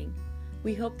listening.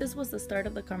 We hope this was the start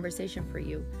of the conversation for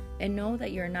you, and know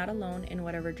that you're not alone in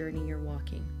whatever journey you're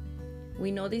walking. We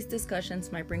know these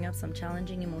discussions might bring up some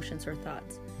challenging emotions or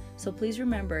thoughts, so please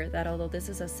remember that although this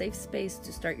is a safe space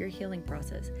to start your healing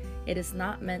process, it is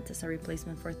not meant as a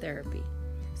replacement for therapy.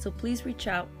 So please reach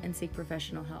out and seek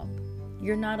professional help.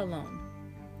 You're not alone.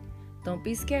 Don't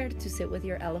be scared to sit with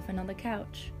your elephant on the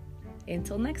couch.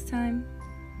 Until next time.